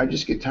 But I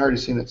just get tired of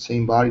seeing that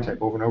same body type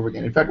over and over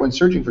again. In fact, when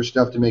searching for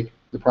stuff to make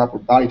the proper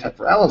body type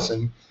for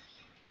Allison,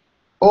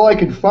 all I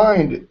could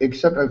find,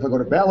 except if I go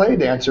to ballet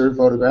dancer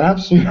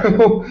photographs,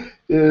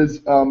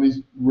 is these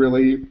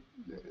really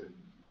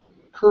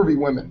curvy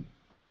women.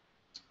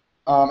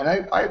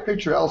 And I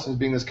picture Allison as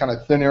being this kind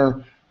of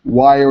thinner,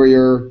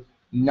 wirier,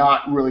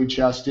 not really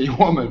chesty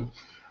woman.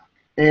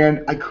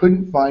 And I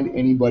couldn't find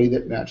anybody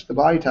that matched the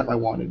body type I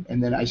wanted.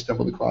 And then I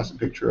stumbled across a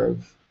picture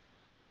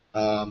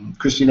of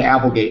Christina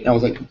Applegate, and I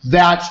was like,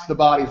 that's the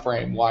body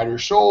frame. Wider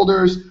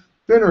shoulders,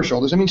 thinner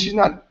shoulders. I mean, she's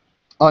not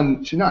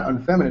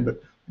unfeminine,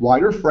 but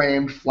wider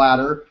framed,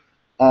 flatter,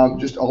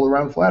 just all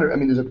around flatter. I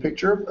mean, there's a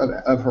picture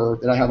of her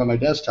that I have on my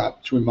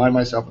desktop to remind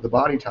myself of the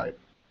body type.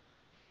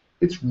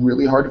 It's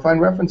really hard to find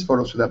reference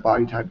photos for that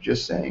body type,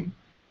 just saying.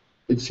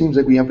 It seems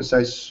like we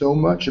emphasize so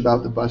much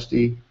about the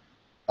busty,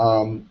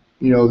 the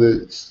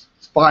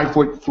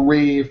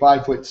 5'3",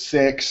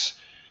 5'6",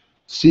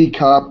 C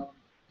cup,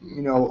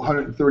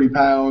 130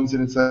 pounds,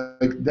 and it's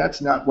like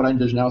that's not what I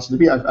envision Allison to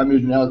be. I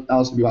envision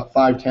Allison to be about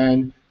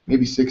 5'10",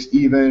 maybe 6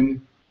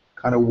 even,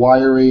 kind of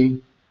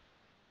wiry,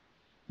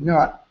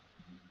 not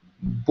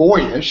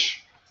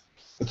boyish,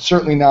 but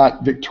certainly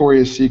not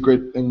Victoria's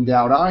Secret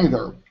endowed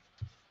either.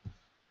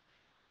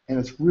 And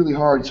it's really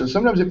hard. So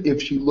sometimes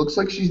if she looks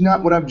like she's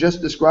not what I've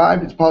just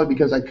described, it's probably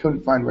because I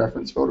couldn't find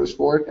reference photos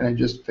for it, and I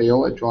just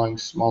fail at drawing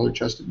smaller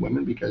chested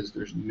women because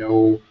there's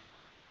no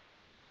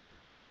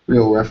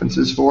real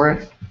references for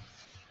it.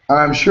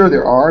 I'm sure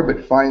there are,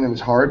 but finding them is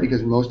hard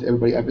because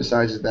everybody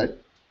emphasizes that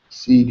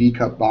C/D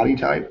cup body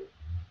type.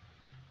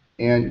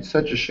 And it's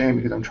such a shame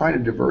because I'm trying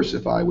to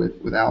diversify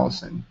with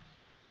Allison.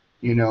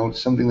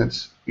 Something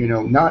that's,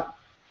 not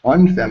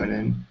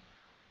unfeminine,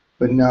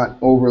 but not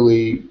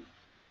overly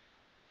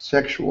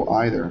sexual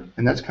either.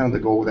 And that's kind of the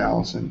goal with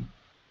Allison.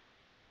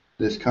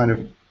 This kind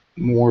of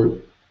more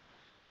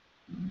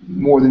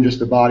than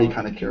just a body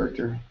kind of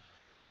character.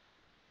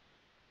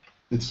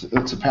 It's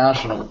a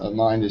passion of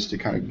mine is to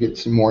kind of get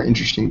some more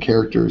interesting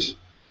characters,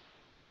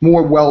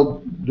 more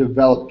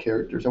well-developed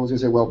characters. I was going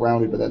to say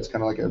well-rounded, but that's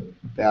kind of like a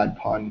bad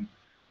pun.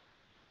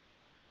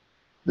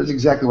 That's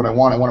exactly what I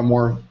want. I want a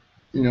more,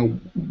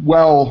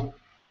 well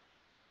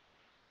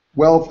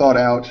thought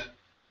out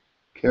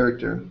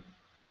character.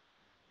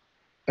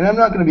 And I'm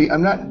not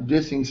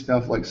dissing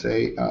stuff like,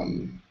 say,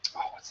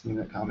 what's the name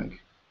of that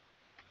comic?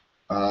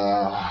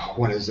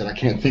 What is it? I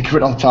can't think of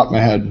it off the top of my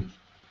head.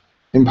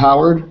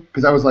 Empowered?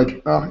 Because I was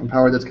like,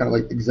 Empowered, that's kind of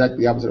like exactly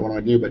the opposite of what I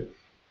want to do. But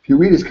if you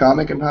read his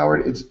comic,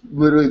 Empowered, it's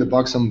literally the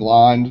buxom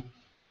blonde.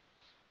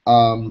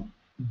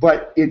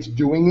 But it's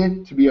doing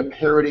it to be a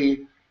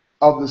parody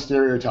of the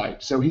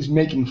stereotype. So he's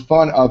making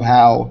fun of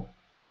how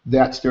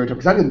that stereotype,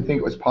 because I didn't think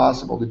it was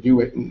possible to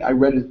do it. And I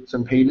read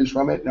some pages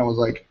from it, and I was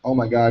like, oh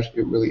my gosh,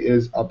 it really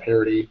is a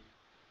parody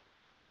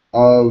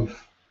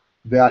of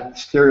that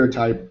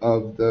stereotype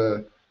of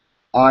the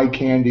eye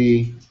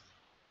candy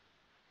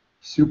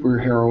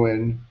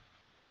superheroine,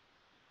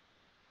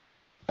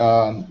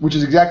 which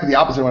is exactly the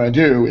opposite of what I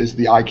do, is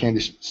the eye candy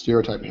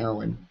stereotype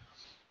heroine.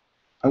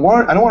 I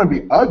don't want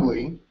to be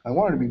ugly. I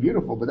want her to be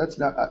beautiful, but that's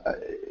not.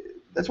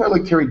 That's why I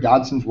like Terry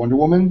Dodson's Wonder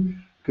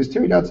Woman, because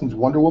Terry Dodson's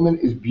Wonder Woman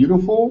is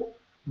beautiful,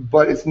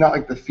 but it's not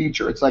like the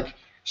feature. It's like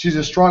she's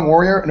a strong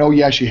warrior, and oh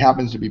yeah, she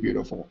happens to be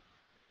beautiful.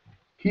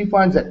 He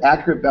finds that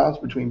accurate balance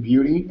between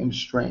beauty and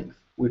strength,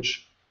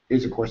 which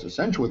is of course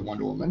essential with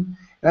Wonder Woman.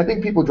 And I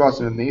think people draw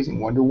some amazing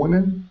Wonder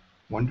Women.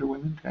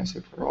 Can I say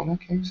plural in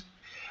that case?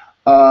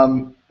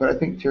 But I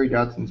think Terry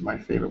Dodson's my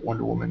favorite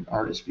Wonder Woman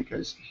artist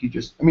because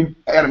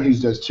Adam Hughes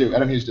does too.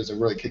 Adam Hughes does a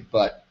really kick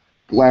butt,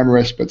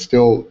 glamorous, but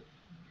still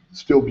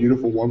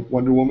beautiful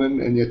Wonder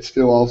Woman, and yet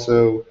still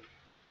also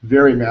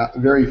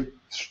very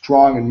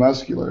strong and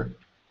muscular.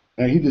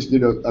 And he just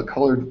did a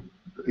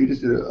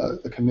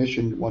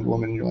commissioned Wonder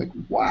Woman, and you're like,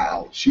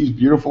 wow, she's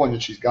beautiful, and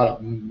she's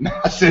got a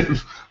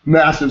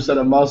massive set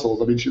of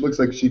muscles. I mean, she looks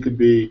like she could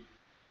be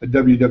a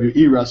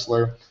WWE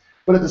wrestler.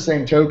 But at the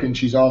same token,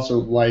 she's also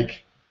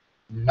like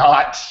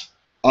not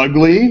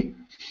ugly.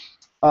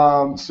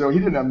 So he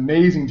did an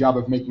amazing job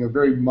of making a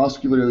very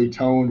muscularly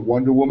toned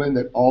Wonder Woman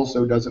that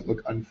also doesn't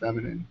look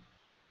unfeminine.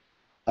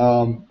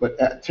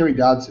 But Terry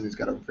Dodson has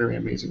got a very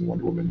amazing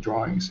Wonder Woman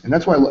drawings, and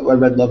that's why I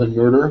read Love and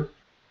Murder,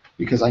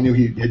 because I knew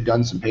he had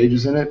done some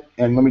pages in it.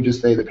 And let me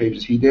just say, the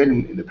pages he did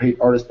and the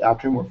artist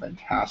after him were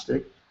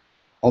fantastic.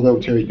 Although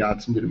Terry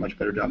Dodson did a much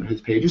better job of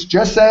his pages.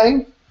 Just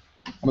saying.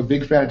 I'm a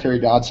big fan of Terry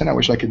Dodson. I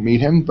wish I could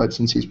meet him, but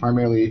since he's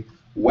primarily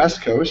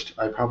West Coast,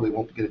 I probably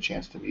won't get a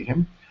chance to meet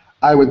him.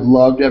 I would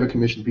love to have a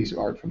commissioned piece of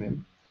art from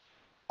him.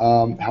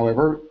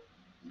 However,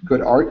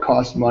 good art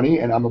costs money,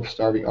 and I'm a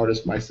starving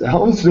artist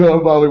myself, so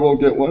I probably won't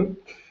get one.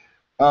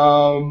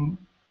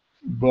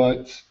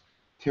 But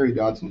Terry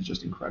Dodson is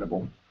just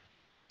incredible.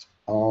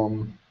 I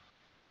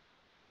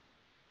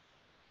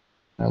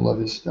love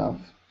his stuff.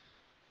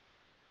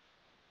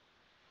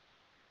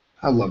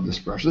 I love this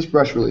brush. This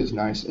brush really is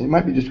nice. It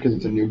might be just because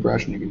it's a new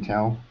brush and you can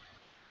tell.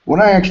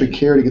 When I actually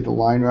care to get the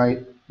line right,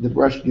 the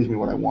brush gives me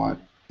what I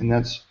want. And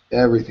that's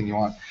everything you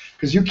want.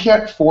 Because you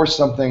can't force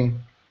something.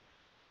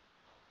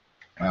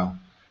 Well,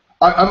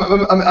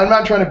 I'm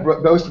not trying to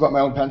boast about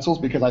my own pencils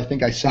because I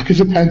think I suck as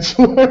a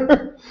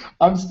penciler.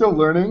 I'm still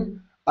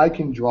learning. I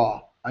can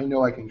draw. I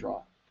know I can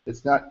draw.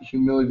 It's not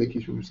humility that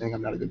keeps me from saying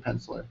I'm not a good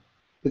penciler.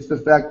 It's the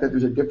fact that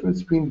there's a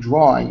difference between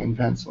drawing and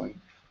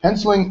penciling.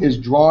 Penciling is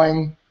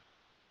drawing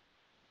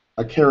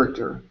a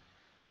character.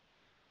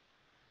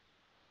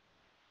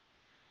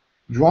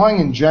 Drawing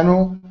in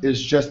general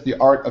is just the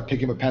art of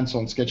picking up a pencil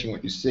and sketching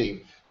what you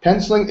see.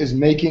 Penciling is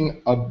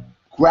making a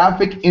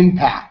graphic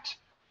impact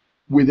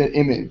with an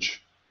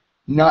image,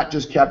 not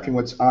just capturing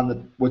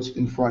what's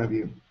in front of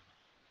you.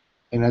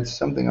 And that's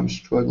something I'm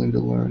struggling to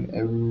learn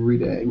every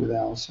day with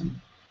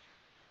Allison.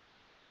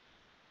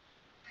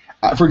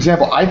 For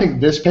example, I think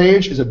this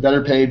page is a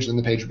better page than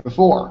the page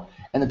before.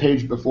 And the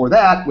page before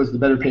that was the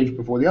better page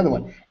before the other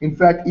one. In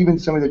fact, even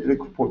somebody that did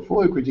a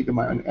portfolio critique of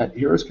mine at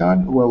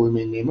HeroesCon, who will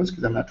remain nameless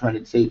because I'm not trying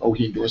to say, oh,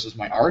 he endorses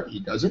my art. He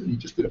doesn't. He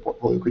just did a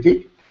portfolio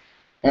critique.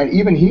 And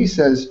even he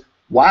says,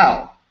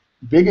 wow,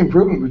 big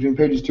improvement between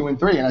pages 2 and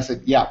 3. And I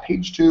said, yeah,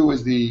 page 2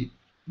 was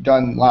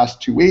done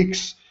last 2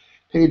 weeks.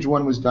 Page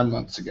 1 was done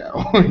months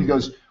ago. He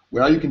goes,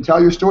 well, you can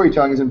tell your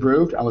storytelling has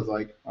improved. I was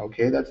like,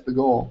 okay, that's the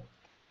goal.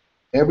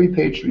 Every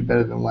page should be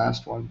better than the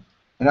last one.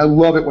 And I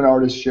love it when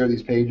artists share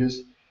these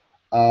pages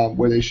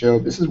where they show,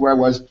 this is where I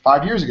was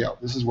 5 years ago.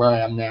 This is where I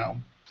am now.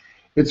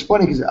 It's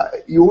funny because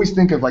you always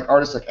think of like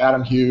artists like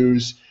Adam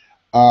Hughes,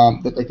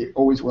 that like they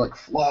always were like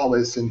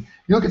flawless. And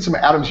you look at some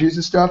of Adam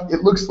Hughes' stuff,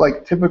 it looks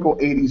like typical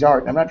 80s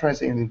art. And I'm not trying to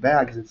say anything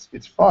bad because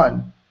it's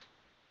fun.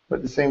 But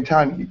at the same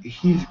time,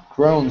 he's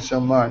grown so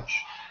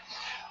much.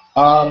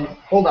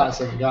 Hold on a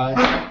second,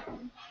 guys.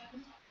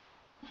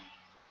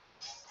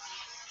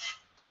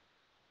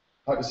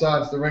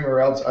 Besides the ring, or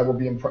else I will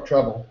be in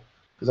trouble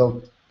because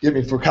they'll give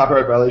me for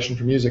copyright violation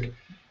for music.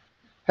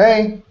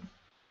 Hey. Hey,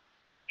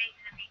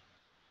 Jimmy.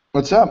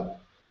 What's up?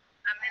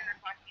 I'm in the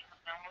parking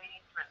lot. I'm waiting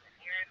for the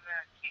mirror to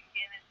kick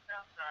in and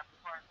stuff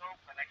before I go,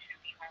 but I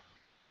should be home.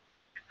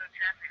 There's no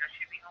traffic. I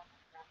should be home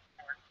before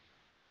 4.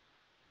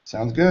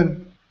 Sounds good.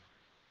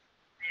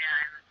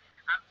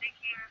 Yeah, I'm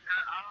thinking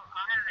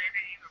I'll have the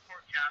editing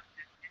report job.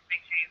 Just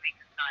make sure you make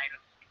a side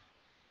of it.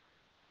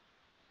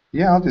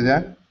 Yeah, I'll do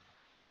that.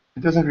 It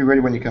doesn't have to be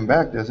ready when you come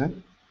back, does it? No,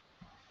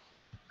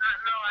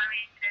 I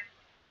mean, just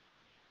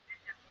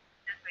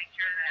make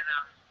sure that,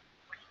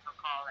 what you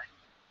call it,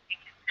 you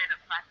can set a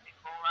plastic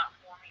bowl out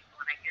for me so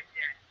when I get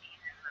there and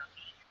season the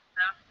meat and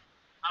stuff.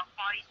 I'll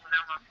call you when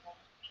I'm on full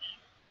speed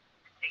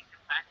to take the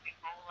plastic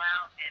bowl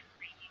out and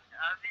reheat the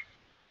oven,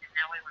 and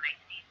that way when I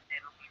season it,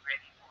 it'll be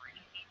ready for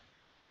you.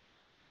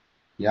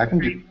 Yeah, I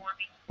can do.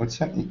 What's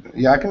that?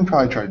 Yeah, I can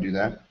probably try to do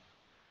that. Okay.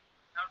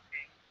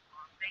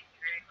 Well, thank you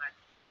very much.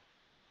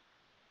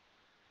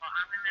 Well,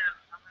 I'm gonna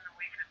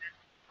wait for this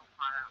to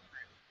pot out.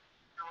 I'm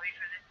gonna wait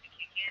for this to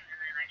kick in, and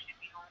then I should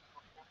be home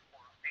before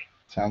 4. Okay.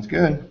 Sounds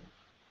good.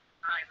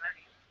 All right. Love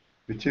you.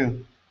 You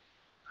too.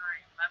 All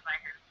right.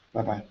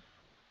 Bye-bye. Bye-bye. Bye.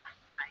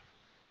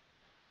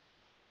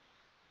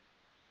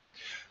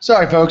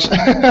 Sorry, folks.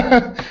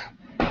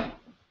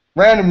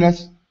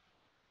 Randomness.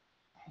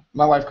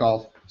 My wife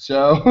called.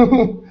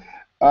 So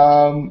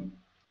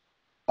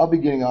I'll be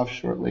getting off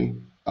shortly.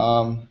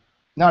 Not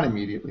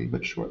immediately,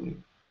 but shortly.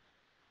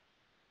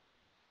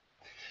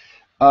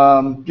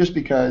 Just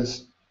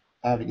because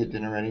I have to get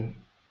dinner ready.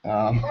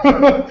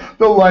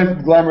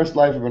 The glamorous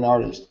life of an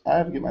artist. I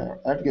have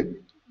to get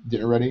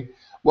dinner ready.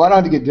 Well, I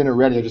don't have to get dinner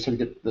ready. I just have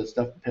to get the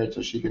stuff prepared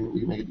so we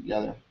can make it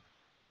together.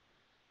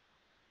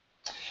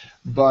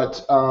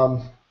 But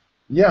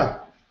yeah,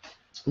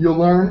 you'll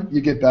learn,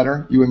 you get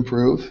better, you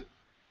improve,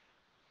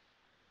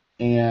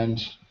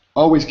 and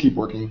always keep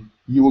working.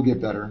 You will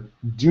get better.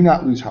 Do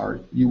not lose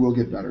heart. You will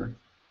get better.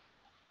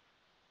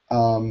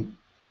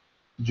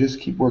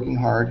 Just keep working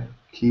hard.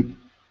 Keep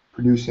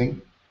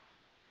producing.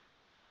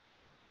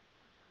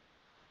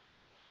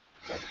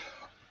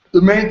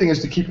 The main thing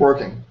is to keep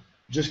working.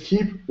 Just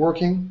keep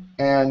working,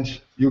 and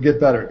you'll get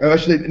better.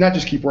 Actually, not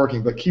just keep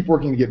working, but keep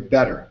working to get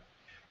better.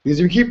 Because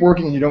if you keep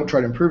working and you don't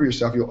try to improve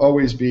yourself, you'll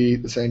always be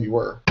the same you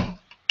were.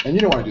 And you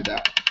don't want to do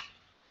that.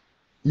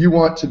 You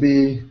want to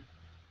be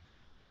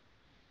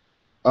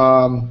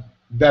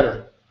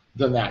better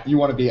than that. You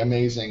want to be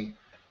amazing.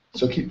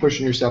 So keep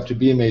pushing yourself to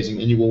be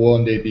amazing, and you will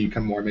one day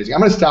become more amazing.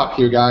 I'm going to stop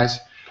here, guys,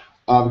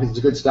 because it's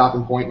a good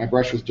stopping point. My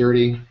brush was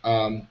dirty.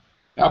 I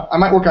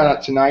might work on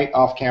it tonight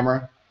off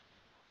camera.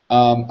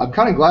 I'm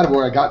kind of glad of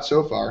where I got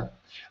so far.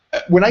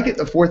 When I get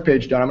the 4th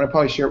page done, I'm going to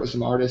probably share it with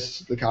some artists,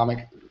 the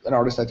comic. An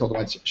artist, I told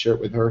them I'd share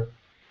it with her.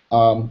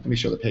 Let me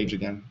show the page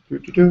again. There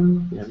we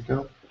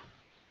go. Is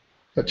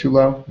that too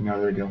low?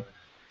 No, there we go.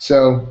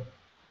 So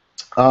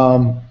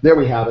there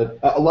we have it.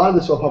 A lot of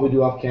this I'll probably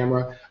do off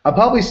camera. I'll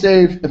probably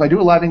save, if I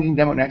do a live inking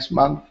demo next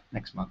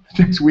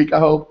week, I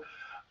hope,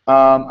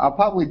 I'll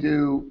probably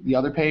do the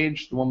other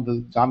page, the one with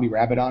the zombie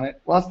rabbit on it.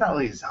 Well, it's not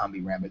really a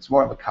zombie rabbit. It's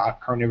more of a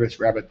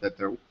carnivorous rabbit that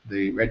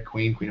the Red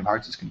Queen of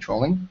Hearts, is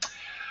controlling.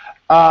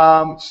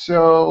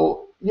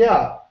 So,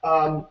 yeah,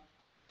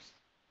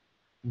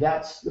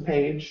 that's the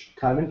page,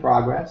 kind of in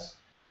progress.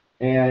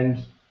 And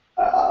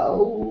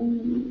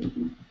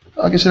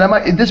like I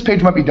said, this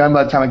page might be done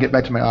by the time I get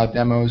back to my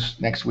demos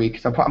next week.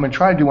 So I'm going to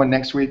try to do one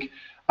next week.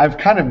 I've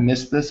kind of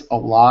missed this a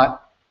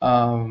lot,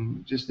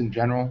 just in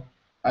general.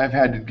 I've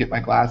had to get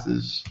my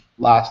glasses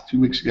last 2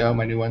 weeks ago,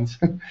 my new ones,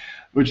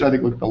 which I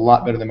think look a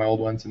lot better than my old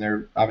ones, and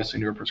they're obviously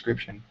newer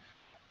prescription.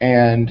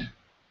 And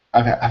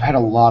I've had a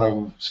lot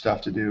of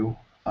stuff to do,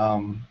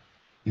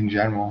 in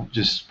general,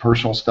 just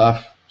personal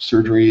stuff,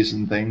 surgeries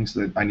and things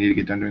that I need to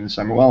get done during the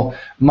summer. Well,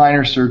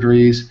 minor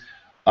surgeries.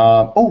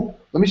 Oh,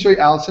 let me show you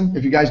Allison.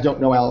 If you guys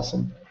don't know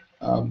Allison,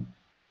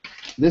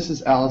 this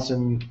is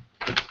Allison,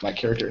 my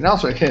character. And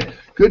also, again,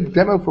 good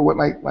demo for what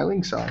my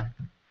links are.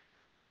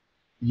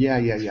 Yeah,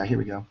 here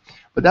we go.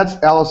 But that's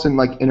Allison,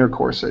 like, inner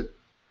corset.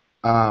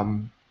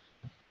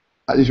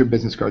 These are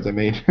business cards I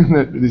made.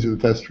 These are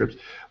the test strips.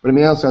 But I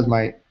mean, it also has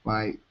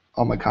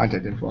all my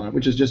contact info on it,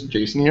 which is just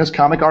Jason Enos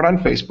Comic Art on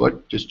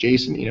Facebook. Just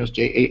Jason Enos,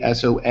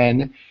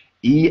 JASONENOS.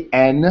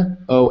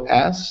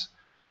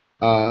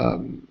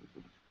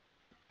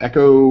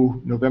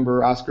 Echo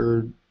November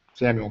Oscar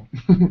Samuel.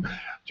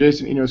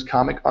 Jason Enos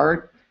Comic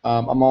Art.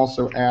 I'm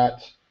also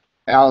at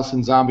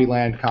Allison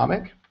Zombieland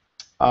Comic.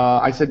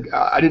 I said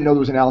I didn't know there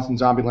was an Allison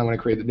Zombieland when I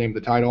created the name of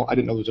the title. I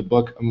didn't know there was a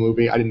book, a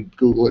movie. I didn't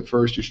Google it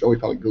first. You should always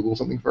probably Google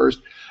something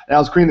first. And I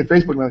was creating the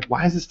Facebook, and I'm like,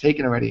 why is this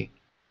taken already?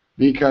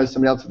 Because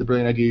somebody else had the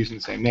brilliant idea using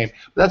the same name.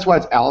 But that's why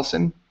it's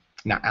Allison,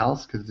 not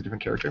Alice, because it's a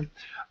different character.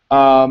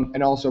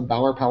 And also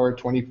Bauer Power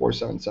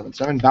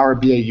 24777. Bauer,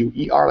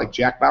 B-A-U-E-R, like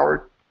Jack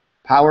Bauer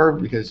Power,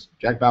 because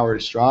Jack Bauer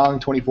is strong.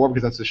 24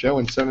 because that's the show,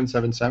 and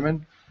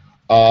 777.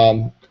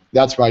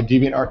 That's my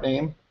DeviantArt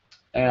name.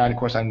 And of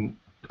course, on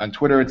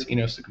Twitter, it's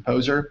Enos the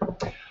Composer.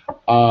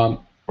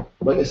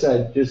 Like I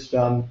said, just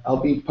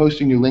I'll be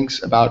posting new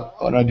links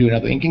about when I do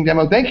another inking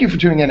demo. Thank you for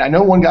tuning in. I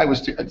know one guy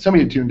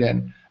somebody tuned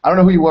in. I don't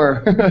know who you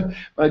were,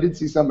 but I did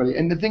see somebody.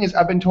 And the thing is,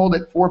 I've been told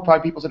that 4 or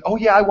 5 people said, "Oh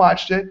yeah, I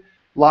watched it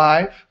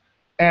live,"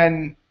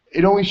 and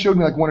it only showed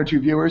me like 1 or 2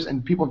 viewers.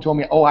 And people have told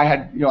me, "Oh, I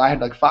had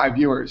like 5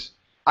 viewers."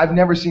 I've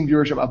never seen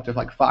viewership up to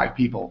like 5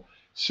 people.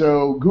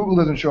 So Google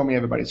doesn't show me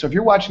everybody. So if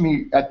you're watching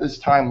me at this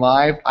time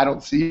live, I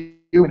don't see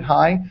you, and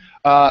hi.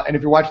 And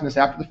if you're watching this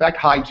after the fact,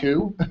 hi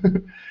too.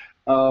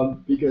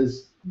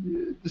 Because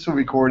this will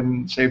record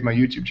and save my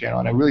YouTube channel,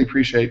 and I really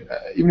appreciate,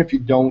 even if you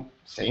don't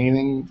say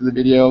anything to the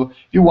video,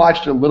 if you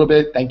watched it a little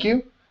bit, thank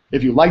you.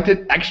 If you liked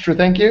it, extra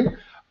thank you.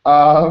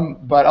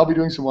 But I'll be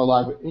doing some more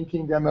live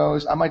inking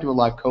demos. I might do a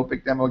live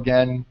Copic demo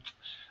again.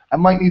 I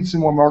might need some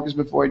more markers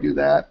before I do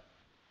that.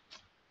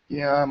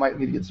 Yeah, I might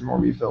need to get some more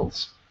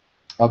refills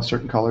of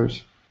certain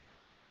colors.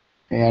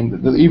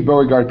 And the Eve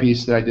Beauregard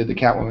piece that I did, the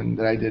Catwoman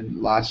that I did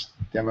last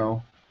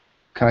demo,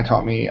 kind of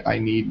taught me I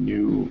need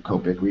new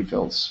Copic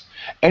refills.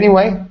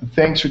 Anyway,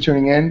 thanks for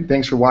tuning in.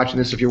 Thanks for watching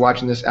this if you're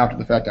watching this after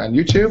the fact on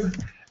YouTube.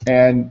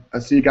 And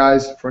I'll see you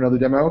guys for another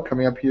demo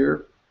coming up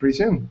here pretty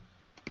soon.